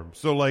uniform.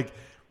 So like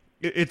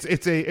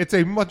it's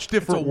a much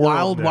different world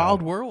wild, now.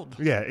 wild world.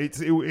 Yeah,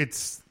 it's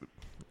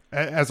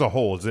as a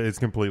whole, it's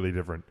completely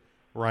different.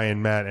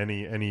 Ryan, Matt,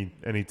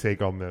 any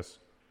take on this?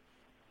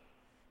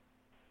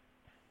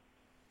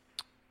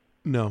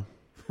 No.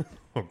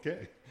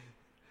 Okay.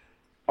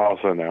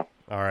 Also no.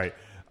 All right.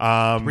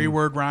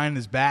 3-word Ryan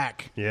is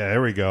back. Yeah,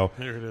 there we go.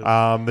 There it is. The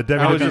I was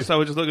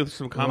WWE just looking at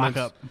some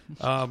comments.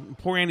 Lock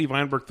Poor Andy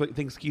Weinberg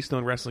thinks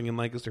Keystone Wrestling in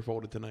Lancaster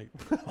folded tonight.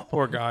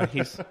 Poor guy.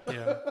 It's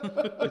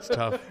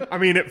tough. I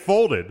mean, it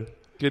folded.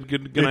 Good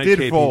It night, did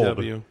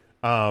KPW.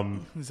 fold.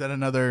 Is that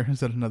another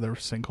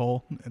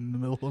sinkhole in the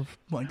middle of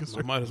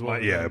Lancaster? Might as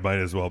well. Yeah, it might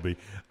as well be.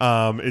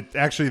 It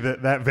actually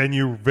that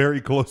venue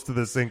very close to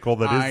the sinkhole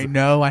that is. I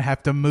know. I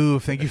have to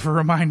move. Thank you for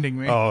reminding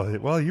me. Oh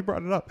well, you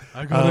brought it up.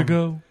 I gotta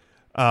go.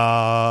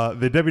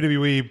 the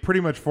WWE pretty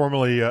much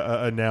formally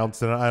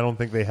announced, and I don't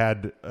think they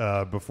had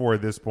before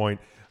this point,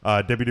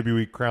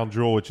 WWE Crown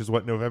Jewel, which is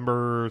what,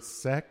 November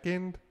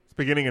 2nd? It's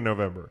beginning of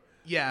November.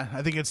 Yeah,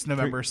 I think it's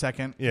November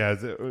 2nd. Yeah,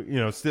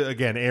 still,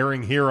 again,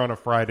 airing here on a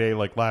Friday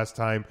like last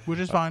time. Which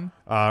is fine.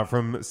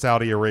 From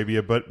Saudi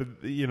Arabia. But,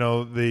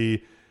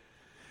 it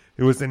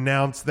was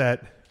announced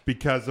that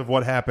because of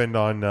what happened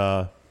on,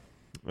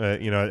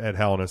 at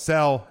Hell in a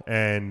Cell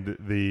and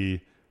the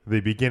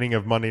beginning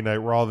of Monday Night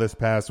Raw this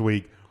past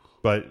week,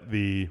 but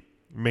the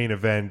main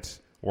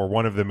event, or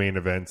one of the main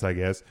events, I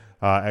guess,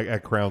 at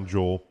Crown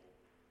Jewel,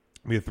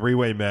 be a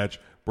three-way match,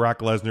 Brock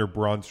Lesnar,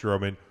 Braun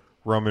Strowman,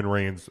 Roman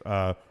Reigns,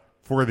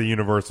 for the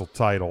Universal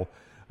title.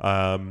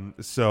 But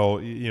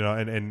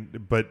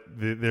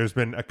there's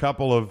been a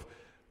couple of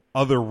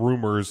other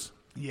rumors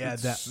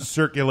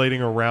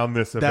circulating around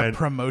this event. That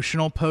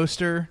promotional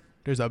poster,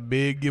 there's a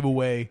big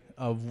giveaway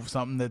of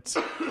something that's...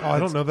 I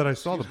don't know that I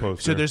saw the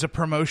poster. So there's a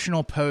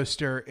promotional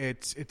poster.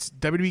 It's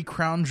WWE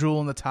Crown Jewel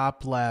in the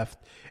top left,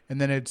 and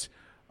then it's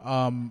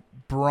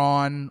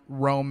Braun,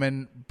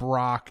 Roman,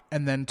 Brock,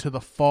 and then to the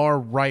far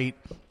right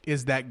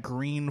is that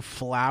green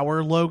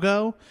flower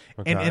logo,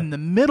 and in the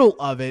middle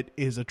of it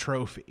is a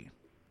trophy.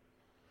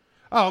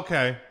 Oh,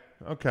 okay.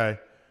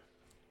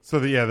 So,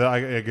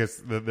 I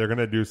guess they're going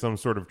to do some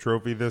sort of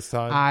trophy this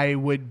time? I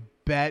would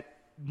bet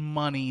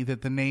money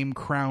that the name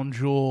Crown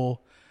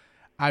Jewel,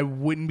 I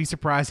wouldn't be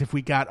surprised if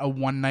we got a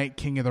one-night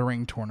King of the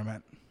Ring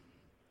tournament.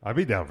 I'd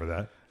be down for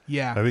that.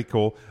 Yeah, that'd be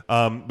cool.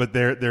 But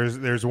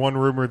there's one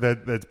rumor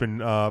that's been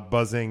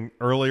buzzing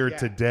earlier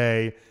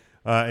today.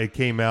 It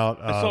came out.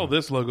 I saw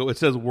this logo. It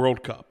says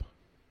World Cup.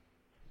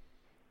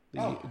 The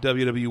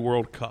WWE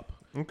World Cup.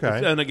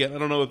 Okay. And again, I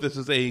don't know if this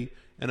is an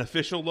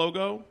official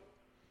logo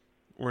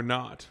or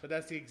not. But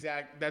that's the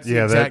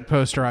exact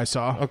poster I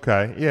saw.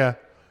 Okay. Yeah.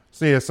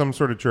 So some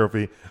sort of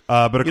trophy.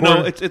 But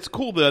it's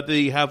cool that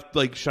they have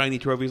like shiny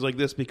trophies like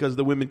this because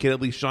the women can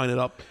at least shine it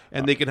up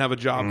and they can have a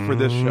job for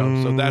this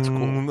show. So that's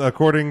cool.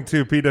 According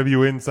to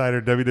PW Insider,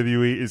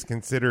 WWE is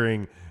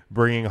considering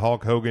bringing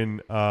Hulk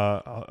Hogan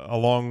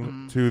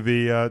along to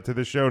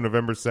the show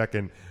November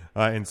 2nd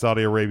in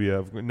Saudi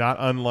Arabia. Not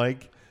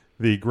unlike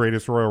the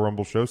Greatest Royal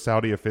Rumble show,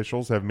 Saudi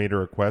officials have made a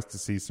request to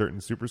see certain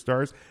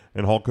superstars,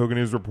 and Hulk Hogan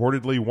is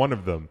reportedly one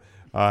of them.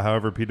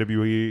 However,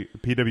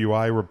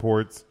 PWI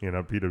reports,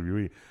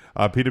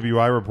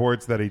 PWI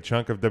reports that a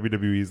chunk of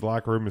WWE's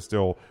locker room is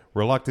still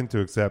reluctant to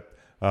accept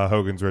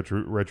Hogan's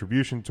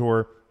Retribution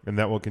tour, and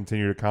that will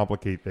continue to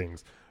complicate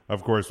things.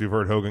 Of course, we've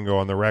heard Hogan go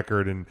on the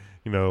record and,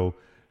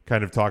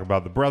 kind of talk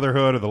about the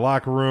brotherhood of the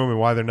locker room and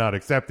why they're not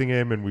accepting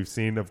him. And we've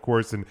seen, of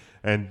course,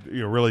 and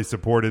really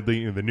supported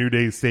the New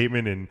Day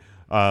statement and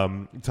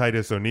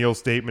Titus O'Neil's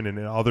statement, and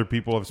other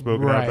people have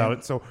spoken out about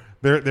it. So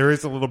there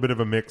is a little bit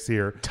of a mix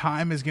here.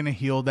 Time is going to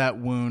heal that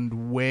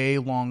wound way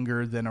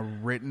longer than a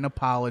written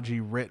apology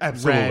read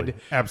to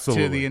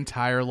the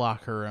entire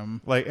locker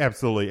room. Like,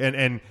 absolutely.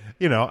 And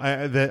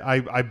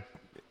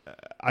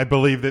I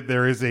believe that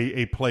there is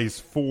a place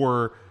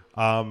for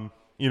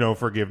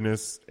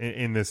forgiveness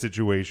in this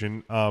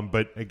situation.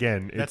 But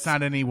again, that's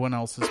not anyone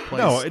else's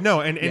place.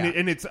 No, and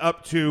it's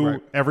up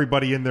to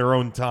everybody in their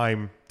own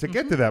time to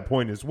get to that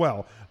point as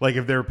well. Like,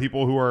 if there are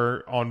people who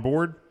are on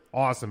board,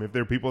 awesome. If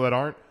there are people that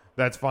aren't,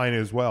 that's fine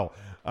as well.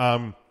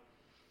 In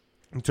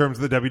terms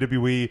of the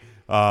WWE,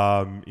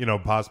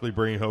 possibly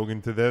bringing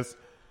Hogan to this,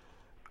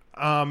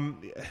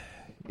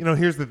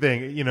 here's the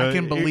thing. I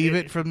can believe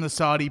it from the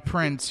Saudi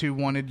prince who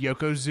wanted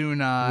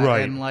Yokozuna,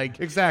 right? And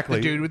exactly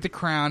the dude with the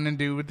crown and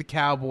dude with the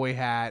cowboy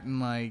hat,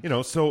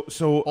 and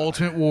so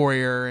Ultimate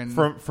Warrior. And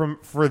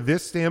for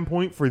this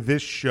standpoint, for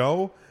this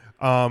show,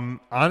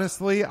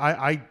 honestly,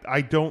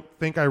 I don't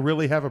think I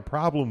really have a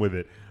problem with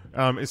it,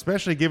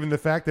 especially given the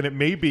fact that it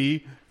may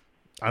be,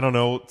 I don't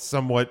know,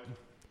 somewhat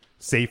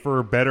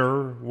safer,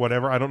 better,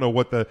 whatever. I don't know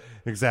what the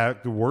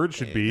exact word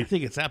should be. I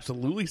think it's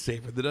absolutely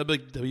safer. The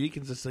WWE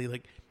can just say,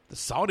 like, the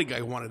Saudi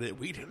guy wanted it,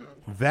 we didn't.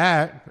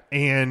 That,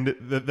 and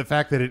the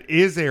fact that it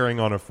is airing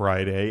on a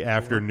Friday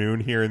afternoon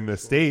here in the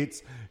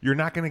States, you're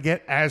not going to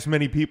get as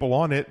many people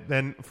on it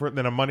than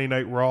a Monday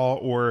Night Raw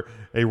or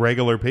a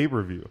regular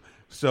pay-per-view.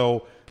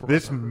 So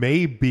this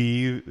may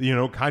be,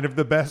 kind of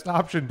the best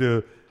option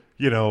to,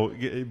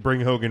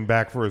 bring Hogan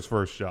back for his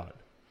first shot.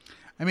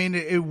 I mean,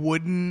 it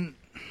wouldn't.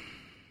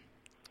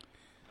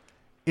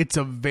 It's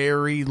a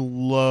very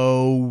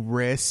low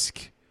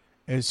risk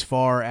as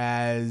far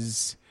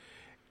as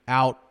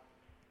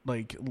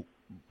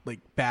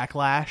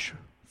backlash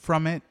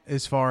from it,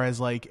 as far as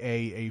like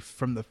a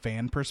from the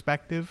fan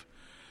perspective,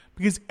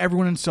 because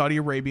everyone in Saudi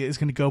Arabia is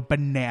going to go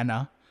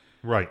banana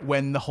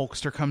when the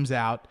Hulkster comes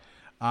out.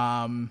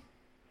 And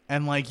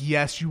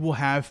yes, you will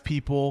have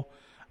people.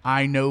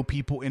 I know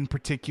people in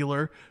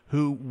particular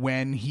who,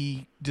 when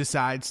he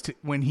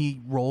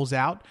rolls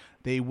out,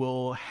 they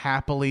will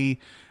happily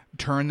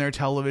turn their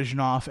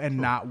television off and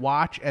not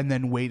watch, and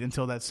then wait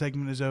until that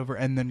segment is over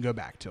and then go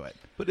back to it.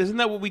 But isn't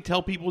that what we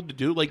tell people to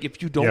do? Like,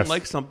 if you don't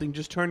like something,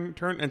 just turn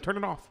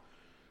it off.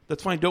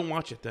 That's fine. Don't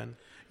watch it then.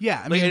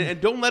 Yeah, I mean, and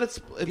don't let it.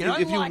 If you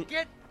like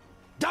it,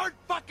 Don't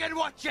fucking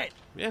watch it.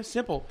 Yeah,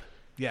 simple.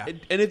 Yeah.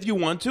 And if you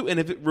want to, and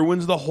if it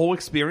ruins the whole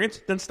experience,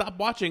 then stop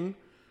watching.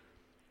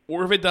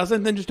 Or if it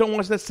doesn't, then just don't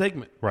watch that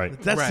segment. Right.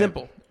 It's that Right.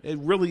 simple. It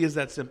really is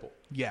that simple.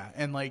 Yeah,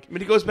 and like I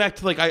mean, it goes back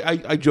to, like,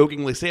 I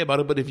jokingly say about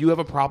it, but if you have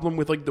a problem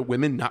with, like, the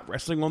women not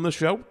wrestling on the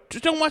show,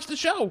 just don't watch the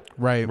show.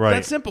 right. Right.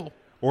 That's simple.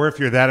 Or if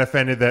you're that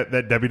offended that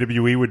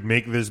WWE would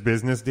make this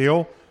business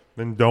deal,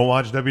 then don't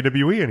watch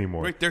WWE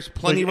anymore. Right, there's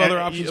plenty of other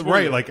options for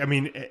Right, you. like, I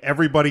mean,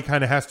 everybody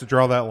kind of has to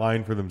draw that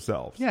line for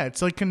themselves. Yeah,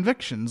 it's like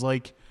convictions.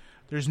 Like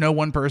there's no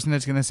one person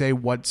that's going to say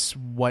what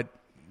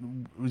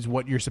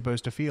you're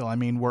supposed to feel. I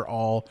mean,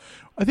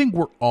 I think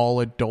we're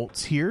all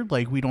adults here.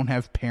 Like we don't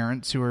have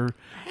parents who are.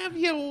 Have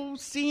you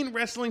seen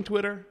wrestling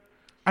Twitter?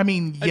 I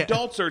mean, yeah,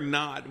 Adults are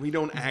not. We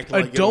don't act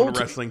like it Adult-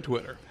 on wrestling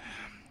Twitter.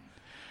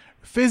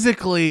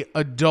 physically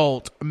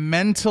adult,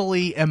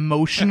 mentally,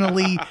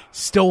 emotionally,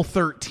 still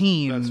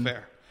 13. That's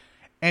fair.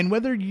 And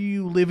whether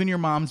you live in your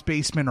mom's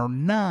basement or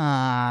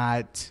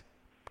not,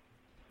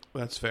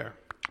 That's fair.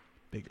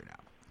 figure it out.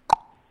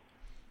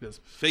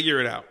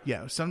 Figure it out.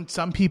 Yeah, some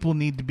people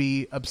need to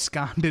be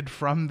absconded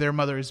from their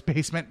mother's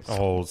basement.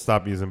 Oh,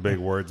 stop using big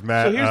words,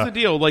 Matt. So here's the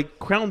deal. Like,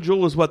 Crown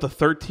Jewel is what, the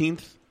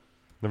 13th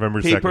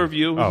November 2nd.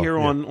 pay-per-view here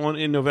yeah. on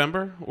in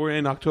November or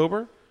in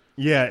October?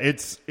 Yeah,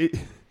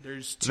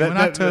 There's two in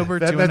October,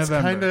 two in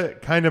November.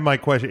 That's kind of my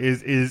question.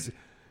 Is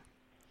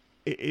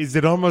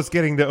it almost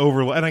getting to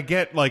overload? And I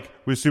get, like,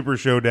 with Super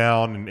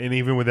Showdown and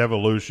even with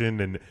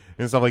Evolution and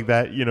stuff like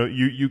that, you know,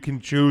 you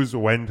can choose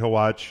when to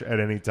watch at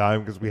any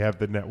time because we have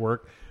the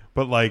network.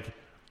 But, like,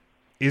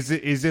 is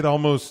it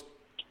almost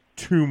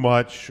too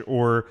much?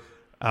 Or,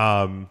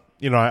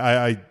 you know,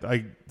 I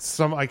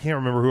can't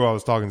remember who I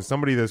was talking to.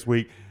 Somebody this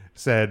week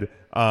said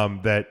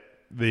that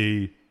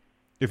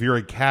if you're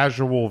a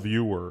casual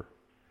viewer,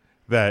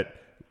 that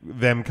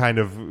them kind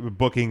of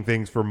booking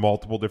things for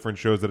multiple different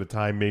shows at a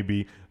time may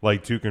be,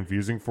 like, too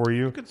confusing for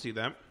you. I could see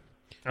that.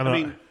 I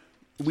mean,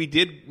 we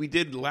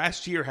did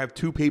last year have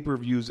 2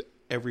 pay-per-views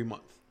every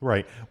month.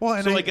 Right. Well,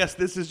 and So I guess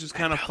this is just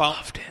kind of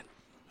loved it.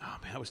 Oh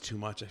man, that was too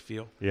much. I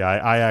feel. Yeah,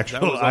 I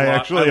That was a lot.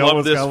 actually I love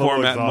almost this got a little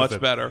format exhausted.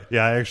 much better.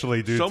 Yeah, I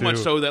actually do So too. much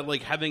so that,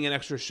 like, having an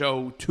extra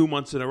show 2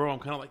 months in a row, I'm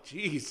kind of like,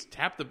 geez,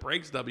 tap the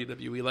brakes,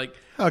 WWE. Like,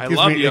 Oh, I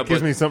love you, it gives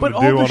but me something but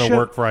to do all on the a show-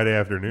 work Friday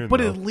afternoon. But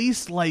though. at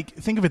least, like,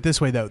 think of it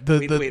this way, though: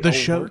 the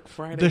show, work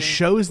Friday? the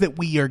shows that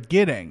we are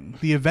getting,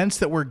 the events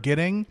that we're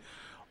getting,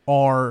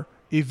 are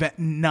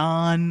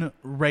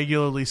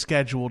non-regularly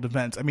scheduled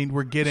events. I mean,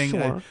 we're getting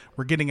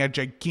a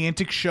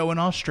gigantic show in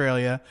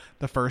Australia,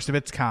 the first of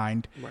its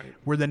kind. Right.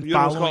 We're then You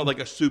almost following, call it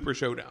like a Super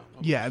Showdown.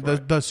 almost, yeah,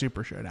 right? the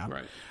Super Showdown.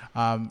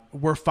 Right.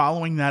 We're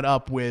following that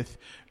up with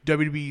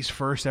WWE's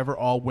first ever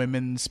all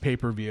women's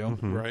pay-per-view.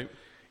 Right.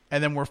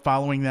 And then we're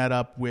following that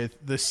up with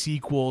the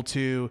sequel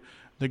to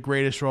the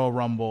Greatest Royal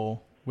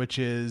Rumble, which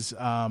is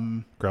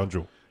Crown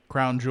Jewel.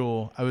 Crown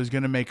Jewel. I was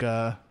going to make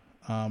the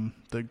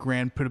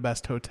Grand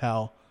Budapest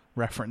Hotel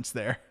reference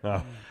there.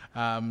 Oh.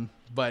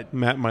 But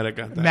Matt might have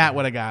got that. Matt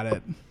would have got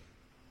it.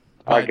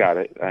 I got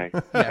it. I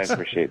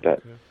appreciate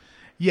that.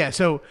 Yeah,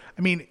 so,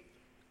 I mean,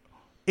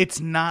 it's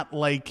not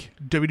like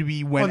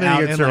WWE Well, went then out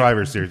you get and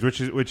Survivor Series,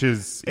 which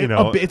is you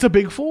know it's a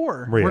big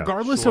four, Yeah.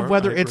 regardless Sure, of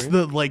whether I it's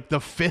agree. the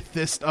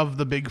fifthest of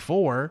the big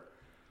four.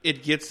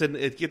 It gets a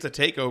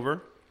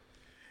takeover.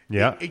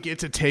 yeah. It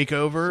gets a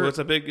takeover. So it's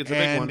a big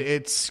and one.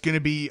 it's going to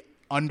be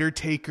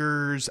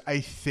Undertaker's, I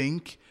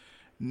think,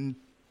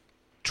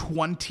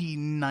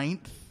 29th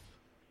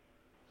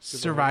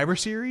Survivor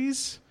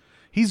Series.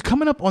 He's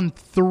coming up on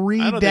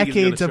 3 I don't think he's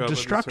gonna decades show of up at the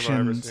Survivor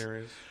destructions.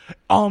 Series.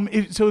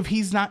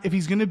 If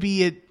he's going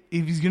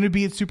to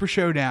be at Super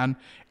Showdown,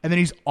 and then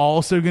he's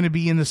also going to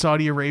be in the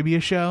Saudi Arabia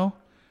show,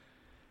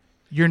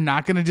 you're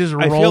not going to just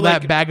I roll feel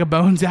that like- bag of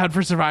bones out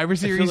for Survivor I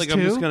Series feel like too.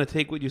 I'm just going to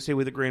take what you say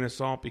with a grain of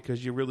salt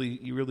because you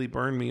really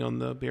burned me on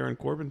the Baron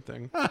Corbin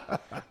thing.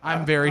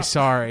 I'm very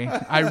sorry.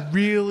 I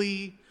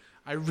really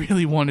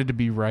wanted to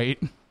be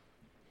right.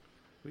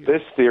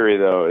 This theory,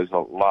 though, is a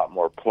lot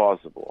more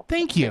plausible.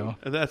 Thank you.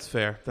 That's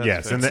fair. That's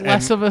Yes, fair. and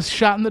Less of a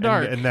shot in the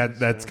dark. and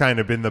that's kind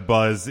of been the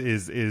buzz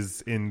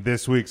is in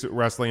this week's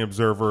Wrestling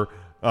Observer.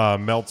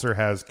 Meltzer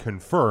has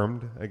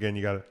confirmed again.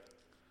 You got to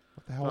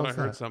what the hell I is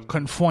heard that? something.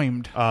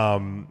 Conformed.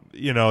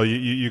 You know,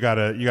 you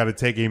gotta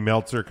take a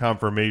Meltzer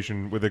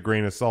confirmation with a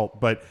grain of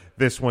salt, but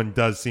this one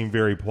does seem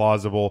very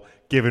plausible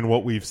given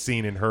what we've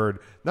seen and heard,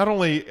 not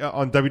only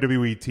on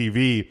WWE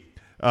TV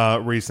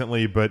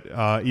recently, but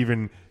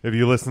even if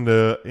you listen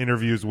to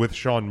interviews with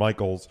Shawn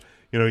Michaels,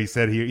 you know, he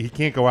said he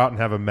can't go out and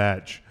have a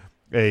match,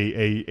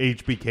 a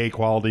HBK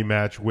quality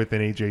match with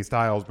an AJ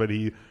Styles, but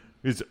he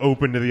is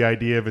open to the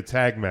idea of a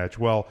tag match.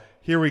 Well,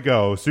 here we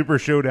go. Super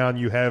Showdown,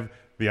 you have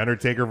The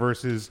Undertaker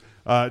versus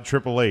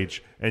Triple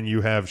H, and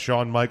you have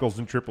Shawn Michaels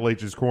in Triple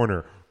H's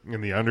corner.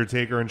 And The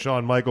Undertaker and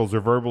Shawn Michaels are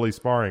verbally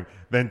sparring.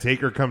 Then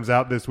Taker comes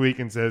out this week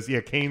and says,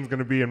 yeah, Kane's going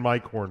to be in my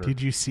corner.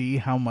 Did you see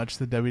how much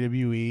the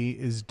WWE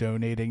is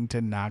donating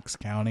to Knox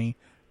County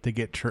to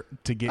get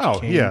Oh,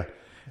 Kane? yeah.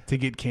 To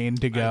get Kane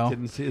to I go.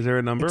 didn't see. Is there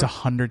a number? It's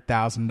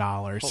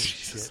 $100,000. Holy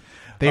shit.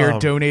 They are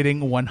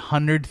donating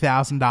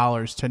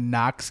 $100,000 to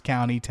Knox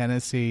County,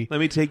 Tennessee. Let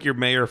me take your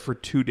mayor for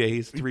 2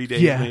 days, 3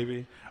 days,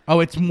 maybe. Oh,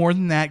 it's more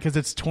than that because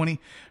it's 20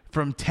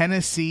 from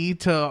Tennessee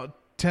to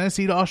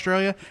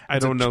Australia. I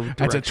don't know.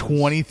 That's a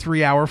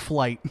 23-hour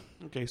flight.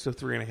 Okay, so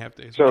 3.5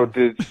 days. So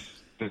does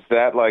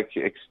that like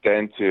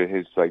extend to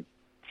his like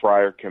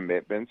prior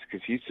commitments?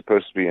 Because he's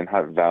supposed to be in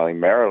Hunt Valley,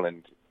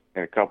 Maryland,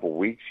 in a couple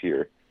weeks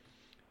here.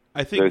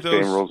 I think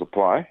those same rules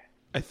apply.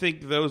 I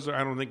think those are.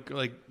 I don't think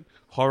like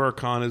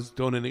HorrorCon is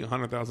donating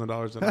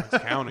 $100,000 to Knox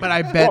County. But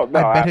I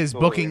bet his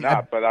booking.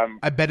 Not, but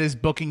I bet his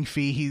booking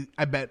fee.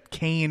 I bet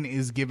Kane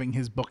is giving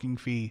his booking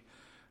fee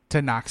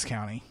to Knox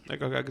County. I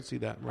could see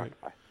that. Right.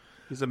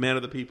 He's a man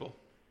of the people.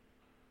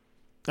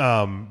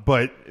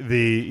 But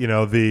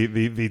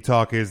the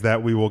talk is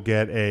that we will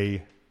get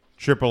a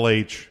Triple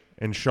H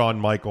and Shawn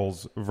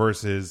Michaels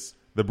versus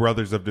the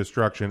Brothers of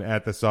Destruction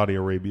at the Saudi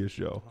Arabia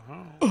show.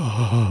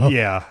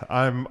 Yeah,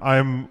 I'm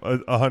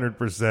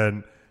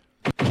 100%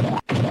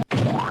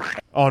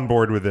 on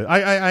board with it.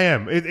 I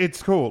am.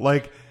 It's cool.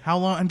 Like, how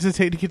long does it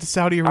take to get to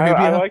Saudi Arabia?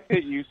 I like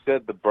that you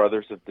said the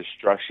Brothers of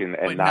Destruction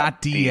and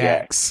not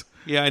DX.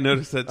 Yeah, I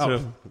noticed that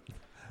too.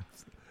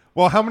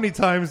 Well, how many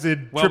times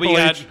did Triple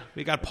H...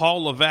 We got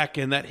Paul Levesque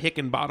and that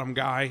Hickenbottom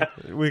guy.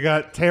 We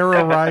got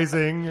Terra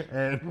Rising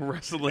and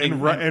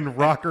wrestling and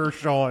Rocker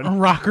Shawn.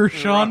 Rocker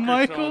Shawn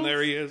Michaels.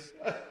 There he is.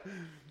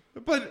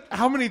 But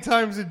how many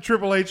times did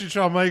Triple H and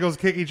Shawn Michaels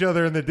kick each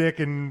other in the dick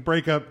and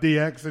break up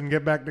DX and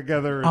get back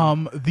together?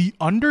 The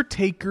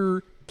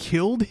Undertaker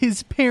killed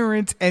his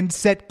parents and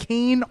set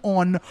Kane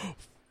on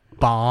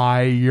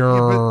fire. Yeah,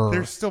 but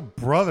they're still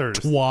brothers.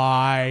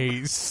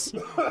 Twice.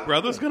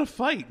 Brother's gonna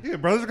fight. Yeah,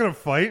 brothers gonna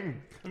fight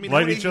and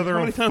light each other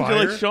on fire. How many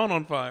times you light Shawn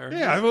on fire?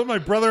 Yeah, I lit my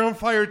brother on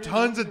fire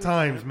tons of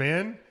times,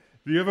 man.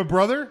 Do you have a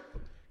brother?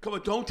 Come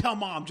on, don't tell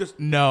mom. Just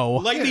no.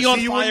 Light me on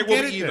fire.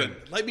 We'll be even.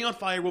 Light me on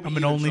fire. We'll be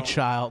even. I'm an only Shawn.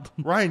 child.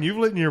 Ryan, you've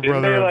lit your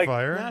brother on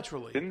fire.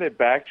 Naturally. Didn't they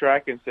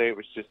backtrack and say it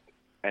was just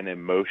an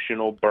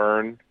emotional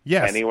burn?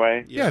 Yes.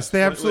 Anyway. Yes,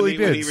 they absolutely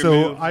did.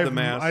 So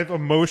I've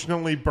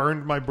emotionally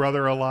burned my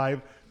brother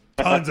alive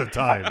tons of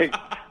times.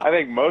 I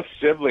think most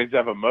siblings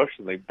have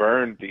emotionally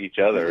burned each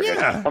other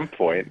at some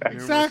point.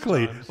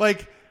 Exactly.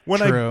 Like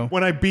when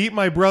I beat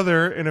my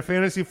brother in a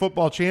fantasy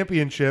football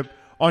championship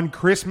on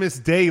Christmas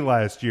Day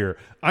last year,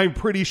 I'm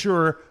pretty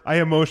sure I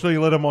emotionally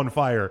lit him on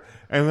fire.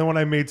 And then when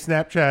I made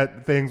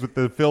Snapchat things with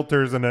the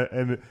filters and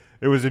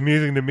it was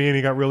amusing to me and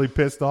he got really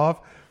pissed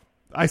off,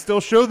 I still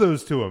show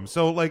those to him.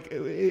 So like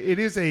it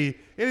is a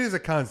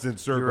constant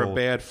circle. You're a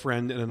bad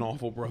friend and an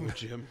awful brother,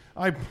 Jim.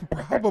 I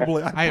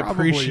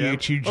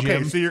appreciate you, Jim.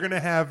 Okay, so you're gonna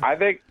have. I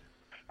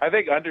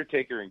think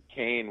Undertaker and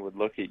Kane would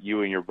look at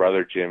you and your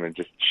brother Jim and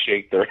just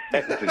shake their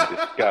heads in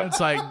disgust. It's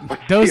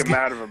like those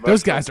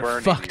guys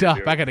are fucked up.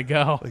 I gotta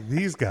go. Like,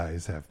 these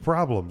guys have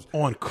problems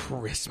on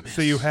Christmas.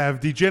 So you have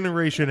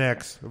Degeneration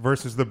X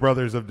versus the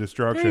Brothers of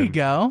Destruction. There you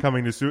go.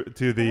 Coming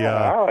to the.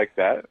 I like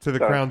that. To the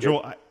Sounds Crown good.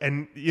 Jewel,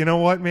 and you know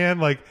what, man?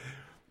 Like,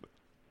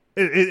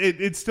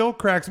 it still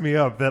cracks me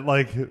up that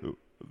like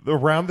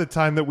around the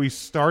time that we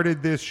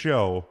started this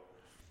show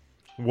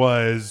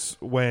was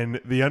when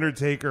The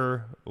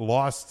Undertaker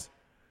lost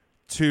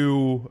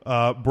to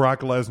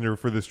Brock Lesnar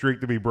for the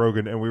streak to be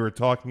broken, and we were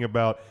talking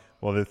about,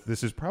 well,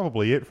 this is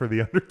probably it for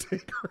The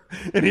Undertaker.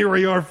 And here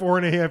we are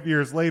 4.5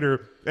 years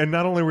later, and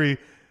not only are we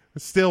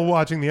still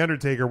watching The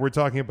Undertaker, we're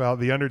talking about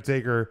The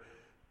Undertaker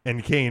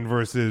and Kane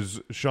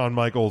versus Shawn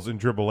Michaels and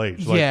Triple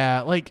H.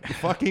 Like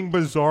fucking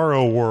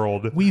bizarro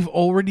world. We've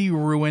already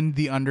ruined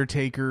The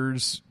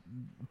Undertaker's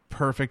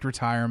perfect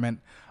retirement.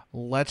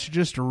 Let's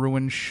just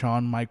ruin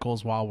Shawn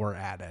Michaels while we're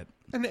at it.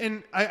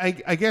 And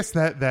I guess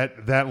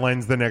that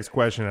lends the next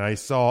question. And I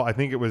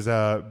think it was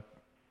at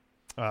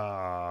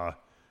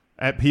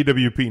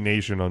PWP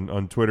Nation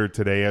on Twitter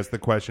today asked the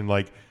question,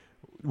 like,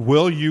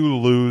 will you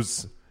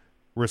lose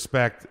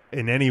respect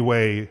in any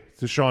way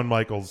to Shawn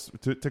Michaels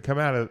to come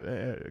out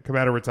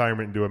of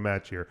retirement and do a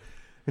match here?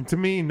 And to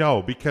me,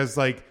 no, because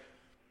like,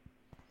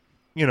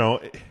 you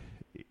know,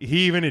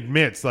 he even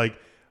admits like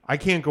I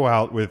can't go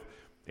out with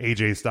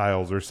AJ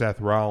Styles or Seth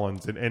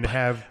Rollins and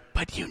have.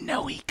 But you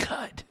know he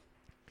could.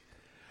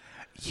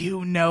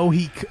 You know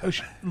he could.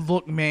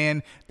 Look,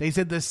 man, they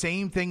said the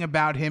same thing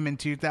about him in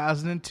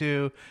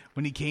 2002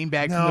 when he came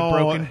back from the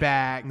broken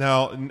back.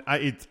 No,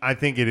 I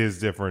think it is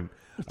different.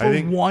 For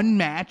one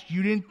match,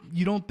 you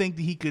don't think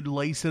that he could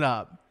lace it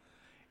up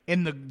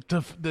in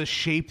the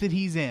shape that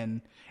he's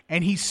in,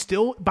 and he's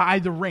still by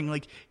the ring.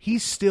 Like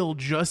he's still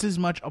just as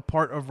much a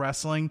part of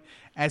wrestling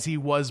as he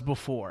was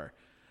before.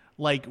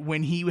 Like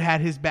when he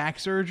had his back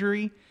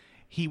surgery,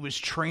 he was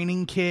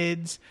training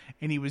kids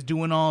and he was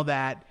doing all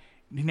that.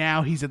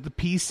 Now he's at the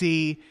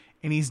PC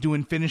and he's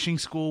doing finishing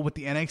school with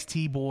the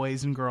NXT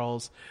boys and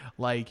girls.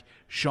 Like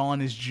Shawn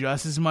is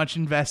just as much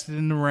invested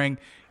in the ring.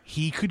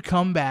 He could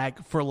come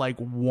back for like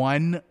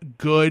one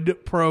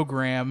good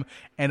program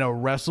and a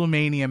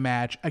WrestleMania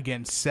match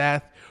against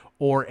Seth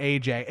or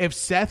AJ. If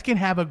Seth can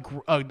have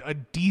a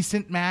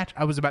decent match,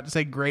 I was about to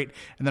say great,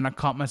 and then I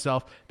caught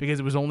myself because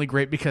it was only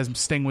great because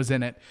Sting was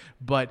in it.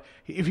 But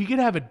if he could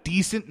have a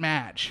decent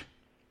match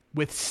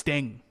with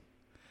Sting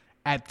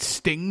at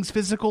Sting's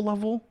physical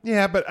level,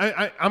 yeah, but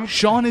I'm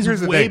Shawn is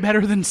way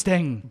better than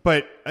Sting.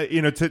 But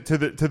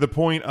to the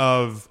point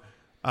of,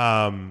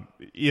 I'm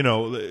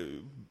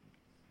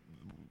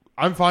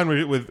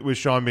fine with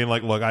Shawn being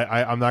like, look,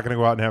 I'm not going to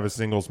go out and have a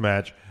singles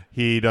match.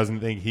 He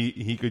doesn't think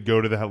he could go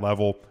to that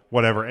level,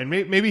 whatever, and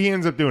maybe he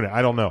ends up doing it.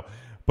 I don't know,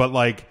 but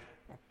like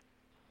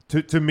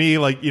to me,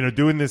 like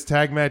doing this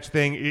tag match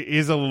thing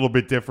is a little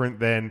bit different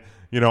than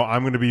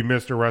I'm going to be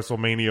Mr.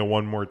 WrestleMania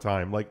one more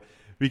time, like.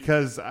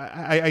 Because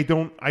I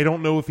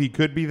don't know if he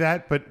could be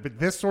that, but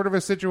this sort of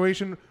a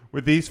situation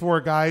with these four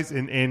guys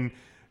and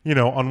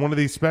on one of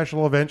these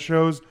special event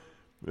shows,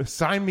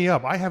 sign me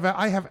up. I have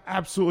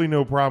absolutely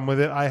no problem with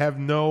it. I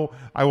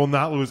will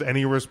not lose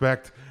any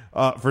respect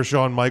for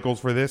Shawn Michaels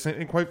for this.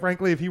 And quite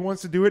frankly, if he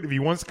wants to do it, if he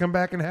wants to come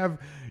back and have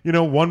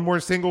one more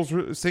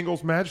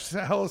singles match,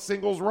 hell, a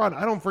singles run,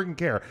 I don't freaking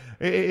care.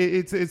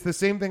 It's the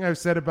same thing I've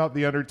said about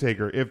The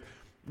Undertaker. If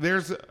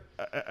there's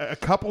a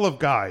couple of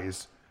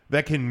guys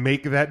that can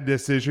make that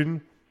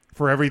decision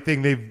for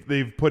everything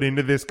they've put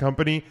into this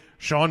company,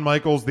 Shawn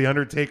Michaels, The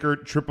Undertaker,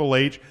 Triple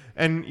H,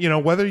 and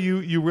whether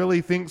you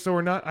really think so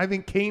or not, I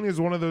think Kane is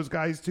one of those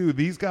guys too.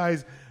 These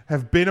guys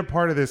have been a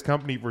part of this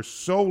company for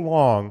so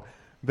long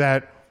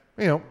that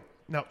now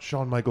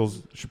Shawn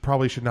Michaels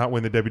should not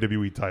win the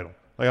WWE title.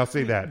 Like, I'll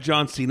say that.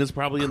 John Cena's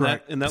probably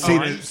Correct. in that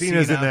line.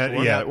 Cena's in that.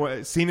 Yeah,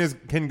 well, Cena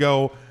can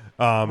go.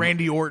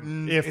 Randy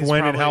Orton,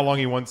 and how long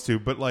he wants to,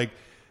 but like.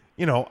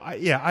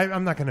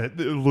 I'm not going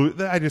to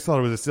lose. I just thought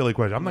it was a silly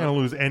question. I'm not going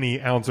to lose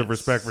any ounce of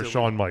respect for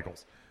Shawn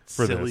Michaels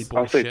for this.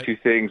 I'll say two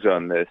things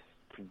on this.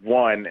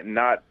 One,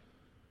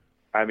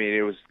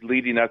 it was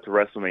leading up to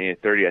WrestleMania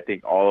 30. I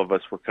think all of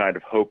us were kind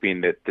of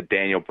hoping that the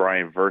Daniel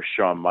Bryan versus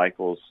Shawn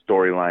Michaels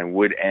storyline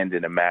would end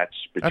in a match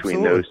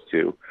between those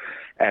two.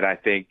 And I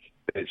think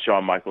that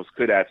Shawn Michaels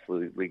could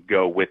absolutely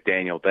go with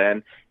Daniel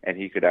then, and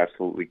he could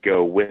absolutely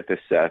go with a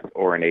Seth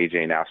or an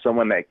AJ now.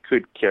 Someone that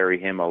could carry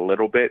him a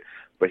little bit,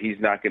 but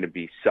he's not going to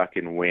be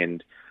sucking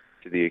wind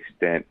to the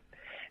extent.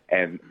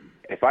 And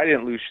if I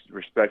didn't lose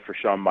respect for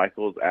Shawn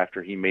Michaels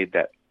after he made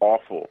that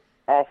awful,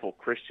 awful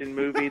Christian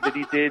movie that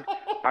he did,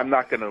 I'm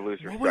not going to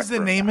lose respect. What was the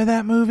name of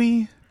that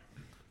movie?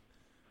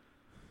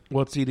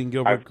 What's Eating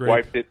Gilbert I've Grape?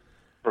 wiped it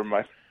from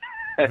my...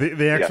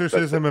 the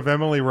Exorcism of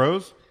Emily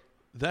Rose?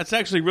 That's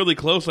actually really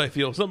close, I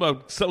feel. Something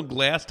about Todd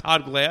Glass.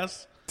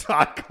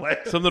 Todd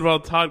Glass. Something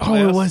about Todd Glass.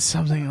 Oh, it was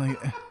something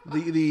like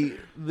the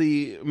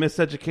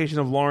miseducation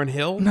of Lauryn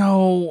Hill.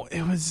 No,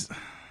 it was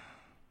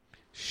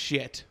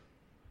shit.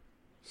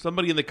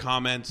 Somebody in the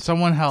comments.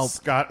 Someone help.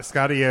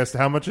 Scotty asked,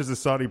 how much is the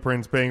Saudi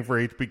Prince paying for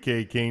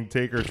HBK, Kane,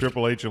 Taker,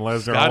 Triple H, and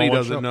Lesnar? Scotty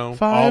doesn't know.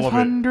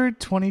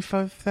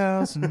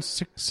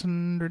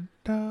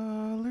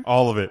 $525,600.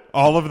 All of it.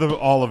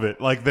 All of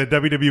it. Like, the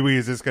WWE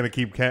is just going to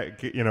keep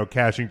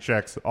cashing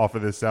checks off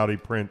of this Saudi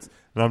Prince,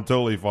 and I'm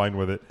totally fine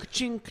with it.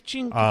 Ka-ching,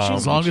 ka-ching,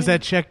 as long as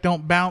that check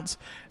don't bounce,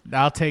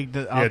 I'll take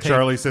the.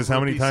 Charlie says, how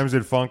many times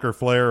did Funk or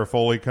Flair or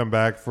Foley come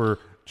back for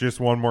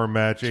just one more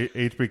match?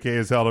 HBK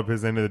has held up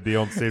his end of the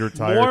deal and stayed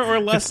retired. More or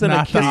less than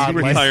a Kiss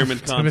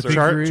retirement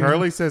concert.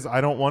 Charlie says,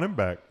 I don't want him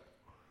back.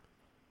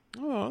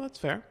 Oh, that's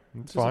fair.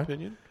 That's his fine.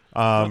 Opinion.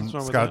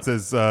 Scott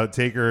says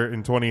Taker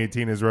in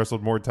 2018 has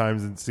wrestled more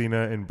times than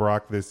Cena and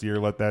Brock this year.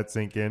 Let that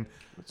sink in.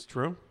 That's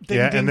true.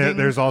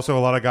 There's also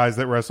a lot of guys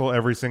that wrestle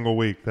every single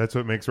week. That's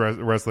what makes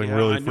wrestling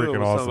really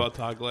freaking awesome. About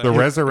Todd Glass. The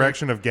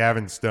resurrection of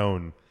Gavin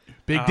Stone.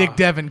 Big Dick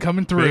Devin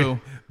coming through.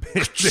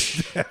 Big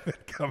Dick Devin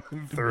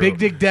coming through. Big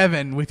Dick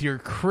Devin with your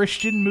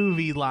Christian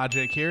movie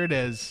logic. Here it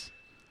is.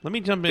 Let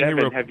me jump in Devin,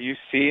 here. Have you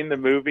seen the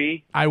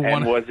movie? I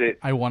want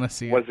to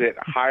see it. Was it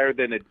higher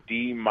than a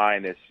D-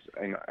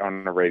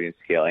 on the rating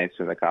scale?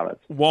 Answer in the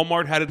comments.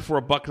 Walmart had it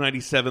for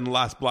 $1.97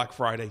 last Black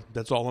Friday.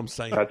 That's all I'm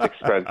saying. That's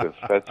expensive.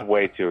 That's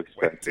way too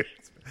expensive.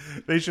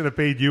 They should have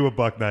paid you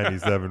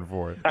 $1.97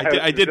 for it.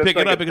 I did pick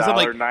it up because I'm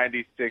like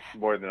 $1.96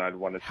 more than I'd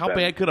want to spend. How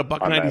bad could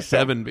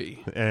 $1.97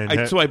 be?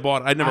 So I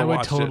bought it. I never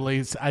watched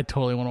it. I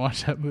totally want to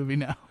watch that movie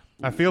now.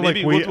 I feel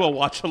Maybe like we'll do a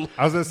watch along.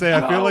 I was gonna say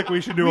I feel like we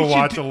should do a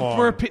watch along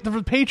for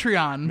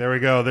Patreon. There we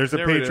go. There's a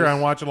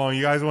Patreon watch along.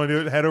 You guys want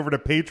to do it? Head over to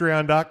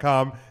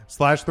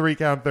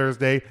patreon.com/3Count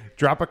Thursday.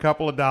 Drop a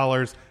couple of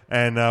dollars,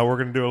 and we're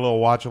gonna do a little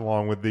watch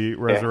along with the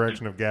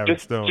resurrection of Gavin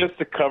Stone, just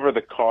to cover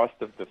the cost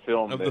of the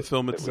film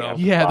itself.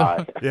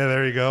 Yeah,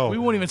 there you go. We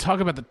won't even talk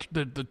about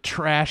the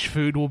trash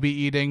food we'll be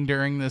eating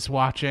during this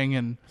watching.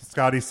 And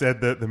Scotty said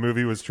that the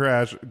movie was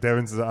trash.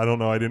 Devin says, I don't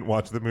know. I didn't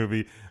watch the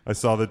movie. I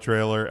saw the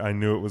trailer. I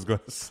knew it was going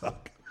to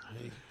suck.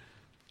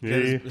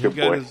 He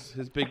got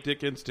his big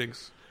dick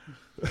instincts.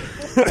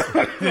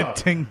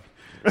 Ting.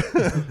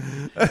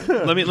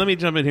 let me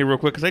jump in here real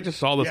quick because I just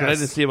saw this and I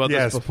didn't see about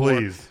this before.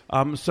 Please.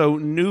 So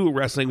New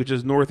Wrestling, which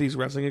is Northeast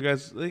Wrestling, you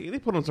guys, they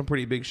put on some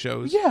pretty big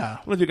shows. Yeah. I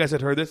don't know if you guys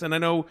had heard this, and I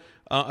know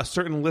a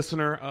certain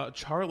listener,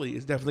 Charlie,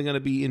 is definitely going to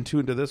be in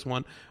tune to this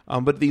one.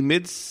 But the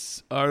Mid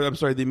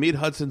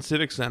Hudson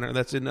Civic Center,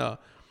 that's in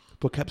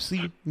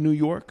Poughkeepsie, New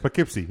York.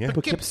 Poughkeepsie, yeah.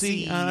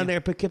 Poughkeepsie,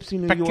 Poughkeepsie,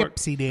 New York.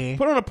 Poughkeepsie Day.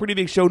 Put on a pretty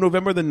big show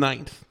November the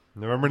 9th.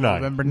 November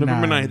 9th. November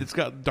November 9th. 9th. It's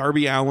got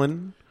Darby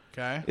Allin.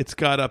 Okay. It's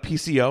got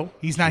PCO.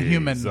 He's not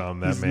human. He's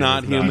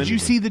not human. Did you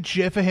see the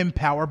gif of him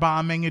power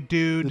bombing a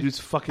dude The dude's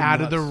fucking out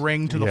of nuts. the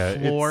ring to the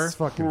floor? It's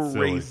fucking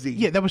Crazy.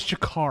 Yeah, that was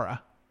Chikara.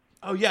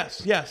 Oh,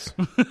 yes.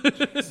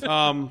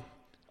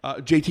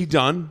 JT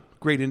Dunn,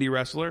 great indie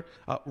wrestler.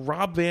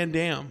 Rob Van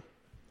Dam.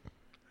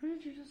 How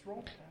did you just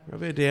roll that? Rob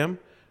Van Dam.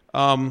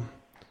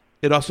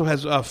 It also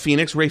has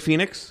Ray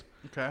Phoenix.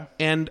 Okay.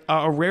 And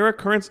a rare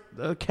occurrence,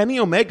 Kenny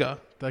Omega.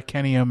 The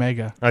Kenny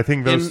Omega. I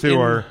think those two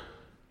are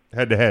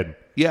head-to-head.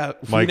 Yeah,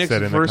 Mike Phoenix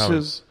said in the versus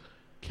comments.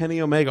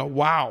 Kenny Omega.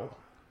 Wow.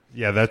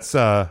 Yeah, that's...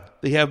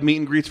 They have meet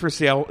and greets for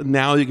sale.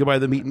 Now you can buy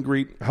the meet and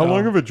greet. How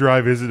long of a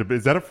drive is it?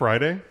 Is that a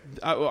Friday?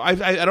 I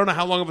don't know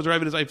how long of a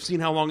drive it is. I've seen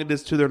how long it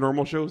is to their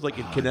normal shows, like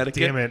in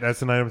Connecticut. Damn it, that's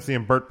the night I'm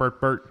seeing Bert.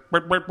 Bert.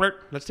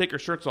 Let's take our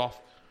shirts off.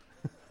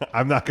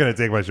 I'm not going to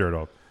take my shirt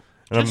off.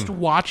 Just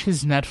watch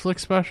his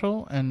Netflix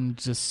special and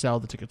just sell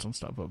the tickets on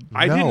StubHub.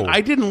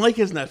 I didn't like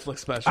his Netflix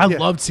special. I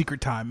loved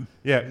Secret Time.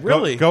 Yeah,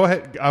 Really? Go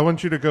ahead. I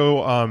want you to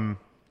go...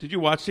 Did you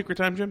watch Secret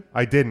Time, Jim?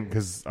 I didn't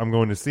because I'm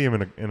going to see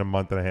him in a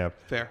month and a half.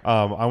 Fair.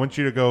 I want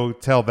you to go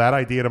tell that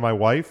idea to my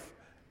wife,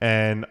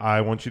 and I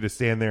want you to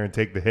stand there and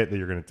take the hit that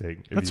you're going to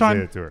take. If That's you fine.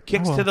 say it to her.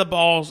 Kicks to the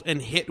balls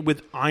and hit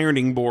with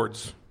ironing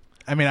boards.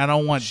 I mean, I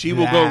don't want She that.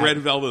 will go red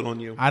velvet on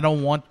you. I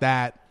don't want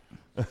that.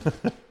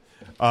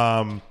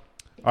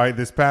 All right,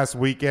 this past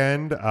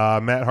weekend,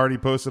 Matt Hardy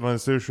posted on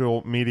his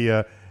social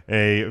media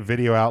a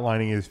video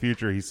outlining his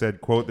future. He said,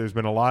 quote, "There's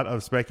been a lot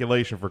of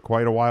speculation for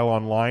quite a while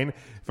online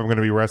if I'm going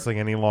to be wrestling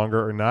any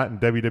longer or not, and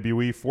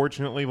WWE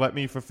fortunately let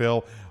me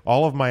fulfill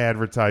all of my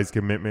advertised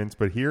commitments,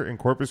 but here in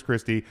Corpus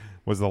Christi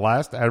was the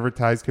last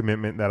advertised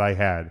commitment that I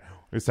had.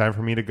 It's time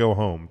for me to go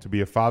home, to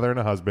be a father and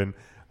a husband.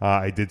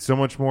 I did so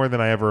much more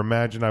than I ever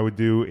imagined I would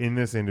do in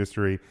this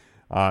industry.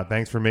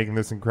 Thanks for making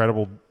this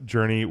incredible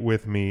journey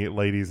with me,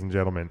 ladies and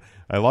gentlemen.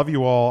 I love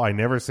you all. I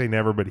never say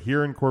never, but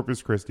here in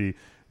Corpus Christi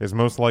is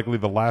most likely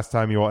the last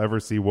time you will ever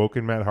see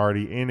Woken Matt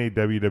Hardy in a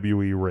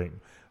WWE ring.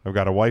 I've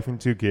got a wife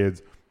and 2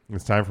 kids.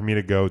 It's time for me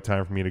to go.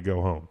 Time for me to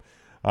go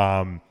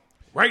home."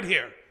 Right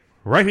here.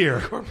 Right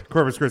here,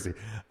 Corpus Christi.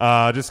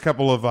 Just a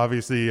couple of,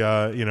 obviously,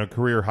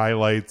 career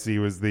highlights. He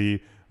was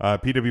the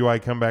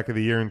PWI Comeback of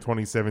the Year in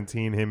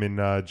 2017. Him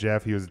and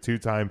Jeff. He was a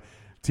 2-time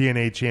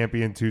TNA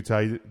champion,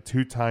 two-time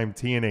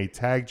TNA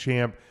tag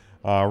champ,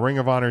 Ring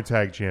of Honor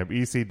tag champ,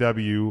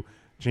 ECW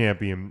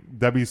champion,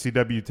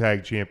 WCW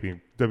tag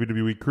champion,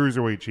 WWE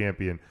Cruiserweight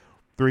champion,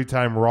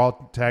 3-time Raw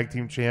tag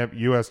team champ,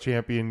 U.S.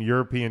 champion,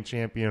 European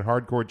champion,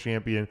 Hardcore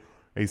champion,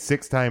 a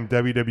 6-time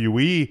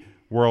WWE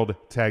World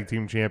Tag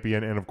Team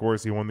champion, and of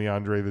course he won the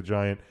Andre the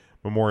Giant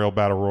Memorial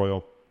Battle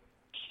Royal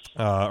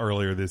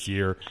earlier this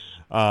year.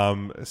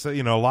 So,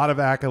 a lot of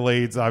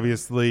accolades,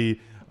 obviously.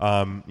 He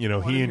and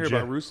hear Jeff...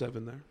 about Rusev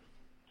in there.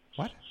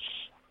 What?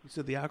 You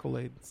said the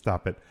accolade.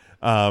 Stop it.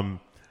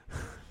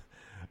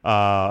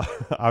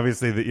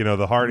 Obviously,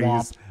 the Hardys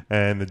Womp.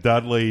 and the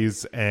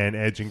Dudleys and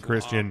Edge and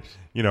Christian,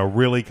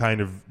 really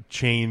kind of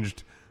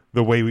changed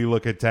the way we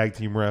look at tag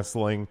team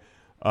wrestling.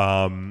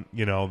 The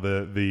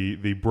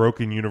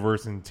Broken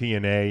Universe in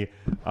TNA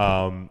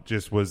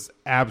just was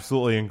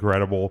absolutely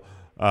incredible.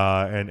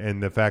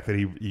 And the fact that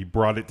he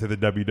brought it to the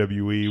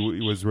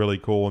WWE was really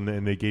cool,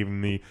 and they gave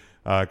him the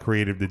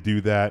creative to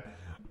do that.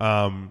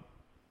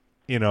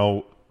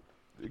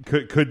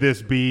 Could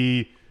this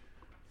be,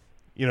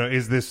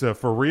 is this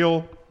for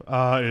real?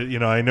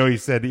 I know he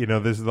said,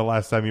 this is the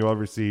last time you'll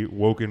ever see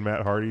Woken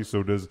Matt Hardy.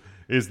 So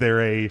is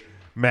there a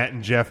Matt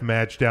and Jeff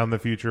match down the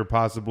future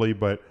possibly?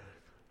 But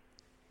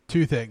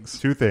 2 things.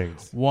 2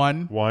 things.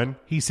 One,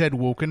 he said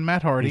Woken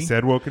Matt Hardy. He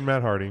said Woken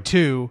Matt Hardy.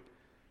 2,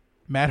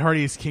 Matt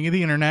Hardy is king of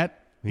the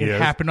internet. He It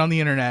is. happened on the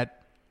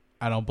internet.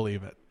 I don't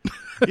believe it.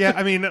 Yeah,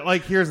 I mean,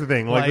 here's the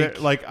thing.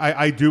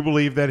 I do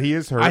believe that he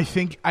is hurt. I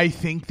think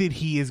that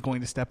he is going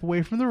to step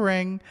away from the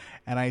ring,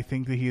 and I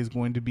think that he is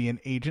going to be an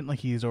agent like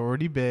he has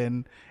already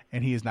been,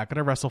 and he is not going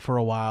to wrestle for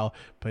a while.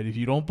 But if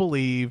you don't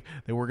believe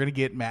that we're going to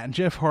get Matt and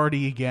Jeff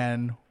Hardy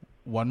again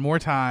one more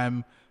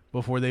time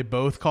before they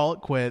both call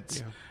it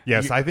quits,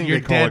 Yes, I think you're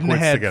they call dead it in the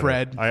quits head, together.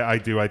 Fred. I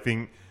do. I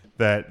think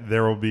that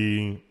there will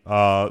be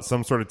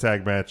some sort of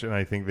tag match, and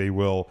I think they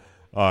will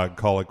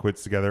call it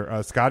quits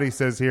together. Scotty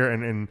says here,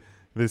 and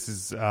this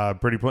is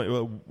pretty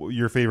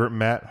your favorite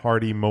Matt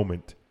Hardy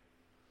moment.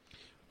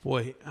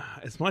 Boy,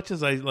 as much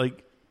as I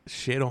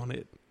shit on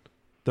it,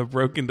 the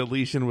Broken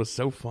Deletion was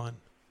so fun.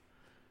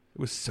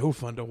 It was so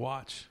fun to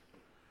watch.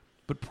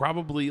 But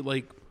probably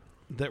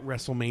that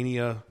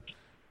WrestleMania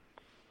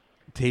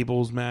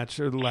tables match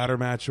or the ladder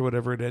match or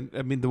whatever it ended.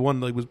 I mean, the one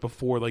was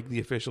before the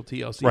official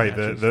TLC Right,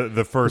 matches.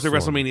 the first was it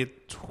one. WrestleMania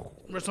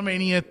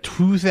WrestleMania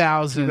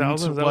 2000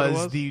 is that what it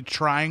was the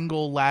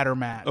triangle ladder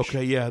match.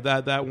 Okay, yeah,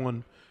 that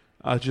one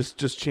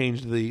just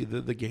changed the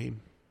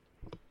game.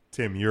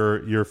 Tim,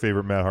 your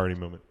favorite Matt Hardy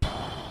moment?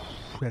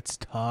 That's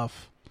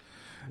tough.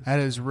 That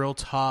is real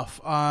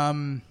tough.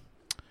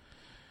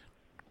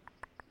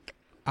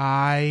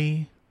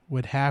 I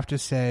would have to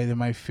say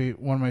that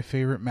one of my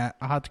favorite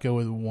I'll have to go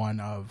with one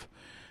of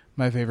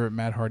my favorite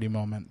Matt Hardy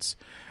moments.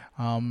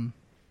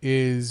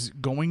 Is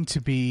going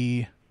to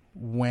be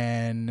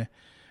when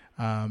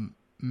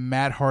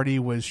Matt Hardy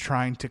was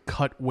trying to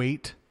cut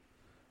weight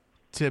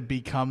to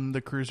become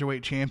the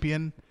Cruiserweight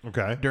champion.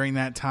 Okay. During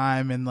that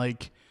time, and I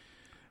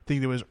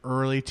think it was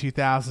early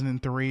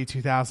 2003,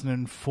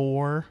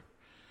 2004.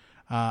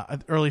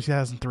 Early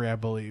 2003, I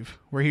believe,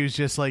 where he was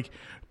just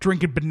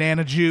drinking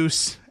banana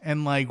juice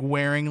and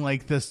wearing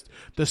the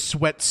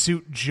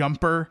sweatsuit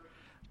jumper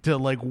to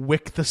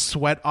wick the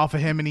sweat off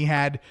of him, and he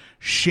had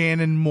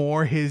Shannon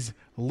Moore, his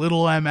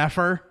little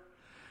MFer,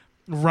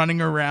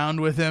 running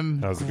around with him.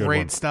 That was a good Great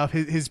one. stuff.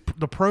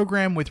 The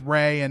program with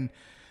Ray and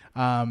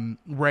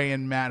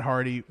Matt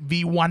Hardy,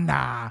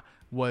 V1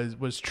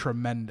 was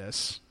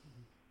tremendous.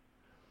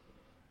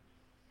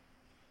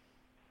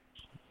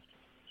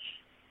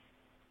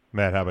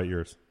 Matt, how about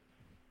yours?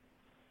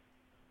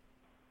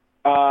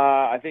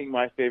 I think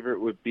my favorite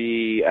would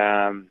be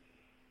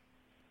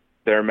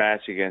their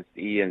match against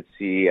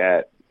E&C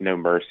at No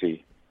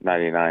Mercy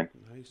 99.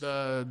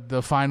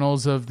 The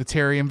finals of the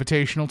Terry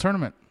Invitational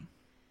Tournament.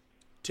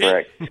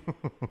 Correct. There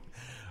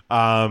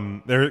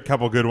are a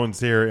couple good ones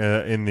here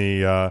in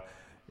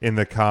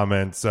the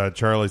comments.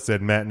 Charlie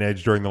said Matt and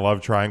Edge during the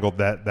Love Triangle.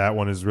 That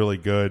one is really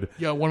good.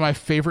 Yeah, one of my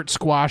favorite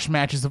squash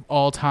matches of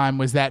all time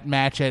was that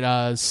match at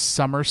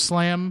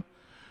SummerSlam,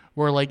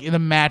 where the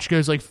match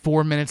goes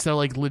 4 minutes. They're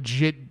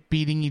legit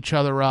beating each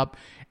other up,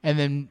 and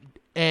then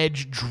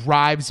Edge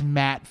drives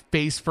Matt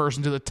face first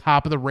into the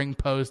top of the ring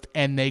post,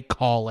 and they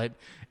call it.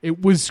 It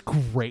was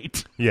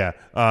great. Yeah,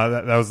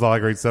 that was a lot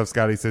of great stuff.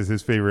 Scotty says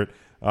his favorite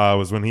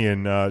was when he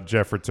and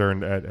Jeff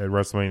returned at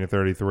WrestleMania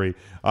 33.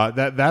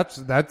 That's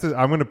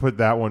I'm going to put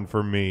that one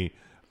for me.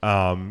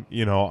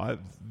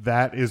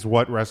 That is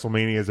what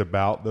WrestleMania is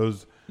about.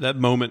 Those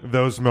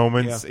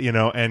moments.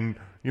 Yeah. And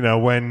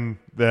when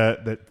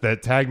that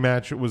tag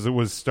match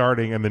was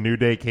starting and the New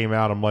Day came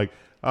out, I'm like,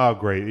 oh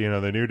great,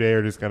 the New Day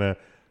are just going to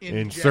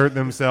insert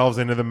themselves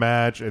into the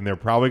match, and they're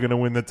probably going to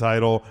win the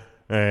title,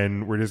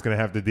 and we're just going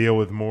to have to deal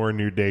with more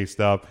New Day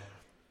stuff.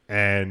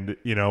 And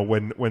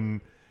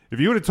when if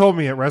you would have told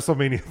me at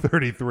WrestleMania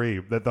 33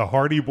 that the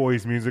Hardy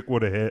Boys music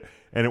would have hit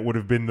and it would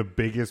have been the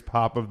biggest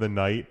pop of the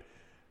night,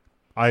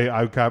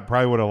 I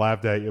probably would have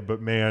laughed at you.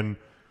 But man,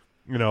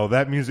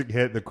 that music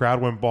hit, the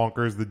crowd went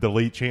bonkers, the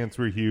delete chants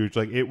were huge.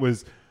 It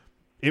was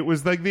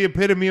like the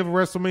epitome of a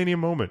WrestleMania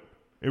moment.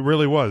 It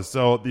really was.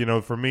 So,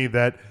 for me,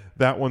 that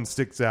one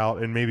sticks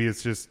out, and maybe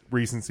it's just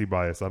recency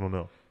bias. I don't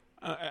know.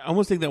 I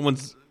almost think that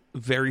one's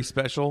very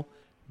special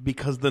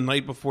because the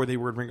night before they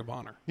were in Ring of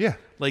Honor. Yeah.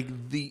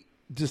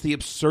 The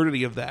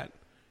absurdity of that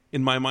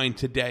in my mind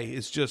today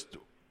is just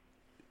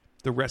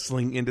the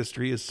wrestling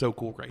industry is so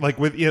cool right now.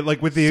 With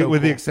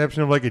the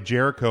exception of a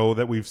Jericho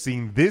that we've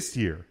seen this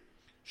year.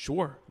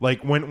 Sure.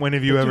 When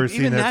have you ever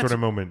seen that sort of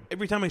moment?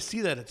 Every time I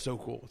see that, it's so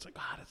cool. It's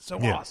God, it's so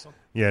awesome.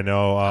 Yeah,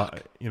 no,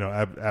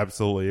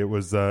 absolutely. It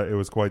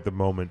was quite the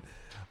moment.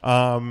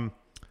 I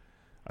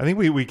think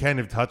we kind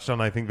of touched on,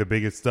 I think, the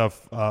biggest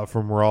stuff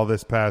from Raw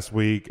this past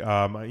week.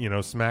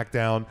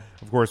 SmackDown,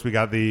 of course, we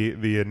got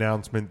the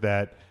announcement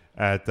that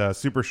at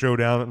Super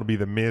Showdown, it'll be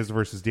The Miz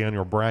versus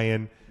Daniel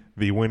Bryan.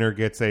 The winner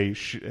gets a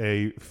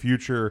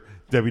future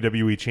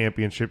WWE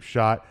Championship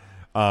shot,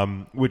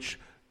 which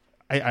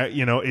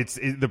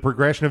the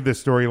progression of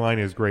this storyline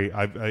is great.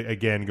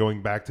 Again,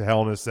 going back to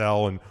Hell in a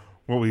Cell and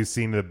what we've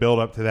seen, the build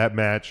up to that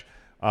match,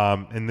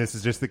 and this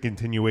is just the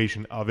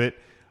continuation of it.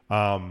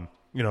 I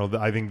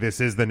think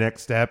this is the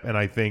next step, and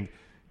I think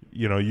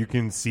you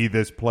can see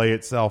this play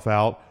itself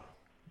out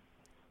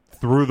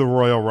through the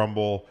Royal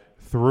Rumble,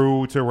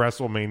 through to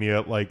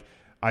WrestleMania.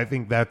 I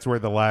think that's where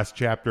the last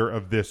chapter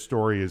of this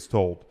story is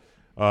told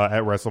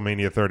at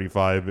WrestleMania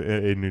 35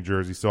 in New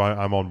Jersey. So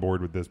I'm on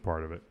board with this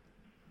part of it.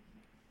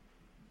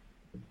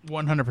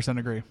 100%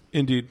 agree.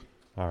 Indeed.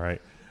 All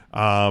right.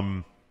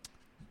 The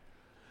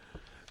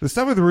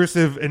stuff with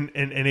Rusev and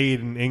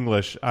Aiden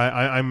English,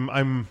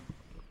 I'm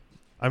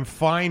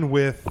fine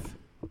with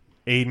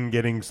Aiden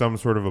getting some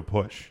sort of a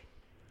push,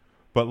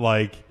 but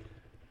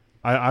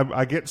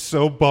I get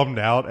so bummed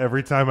out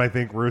every time I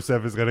think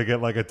Rusev is going to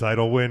get a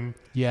title win.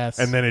 Yes.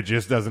 And then it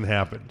just doesn't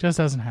happen. Just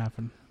doesn't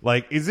happen.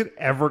 Is it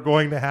ever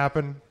going to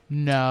happen?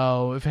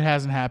 No. If it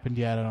hasn't happened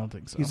yet, I don't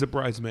think so. He's a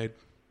bridesmaid.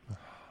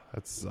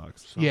 That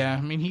sucks. Yeah.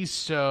 I mean, he's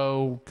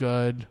so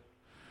good.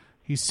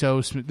 He's so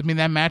smooth. I mean,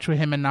 that match with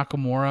him and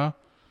Nakamura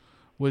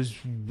was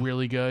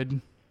really good.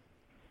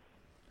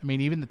 I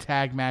mean, even the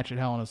tag match at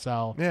Hell in a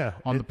Cell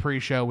on the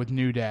pre-show with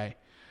New Day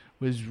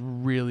was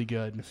really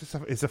good.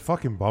 It's a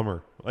fucking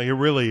bummer. It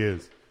really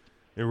is.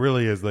 It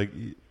really is.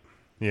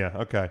 Yeah,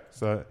 okay.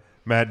 So,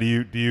 Matt, do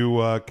you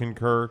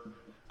concur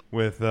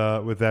with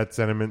that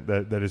sentiment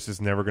that it's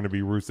just never going to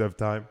be Rusev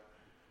time?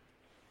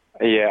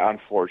 Yeah,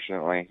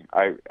 unfortunately.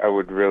 I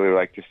would really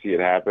like to see it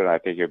happen. I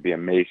think it would be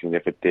amazing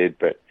if it did,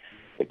 but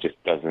it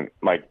just doesn't.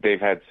 Like, they've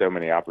had so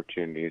many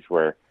opportunities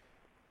where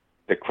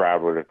the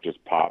crowd would have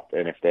just popped,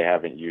 and if they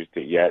haven't used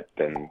it yet,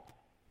 then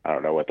I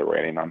don't know what they're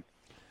waiting on.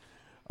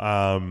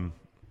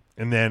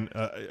 And then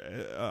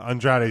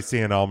Andrade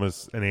Cien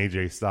Almas and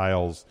AJ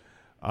Styles.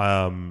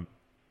 Are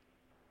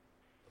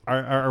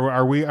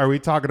we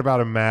talking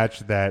about a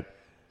match that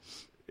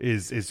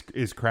is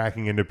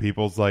cracking into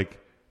people's like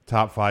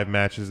top 5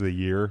 matches of the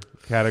year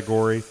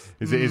category?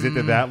 Is it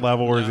to that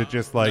level, or is it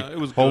just like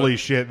holy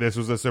shit, this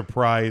was a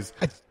surprise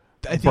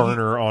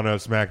burner on a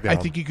SmackDown? I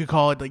think you could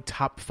call it like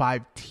top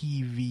 5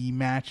 TV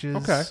matches.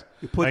 Okay,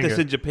 You put this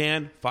in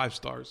Japan, 5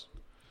 stars.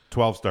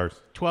 12 stars.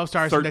 12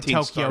 stars in the 13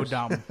 Tokyo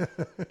stars. Dome.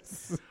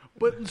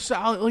 But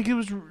solid, like it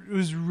was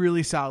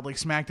really solid. Like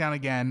SmackDown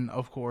again,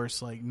 of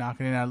course, like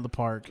knocking it out of the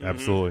park.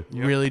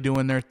 Absolutely. Really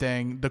doing their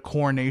thing. The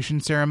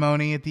coronation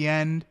ceremony at the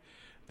end,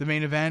 the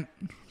main event,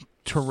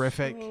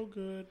 terrific. Oh,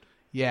 good.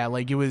 Yeah,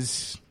 like it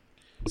was.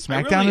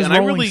 SmackDown is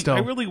rolling still. I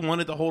really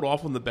wanted to hold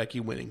off on the Becky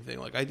winning thing.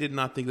 Like I did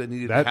not think that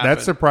needed to happen.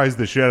 That surprised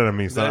the shit out of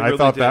me. So That I really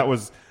thought did. that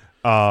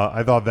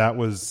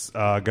was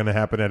going to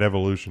happen at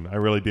Evolution. I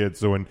really did.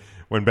 So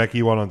when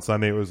Becky won on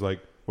Sunday, it was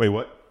like, wait,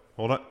 what?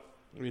 Hold on.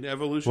 I mean,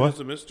 Evolution is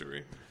a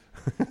mystery.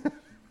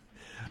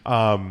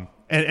 And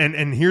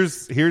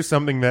here's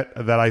something that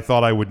I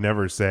thought I would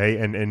never say,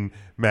 and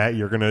Matt,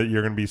 you're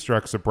gonna be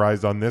struck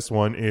surprised on this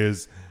one,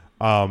 is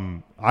I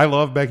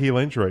love Becky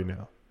Lynch right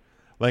now.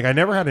 Like, I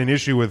never had an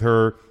issue with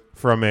her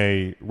from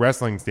a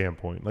wrestling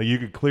standpoint. Like, you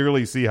could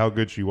clearly see how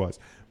good she was,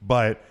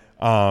 but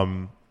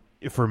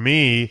for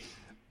me,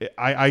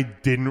 I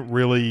didn't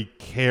really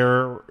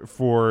care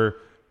for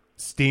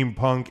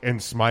Steampunk and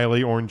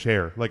Smiley Orange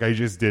Hair. Like, I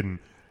just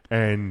didn't.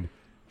 And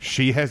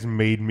she has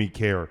made me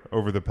care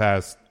over the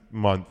past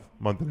month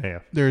and a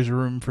half. There's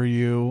room for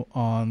you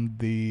on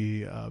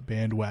the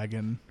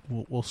bandwagon.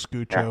 We'll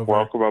scooch over.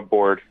 Welcome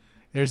aboard.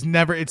 It's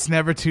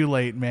never too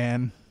late,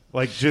 man.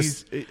 Like,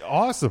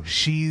 awesome.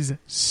 She's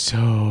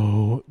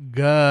so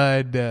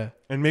good.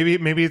 And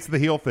maybe it's the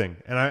heel thing.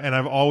 And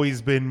I've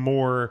always been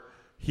more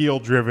heel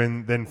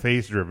driven than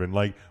face driven.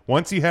 Like,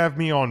 once you have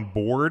me on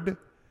board,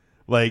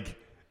 like,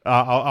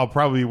 I'll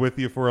probably be with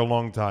you for a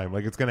long time.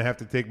 Like, it's going to have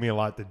to take me a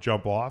lot to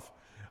jump off.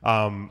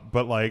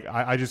 But like,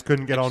 I just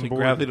couldn't get on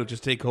board. Gravity will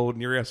just take hold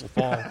and your ass will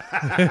fall.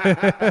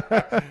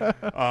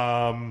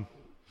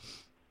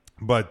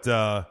 But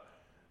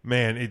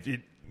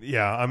man,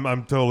 yeah,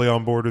 I'm totally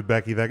on board with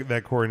Becky.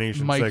 That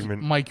coronation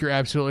segment. Mike, you're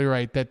absolutely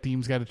right. That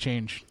theme's got to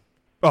change.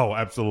 Oh,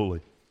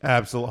 absolutely,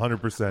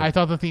 100%. I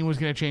thought the theme was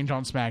going to change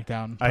on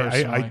SmackDown.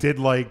 I did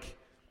like.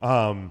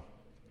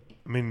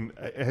 I mean,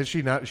 has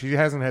she not? She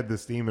hasn't had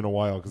this theme in a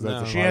while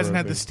because she hasn't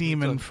had the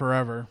steam in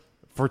forever.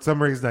 For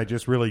some reason, I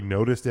just really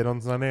noticed it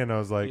on Sunday, and I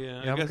was like,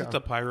 I guess it's a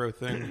pyro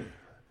thing.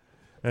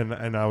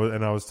 and I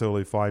was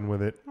totally fine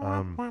with it.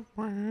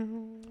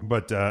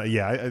 But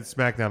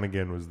SmackDown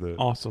again was the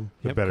awesome,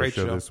 better great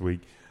show this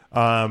week.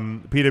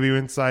 PW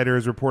Insider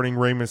is reporting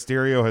Rey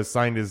Mysterio has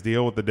signed his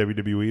deal with the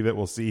WWE that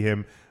will see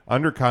him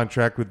under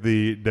contract with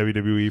the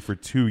WWE for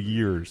 2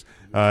 years.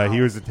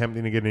 He was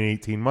attempting to get an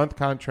 18-month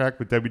contract,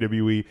 but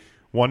WWE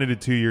wanted a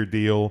 2-year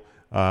deal,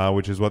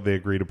 which is what they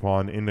agreed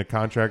upon. In the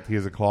contract, he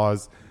has a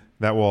clause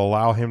that will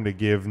allow him to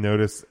give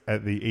notice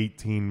at the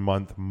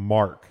 18-month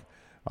mark.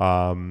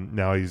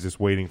 Now he's just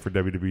waiting for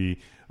WWE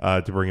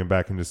to bring him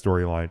back into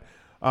storyline.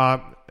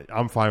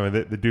 I'm fine with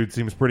it. The dude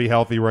seems pretty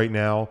healthy right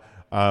now.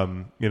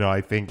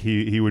 I think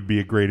he would be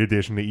a great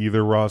addition to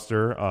either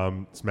roster.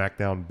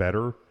 SmackDown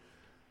better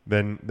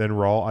than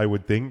Raw, I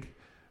would think,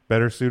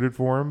 better suited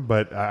for him.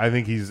 But I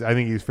think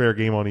he's fair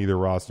game on either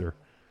roster,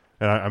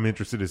 and I'm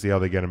interested to see how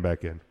they get him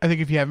back in. I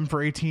think if you have him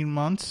for 18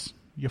 months,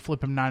 you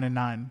flip him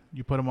 9-9.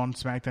 You put him on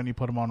SmackDown, you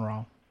put him on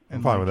Raw.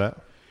 I'm fine with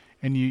that.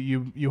 And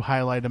you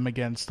highlight him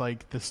against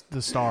like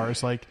the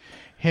stars, like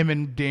him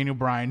and Daniel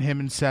Bryan, him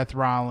and Seth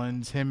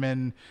Rollins, him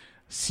and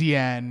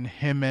CN,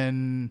 him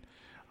and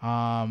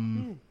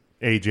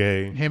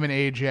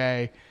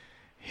AJ,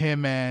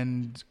 him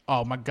and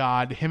oh my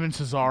God, him and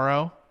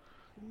Cesaro.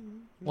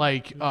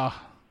 Like,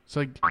 it's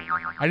like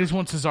I just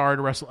want Cesaro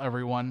to wrestle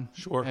everyone.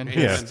 Sure, and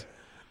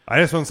I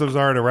just want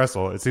Cesaro to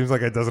wrestle. It seems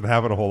like it doesn't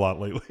happen a whole lot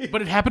lately.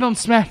 But it happened on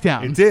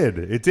SmackDown.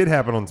 It did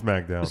happen on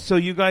SmackDown. So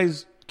you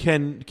guys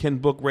can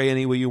book Ray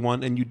any way you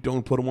want, and you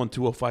don't put him on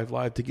 205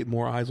 Live to get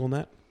more eyes on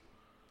that?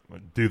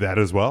 Do that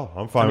as well.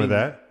 I'm fine with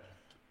that.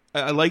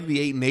 I like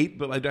the 8-8,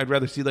 but I'd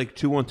rather see like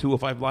 2 on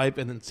 205 Live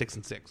and then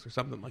 6-6 or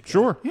something like that.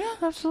 Sure. Yeah,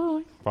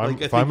 absolutely. Fine,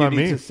 like, I fine think you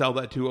by need me. to sell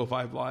that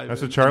 205 Live.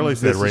 That's what Charlie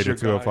said. This is Rated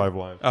your 205 guy.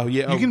 Live. Oh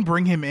yeah, You can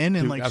bring him in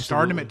and dude, like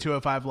start him absolutely.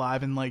 at 205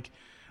 Live and like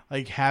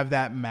have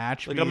that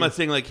match. Like I'm not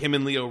saying like him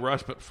and Leo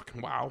Rush, but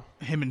fucking wow.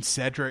 Him and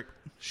Cedric.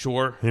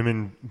 Sure. Him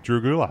and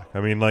Drew Gulak. I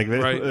mean, like,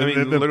 Right. I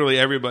mean, literally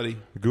everybody.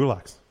 The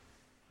Gulaks.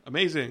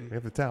 Amazing. They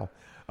have the towel.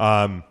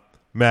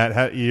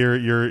 Matt,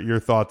 your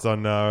thoughts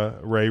on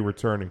Ray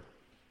returning?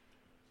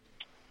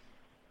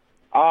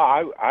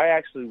 I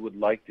actually would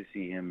like to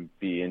see him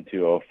be in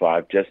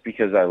 205 just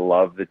because I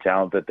love the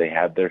talent that they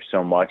have there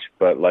so much.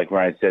 But like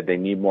Ryan said, they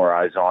need more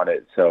eyes on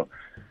it. So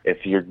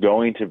if you're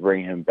going to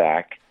bring him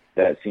back,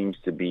 that seems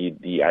to be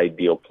the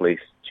ideal place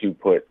to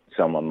put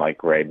someone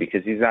like Ray,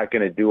 because he's not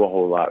going to do a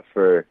whole lot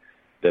for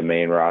the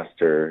main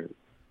roster,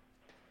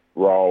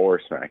 Raw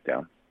or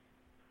SmackDown.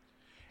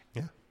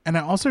 Yeah. And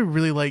I also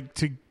really like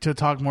to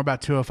talk more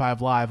about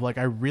 205 Live. Like,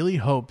 I really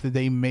hope that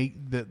they make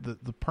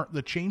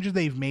the changes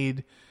they've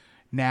made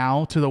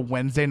now to the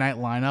Wednesday night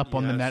lineup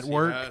on the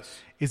network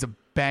is a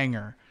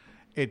banger.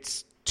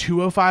 It's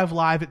 205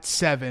 Live at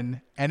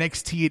 7,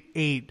 NXT at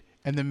 8,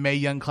 and the Mae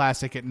Young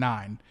Classic at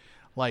 9.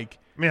 Like,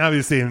 I mean,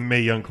 obviously, the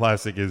Mae Young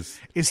Classic is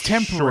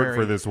temporary short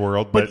for this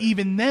world, but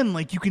even then,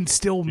 like, you can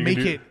still make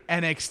it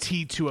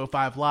NXT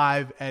 205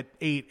 Live at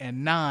 8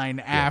 and 9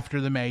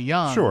 after the Mae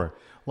Young. Sure.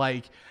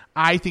 Like,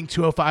 I think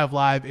 205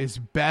 Live is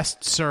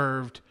best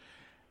served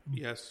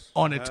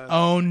on its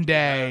own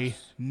day,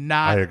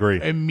 not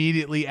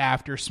immediately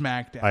after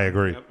SmackDown. I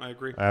agree. Yep, I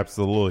agree.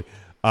 Absolutely.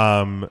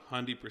 100%.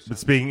 But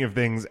speaking of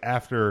things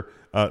after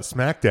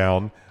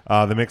SmackDown,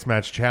 the Mixed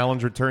Match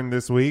Challenge returned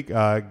this week.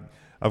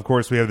 Of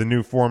course, we have the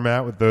new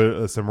format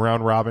with some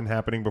round robin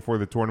happening before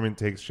the tournament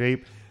takes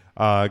shape.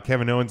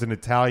 Kevin Owens and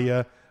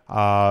Natalya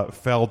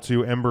fell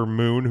to Ember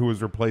Moon, who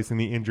was replacing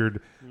the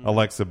injured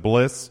Alexa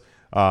Bliss,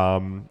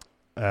 and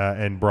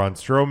Braun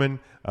Strowman.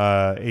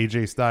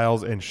 AJ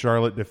Styles and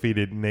Charlotte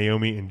defeated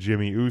Naomi and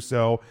Jimmy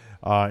Uso.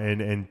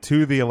 And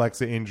to the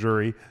Alexa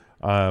injury,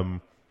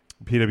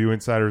 PW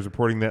Insider is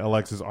reporting that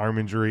Alexa's arm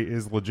injury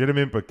is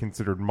legitimate but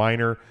considered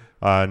minor.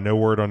 No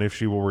word on if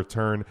she will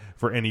return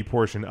for any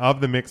portion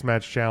of the Mixed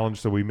Match Challenge,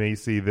 so we may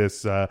see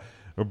this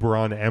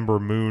Braun Ember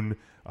Moon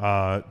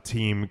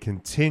team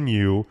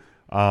continue.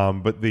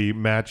 But the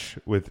match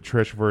with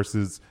Trish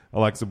versus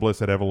Alexa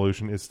Bliss at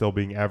Evolution is still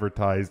being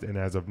advertised, and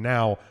as of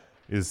now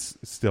is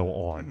still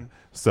on.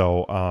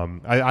 So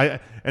I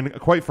and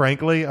quite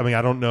frankly, I mean,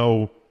 I don't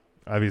know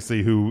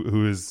obviously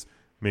who is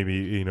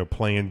maybe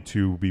playing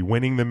to be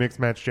winning the Mixed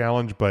Match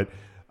Challenge, but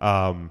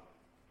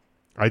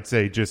I'd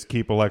say just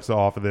keep Alexa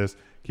off of this,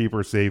 keep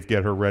her safe,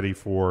 get her ready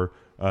for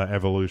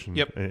Evolution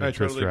and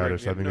Trish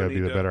Stratus. I think that'd be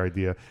the better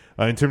idea.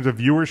 In terms of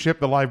viewership,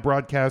 the live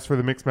broadcast for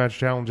the Mixed Match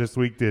Challenge this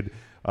week did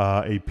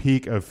a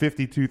peak of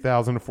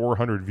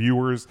 52,400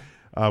 viewers,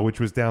 which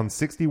was down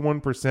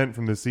 61%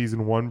 from the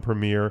Season 1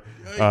 premiere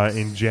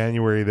in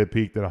January that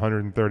peaked at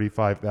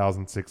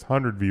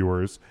 135,600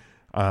 viewers.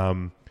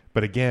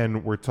 But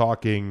again, we're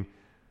talking...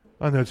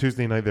 Oh, no,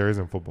 Tuesday night there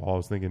isn't football. I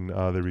was thinking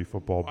there'd be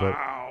football. But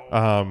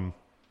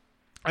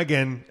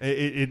again,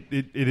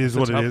 it is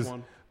what it is.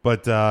 One.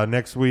 But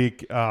next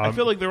week... I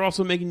feel like they're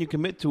also making you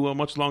commit to a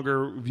much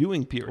longer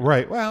viewing period.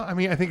 Right. Well, I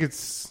mean, I think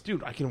it's...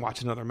 Dude, I can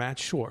watch another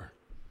match, sure.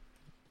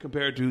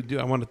 Compared to, do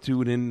I want to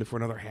tune in for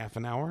another half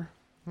an hour?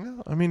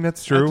 Well, I mean,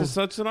 that's true.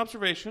 That's an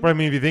observation. But I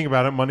mean, if you think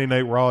about it, Monday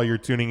Night Raw, you're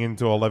tuning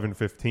into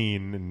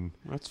 11:15, and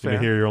that's fair.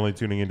 Here you're only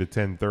tuning into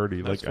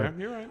 10:30. That's fair.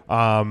 You're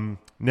right.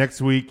 Next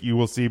week, you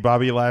will see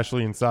Bobby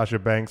Lashley and Sasha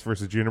Banks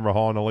versus Jinder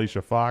Mahal and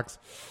Alicia Fox,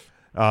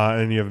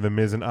 and you have The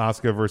Miz and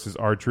Asuka versus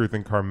R-Truth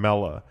and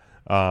Carmella.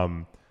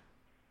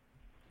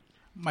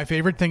 My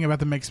favorite thing about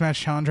the Mixed Match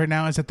Challenge right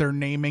now is that they're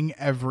naming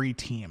every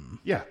team.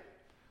 Yeah.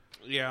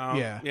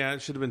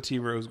 It should have been T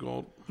Rose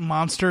Gold.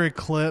 Monster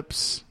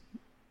Eclipse,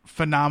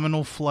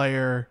 Phenomenal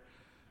Flair,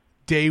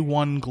 Day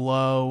One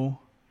Glow,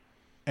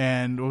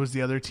 and what was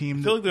the other team?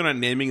 I feel like they're not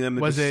naming them.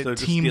 Was it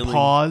Team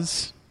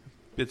Pause?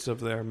 Bits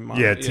of their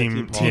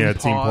Team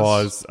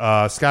Pause.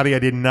 Scotty, I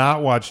did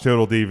not watch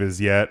Total Divas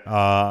yet.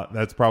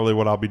 That's probably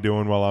what I'll be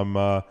doing while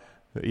I'm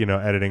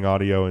editing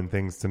audio and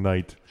things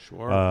tonight.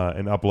 Sure.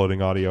 And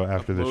uploading audio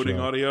after the show. Uploading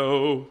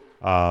audio.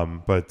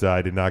 But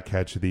I did not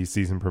catch the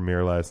season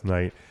premiere last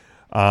night.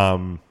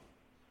 And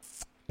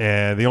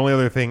the only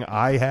other thing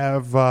I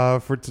have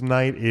for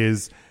tonight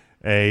is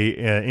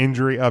an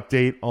injury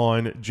update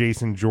on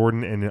Jason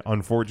Jordan, and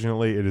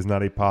unfortunately, it is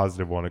not a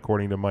positive one.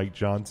 According to Mike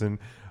Johnson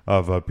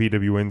of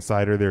PW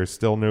Insider, there is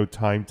still no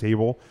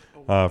timetable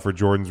for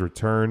Jordan's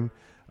return.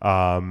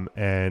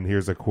 And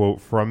here's a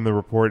quote from the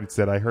report. It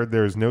said, "I heard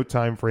there is no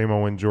time frame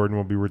on when Jordan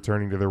will be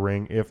returning to the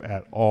ring, if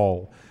at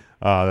all.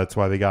 That's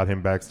why they got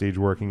him backstage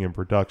working in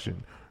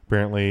production.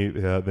 Apparently,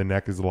 the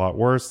neck is a lot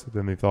worse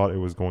than they thought it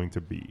was going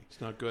to be."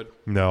 It's not good.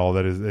 No,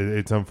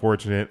 it's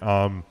unfortunate.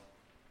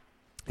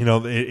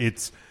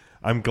 It's.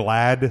 I'm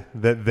glad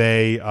that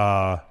they,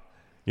 are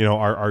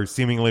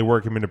seemingly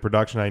working into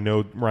production. I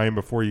know, Ryan,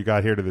 before you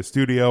got here to the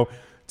studio,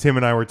 Tim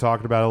and I were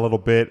talking about it a little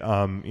bit.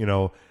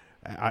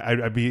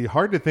 I'd be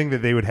hard to think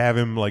that they would have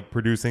him like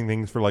producing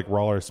things for like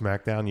Raw or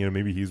SmackDown.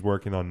 Maybe he's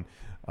working on,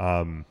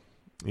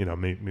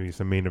 maybe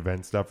some main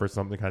event stuff or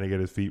something, kind of get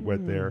his feet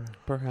wet there.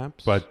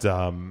 Perhaps. But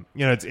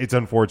it's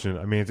unfortunate.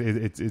 I mean,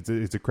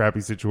 it's a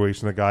crappy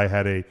situation. The guy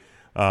had a,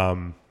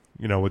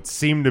 what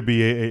seemed to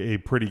be a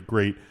pretty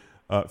great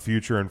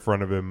future in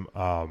front of him.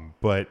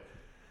 But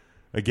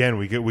again,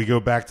 we go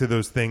back to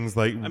those things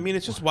like. I mean,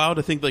 it's just wild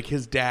to think like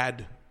his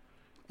dad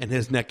and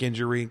his neck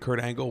injury, Kurt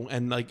Angle,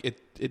 and like it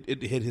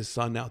hit his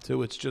son now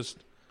too. It's just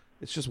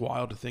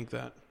wild to think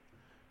that.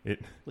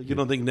 You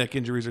don't think neck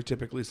injuries are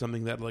typically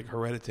something that like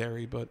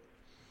hereditary, but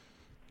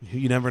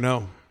you never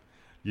know.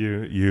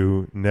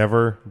 You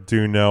never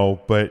do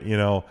know, but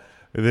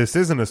this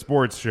isn't a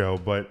sports show,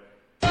 but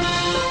what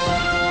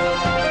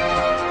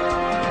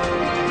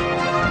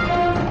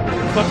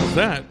the fuck was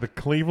that? The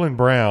Cleveland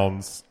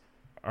Browns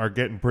are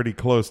getting pretty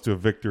close to a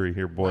victory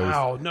here, boys.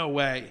 Wow, no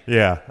way.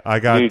 Yeah, I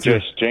got You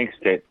just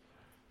jinxed it.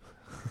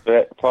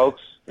 But,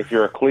 folks, if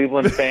you're a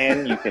Cleveland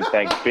fan, you can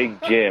thank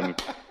Big Jim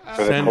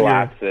for the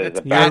collapse that is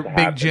about to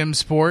happen. Big Jim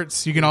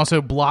Sports. You can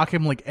also block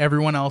him like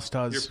everyone else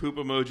does. Your poop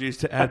emojis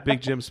to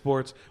 @Big Jim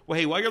Sports. Well,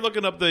 hey, while you're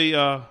looking up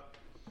the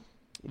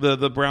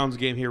Browns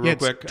game here real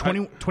quick.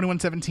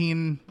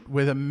 21-17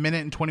 with a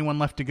minute and 21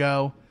 left to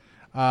go.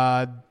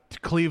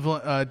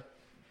 Cleveland...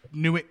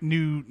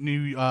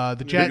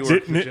 the Jets.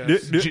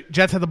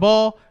 Jets had the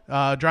ball,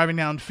 driving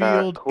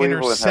downfield,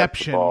 Cleveland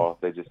interception. Has the ball.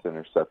 They just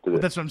intercepted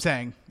it. That's what I'm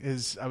saying.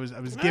 I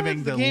was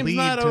giving the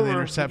lead to the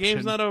interception. The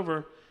game's not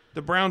over.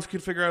 The Browns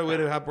could figure out a way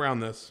to out-Brown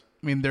this.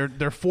 I mean,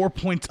 they're 4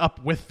 points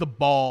up with the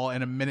ball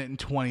and a minute and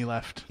 20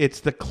 left. It's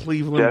the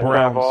Cleveland Jets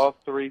Browns. have all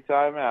 3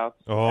 timeouts.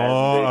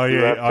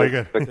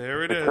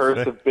 There it the is.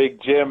 curse of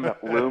Big Jim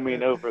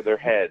looming over their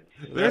heads.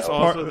 There's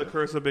also the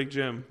curse of Big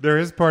Jim. There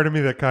is part of me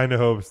that kind of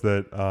hopes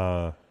that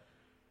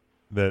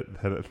that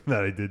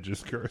I did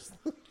just curse.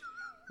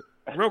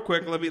 Real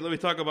quick, let me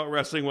talk about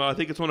wrestling. Well, I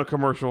think it's on a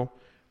commercial.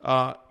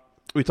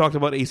 We talked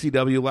about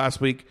ACW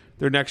last week.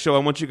 Their next show, I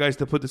want you guys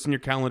to put this in your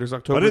calendars,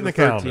 October the 13th.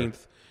 Calendar.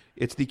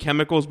 It's The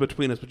Chemicals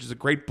Between Us, which is a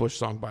great Bush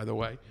song, by the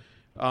way.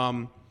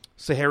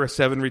 Sahara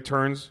 7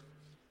 returns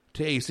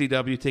to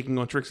ACW, taking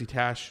on Trixie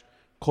Tash.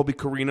 Colby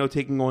Corino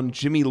taking on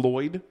Jimmy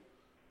Lloyd.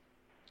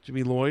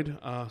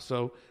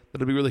 So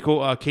that'll be really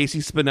cool. Casey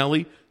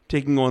Spinelli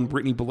taking on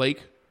Brittany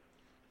Blake.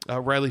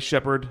 Riley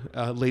Shepard,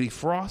 Lady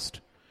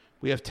Frost.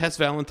 We have Tess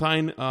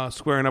Valentine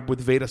squaring up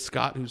with Veda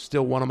Scott, who's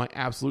still one of my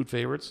absolute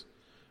favorites.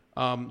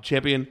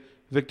 Champion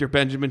Victor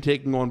Benjamin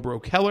taking on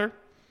Bro Keller.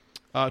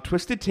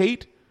 Twisted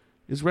Tate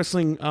is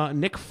wrestling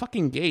Nick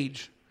fucking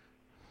Gage.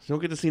 So don't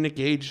get to see Nick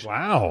Gage.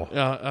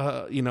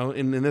 Wow.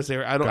 In this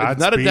area. It's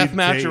not a death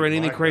match or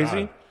anything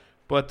crazy. God.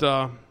 But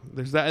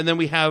there's that. And then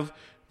we have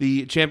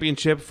the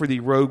championship for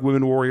the Rogue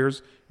Women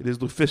Warriors. It is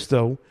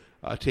Lufisto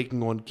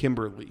taking on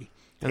Kimberly.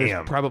 And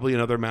there's probably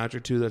another match or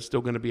two that's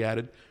still going to be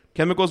added.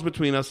 Chemicals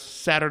Between Us,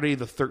 Saturday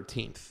the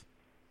 13th.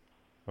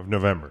 Of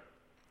November.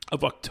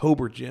 Of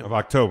October, Jim. Of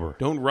October.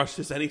 Don't rush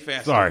this any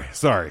faster.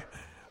 Sorry.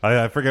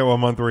 I forget what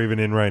month we're even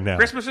in right now.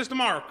 Christmas is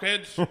tomorrow,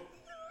 kids.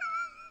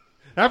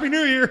 Happy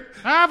New Year.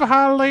 Have a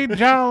holly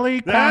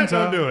jolly Kwanzaa.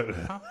 Don't do it.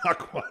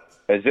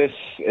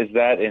 Is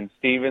that in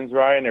Stevens,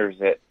 Ryan, or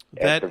is it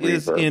That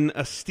is in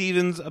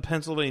Stevens,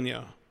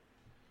 Pennsylvania.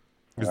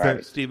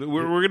 Steven?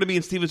 We're going to be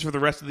in Stevens for the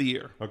rest of the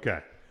year. Okay.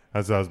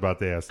 That's what I was about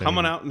to ask. Come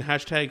on out and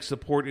hashtag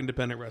support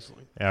independent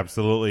wrestling.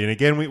 Absolutely. And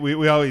again,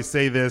 we always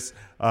say this.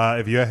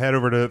 If you head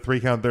over to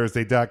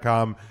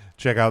 3countthursday.com,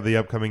 check out the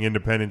upcoming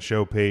independent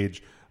show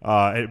page.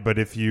 But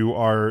if you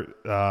are,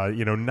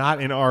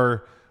 not in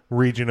our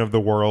region of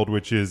the world,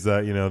 which is,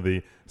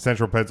 the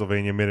central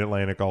Pennsylvania,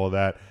 mid-Atlantic, all of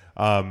that,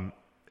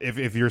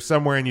 if you're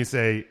somewhere and you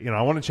say,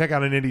 I want to check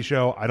out an indie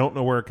show, I don't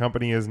know where a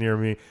company is near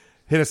me,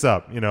 hit us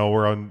up.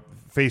 We're on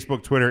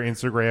Facebook, Twitter,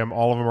 Instagram.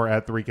 All of them are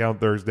at 3Count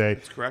Thursday.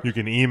 That's correct. You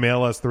can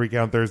email us,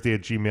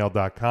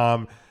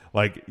 3countthursday@gmail.com.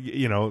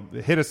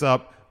 Hit us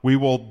up. We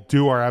will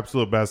do our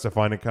absolute best to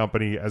find a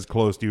company as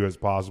close to you as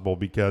possible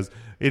because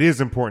it is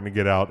important to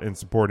get out and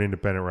support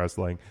independent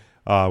wrestling.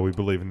 We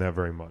believe in that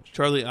very much.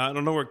 Charlie, I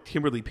don't know where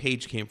Kimberly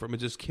Page came from.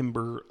 It's just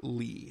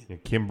Kimberly. Yeah,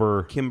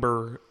 Kimberly.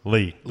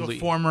 The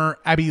former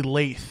Abby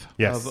Lath.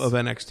 Yes. Of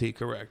NXT,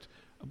 correct.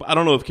 But I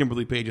don't know if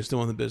Kimberly Page is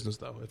still in the business,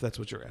 though, if that's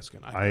what you're asking.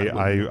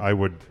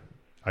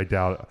 I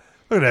doubt it.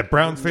 Look at that.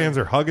 Browns fans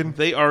are hugging.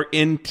 They are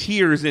in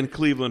tears in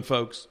Cleveland,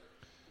 folks.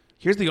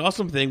 Here's the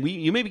awesome thing.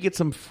 You maybe get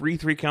some free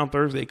 3-Count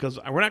Thursday because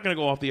we're not going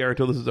to go off the air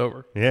until this is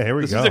over. Yeah, here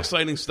we go. This is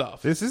exciting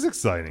stuff. This is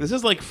exciting. This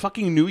is like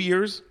fucking New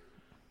Year's,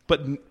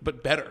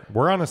 but better.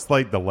 We're on a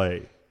slight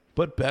delay.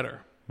 But better.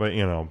 But,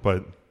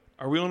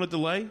 Are we on a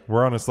delay?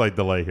 We're on a slight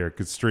delay here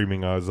because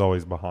streaming is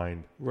always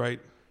behind. Right.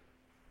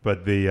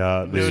 But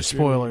no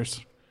spoilers.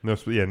 No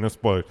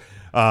spoilers.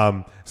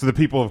 So the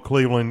people of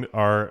Cleveland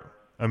are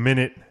a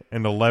minute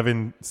and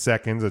 11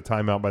 seconds, a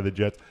timeout by the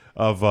Jets,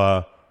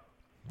 of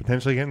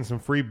potentially getting some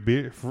free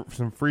beer,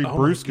 some free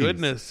brewskis. Oh, my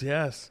goodness,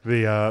 yes.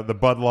 The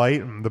Bud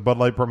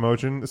Light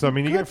promotion. So, I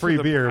mean, you get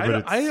free beer,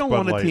 but I don't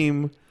want a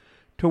team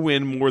to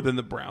win more than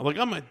the Browns. Like,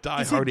 I'm a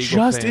diehard Eagle fan. Is it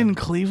just in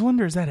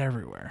Cleveland, or is that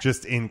everywhere?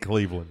 Just in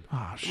Cleveland.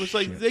 Oh, it was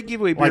like they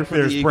give away beer for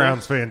the there's Eagles.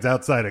 Browns fans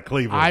outside of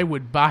Cleveland. I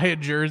would buy a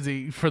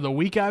jersey for the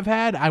week I've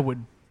had. I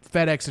would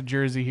FedEx a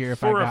jersey here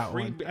if I got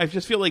one. I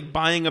just feel like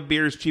buying a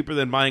beer is cheaper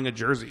than buying a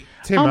jersey.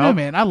 Tim, no,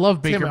 man. I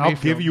love Baker Mayfield.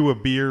 I'll give you a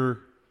beer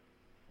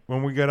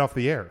when we get off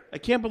the air. I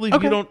can't believe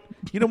you don't.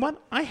 You know what?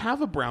 I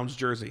have a Browns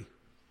jersey.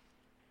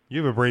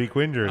 You have a Brady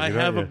Quinn jersey. I don't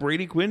have you? a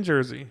Brady Quinn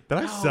jersey. Did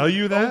I sell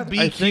you that?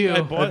 BQ.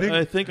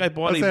 I think I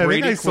bought a I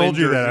Brady think I sold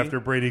Quinn you that jersey after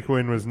Brady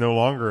Quinn was no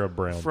longer a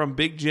Brown. from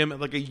Big Jim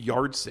at like a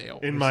yard sale.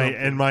 In my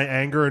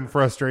anger and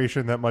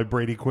frustration that my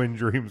Brady Quinn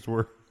dreams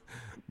were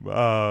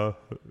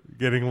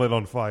getting lit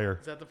on fire.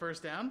 Is that the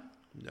first down?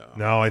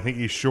 No, I think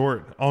he's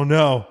short. Oh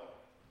no.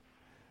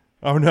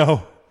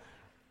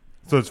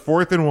 So it's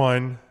 4th and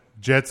 1.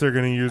 Jets are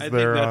going to use I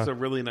their. think that's a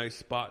really nice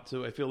spot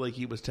too. I feel like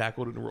he was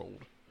tackled and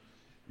rolled.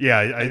 Yeah,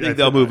 I think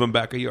they'll move him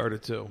back a yard or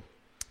two.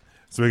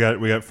 So we got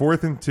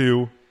 4th and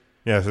 2.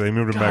 Yeah, so they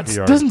moved him back a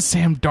yard. Doesn't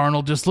Sam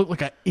Darnold just look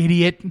like an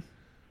idiot?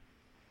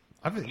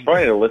 I'm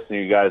trying to listen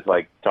to you guys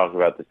talk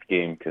about this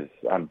game because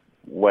I'm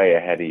way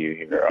ahead of you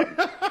here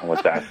on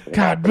what's actually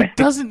God, happening.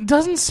 but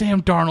doesn't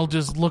Sam Darnold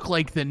just look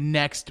like the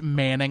next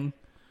Manning?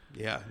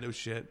 Yeah, no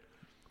shit.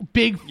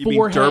 Big You mean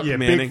forehead, Derp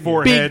Manning? big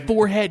forehead. big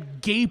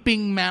forehead,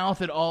 gaping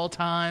mouth at all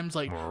times,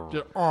 like.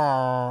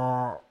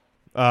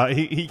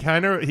 He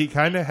kind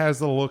of has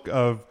the look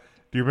of.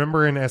 Do you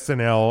remember in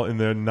SNL in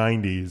the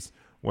 90s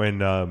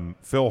when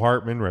Phil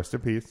Hartman, rest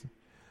in peace,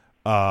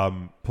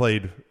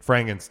 played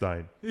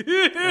Frankenstein?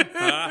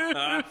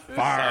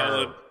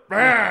 Fire.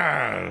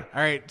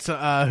 All right, so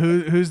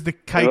who's the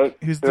kike?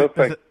 He Who's looks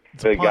like is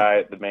the punt?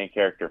 guy, the main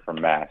character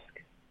from Mask.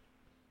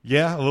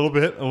 Yeah, a little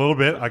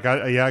bit. I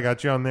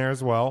got you on there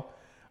as well.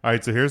 All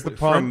right, so here's the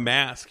punt. From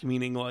Mask,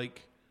 meaning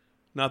like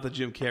not the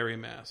Jim Carrey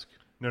mask.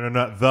 No,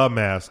 not the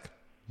mask.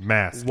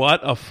 Mask.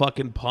 What a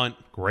fucking punt!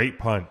 Great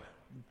punt.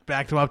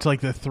 Backed him up to like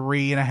the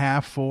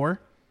 3.5,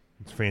 4.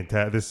 It's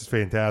fantastic. This is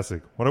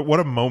fantastic. What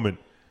a moment.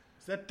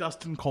 Is that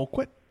Dustin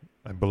Colquitt?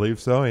 I believe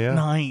so. Yeah.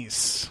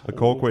 Nice. The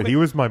Colquitt. He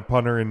was my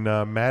punter in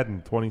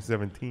Madden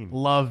 2017.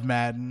 Love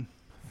Madden.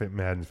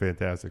 Madden's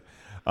fantastic.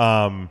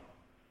 I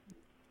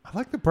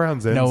like the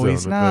Browns end No, zone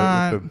he's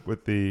not.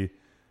 with the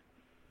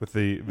What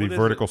is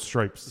vertical it? The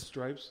stripes.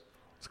 stripes.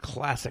 It's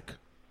classic.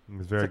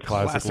 It's very It's a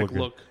classic classic looking.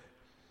 look.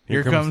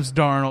 Here comes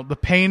Darnold. The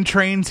pain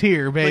train's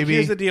here, Like, baby.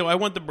 here's the deal. I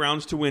want the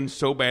Browns to win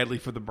so badly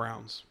for the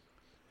Browns.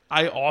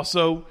 I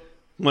also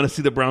want to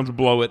see the Browns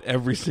blow it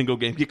every single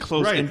game. Get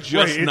close and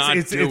just not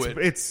do it.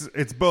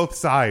 It's both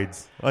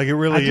sides. Like it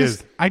really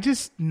is. I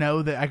just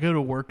know that I go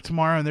to work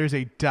tomorrow and there's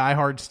a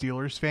diehard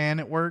Steelers fan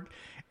at work,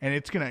 and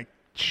it's gonna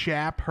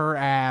chap her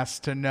ass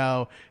to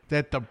know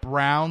that the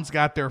Browns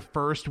got their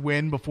first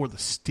win before the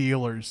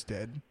Steelers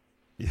did.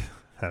 Yeah,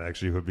 that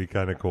actually would be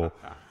kind of cool.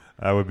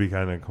 That would be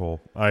kind of cool.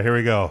 All right, here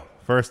we go.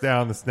 First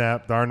down, the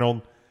snap.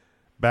 Darnold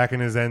back in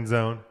his end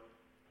zone.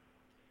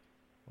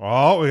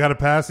 Oh, we got a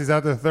pass. He's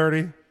out to the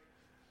 30.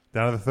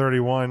 Down to the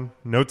 31.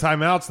 No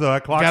timeouts, though.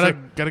 That clock's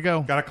Gotta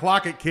go. Gotta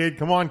clock it, kid.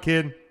 Come on,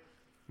 kid.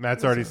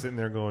 Matt's already sitting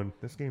there going,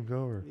 this game's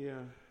over. Yeah.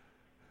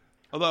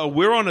 Although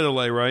we're on a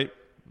delay, right?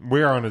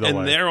 We're on a delay.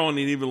 And they're on an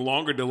even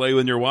longer delay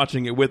when you're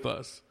watching it with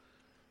us.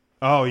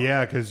 Oh,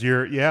 yeah, because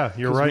you're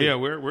right. Yeah,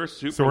 we're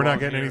super. So we're not long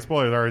getting here. any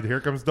spoilers. All right,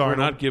 here comes Darnold. We're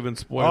not giving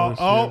spoilers.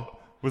 Oh,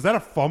 was that a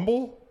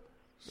fumble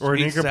or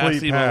Sweet an incomplete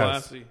sassy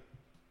pass? Malassi.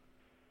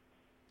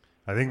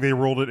 I think they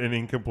ruled it an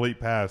incomplete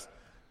pass.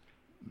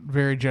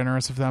 Very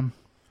generous of them.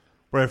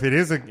 But if it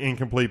is an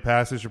incomplete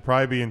pass, it should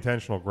probably be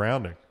intentional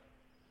grounding.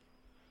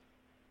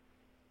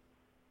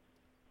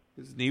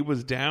 His knee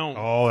was down.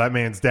 Oh, that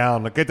man's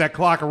down. Look, get that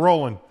clock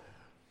rolling.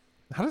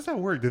 How does that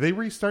work? Do they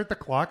restart the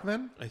clock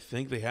then? I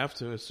think they have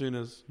to as soon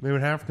as They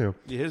would have to.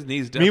 yeah, his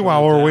knee's definitely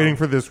Meanwhile, we're down. waiting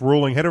for this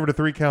ruling. Head over to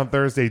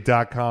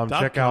 3countthursday.com.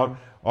 Check out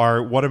our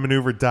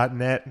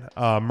whatamaneuver.net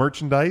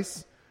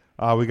merchandise.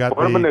 We got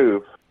What a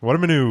maneuver. What a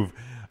maneuver.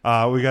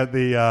 We got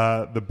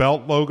the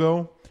belt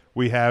logo.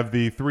 We have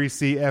the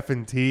 3C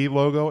F&T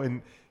logo.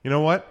 And you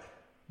know what?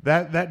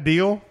 That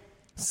deal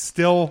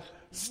still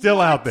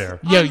out there.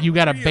 Yo, you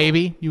got a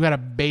baby? You got a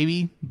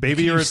baby?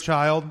 Baby Can or you a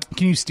child?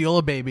 Can you steal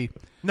a baby?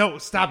 No,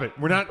 stop it.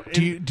 We're not.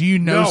 Do you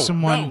know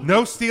someone?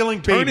 No stealing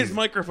babies. Turn his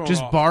microphone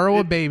Just off. borrow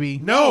a baby.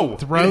 No.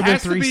 Throw it the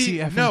has to be- 3C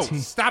F&T. No,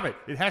 stop it.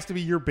 It has to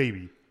be your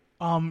baby.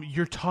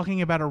 You're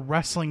talking about a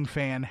wrestling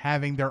fan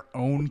having their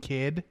own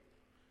kid.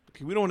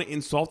 Okay, we don't want to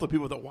insult the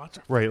people that watch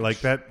our Right,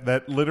 like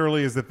that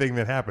literally is the thing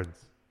that happens.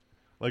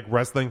 Like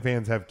wrestling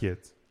fans have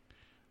kids.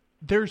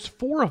 There's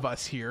 4 of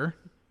us here.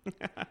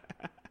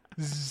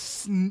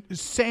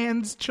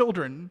 Sans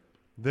children.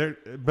 There,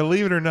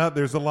 believe it or not,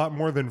 there's a lot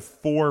more than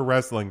 4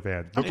 wrestling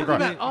fans. I'm talking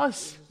about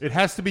us. It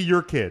has to be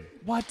your kid.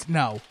 What?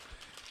 No.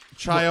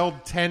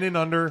 Child 10 and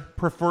under,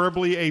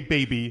 preferably a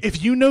baby.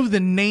 If you know the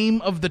name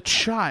of the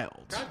child.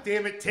 God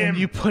damn it, Tim. And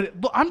you put it.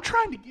 Look, I'm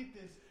trying to get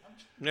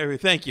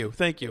this. Thank you.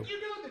 You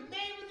know the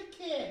name of the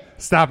kid.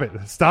 Stop it.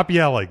 Stop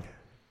yelling.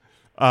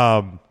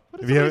 What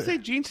If did you somebody have- say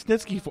Gene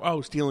Snitsky for?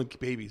 Oh, stealing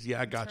babies.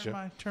 Yeah, I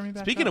gotcha. Turn me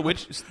back Speaking up. of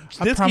which,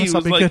 I promise Snitsky I'll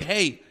was be like, good.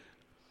 hey,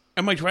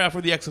 I might try out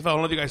for the XFL. I don't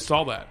know if you guys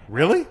saw that.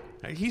 Really?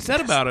 He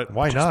said about it.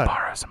 Why not?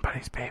 Borrow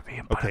somebody's baby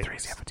and put Okay. a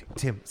 3C F&T.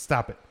 Tim,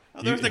 stop it.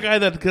 Oh, there's the guy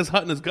that because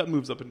Hutton his gut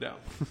moves up and down.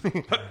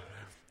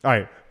 All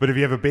right, but if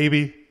you have a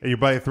baby and you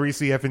buy a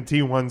 3C F&T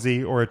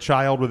onesie or a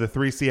child with a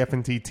 3C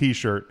F&T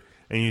t-shirt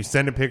and you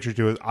send a picture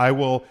to us, I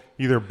will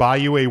either buy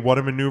you a What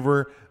a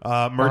Maneuver Or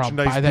I'll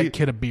merchandise buy that piece.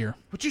 kid a beer.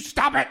 Would you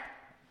stop it?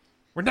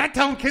 We're not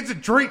telling kids to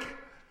drink.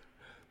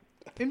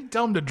 I didn't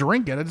tell him to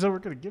drink it. I just said we're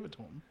going to give it to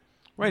him.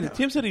 Right.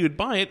 Tim said he would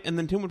buy it, and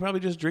then Tim would probably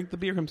just drink the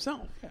beer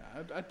himself. Yeah,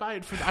 I'd buy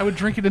it I would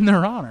drink it in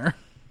their honor.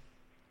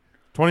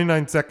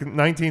 19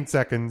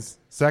 seconds,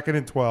 2nd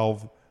and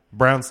 12.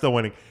 Browns still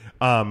winning.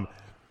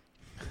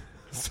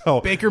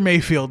 So Baker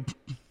Mayfield.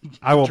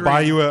 I will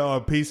buy you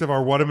a piece of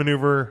our What a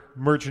Maneuver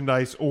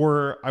merchandise,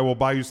 or I will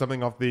buy you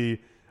something off the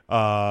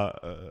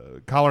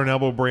Collar and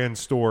Elbow brand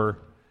store,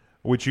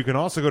 which you can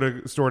also go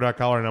to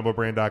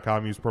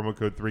store.collarandelbowbrand.com, use promo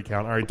code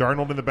 3count. All right,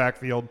 Darnold in the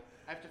backfield.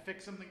 I have to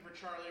fix something for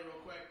Charlie real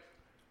quick.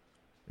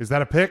 Is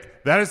that a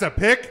pick? That is a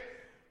pick?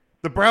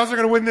 The Browns are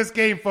going to win this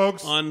game,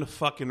 folks.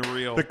 Unfucking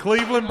real. The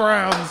Cleveland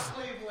Browns.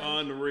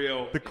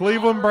 Unreal. The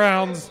Cleveland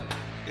Browns.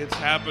 It's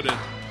happening.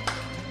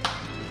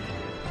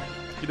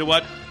 You know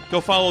what? Go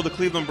follow the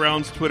Cleveland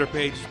Browns Twitter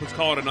page. Let's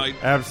call it a night.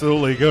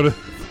 Absolutely. Go to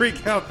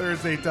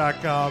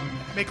 3countthursday.com.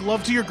 Make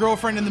love to your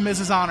girlfriend in the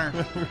Mrs. Honor.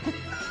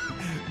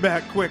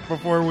 Matt, quick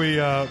before we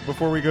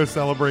go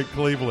celebrate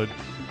Cleveland,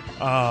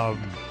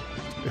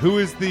 who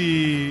is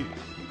the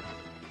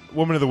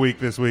Woman of the Week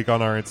this week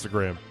on our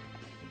Instagram?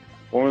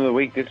 Woman of the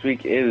Week this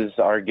week is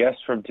our guest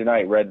from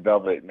tonight, Red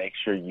Velvet. Make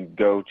sure you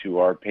go to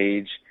our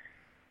page,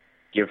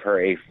 give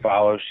her a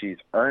follow. She's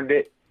earned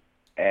it,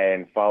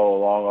 and follow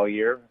along all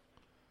year.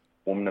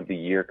 Woman of the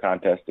Year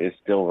contest is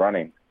still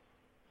running.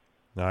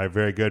 All right,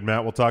 very good,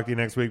 Matt. We'll talk to you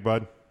next week,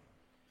 bud.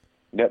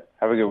 Yep.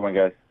 Have a good one,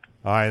 guys.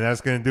 All right,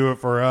 that's going to do it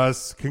for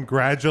us.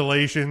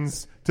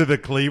 Congratulations to the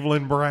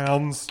Cleveland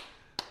Browns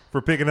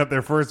for picking up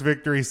their first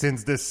victory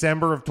since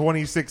December of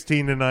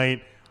 2016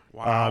 tonight.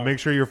 Wow. Make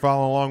sure you're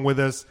following along with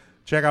us.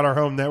 Check out our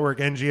home network,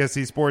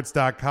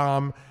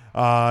 ngscsports.com.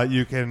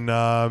 You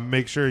can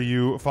make sure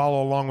you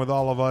follow along with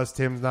all of us.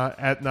 Tim's not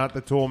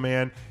the Tool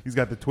Man. He's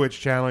got the Twitch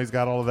channel. He's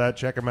got all of that.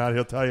 Check him out.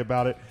 He'll tell you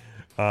about it.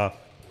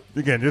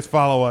 Again, just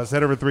follow us.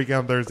 Head over to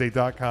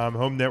 3countthursday.com,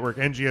 home network,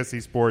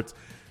 NGSC Sports.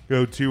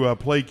 Go to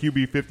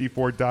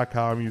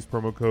playqb54.com. Use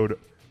promo code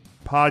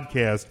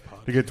podcast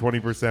to get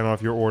 20%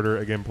 off your order.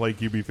 Again,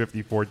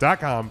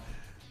 playqb54.com.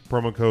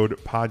 Promo code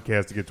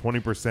podcast to get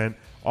 20%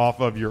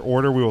 off of your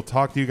order. We will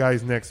talk to you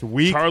guys next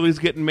week. Charlie's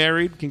getting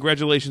married.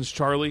 Congratulations,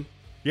 Charlie.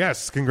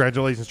 Yes,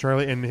 congratulations,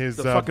 Charlie, and his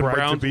The fucking bride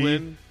Browns to be.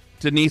 win.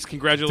 Denise,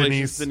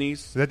 congratulations,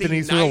 Denise. Is that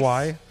Denise with a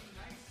Y?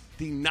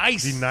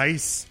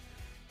 Denise.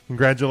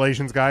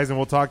 Congratulations, guys, and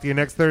we'll talk to you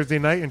next Thursday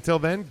night. Until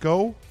then,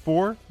 go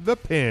for the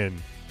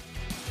pin.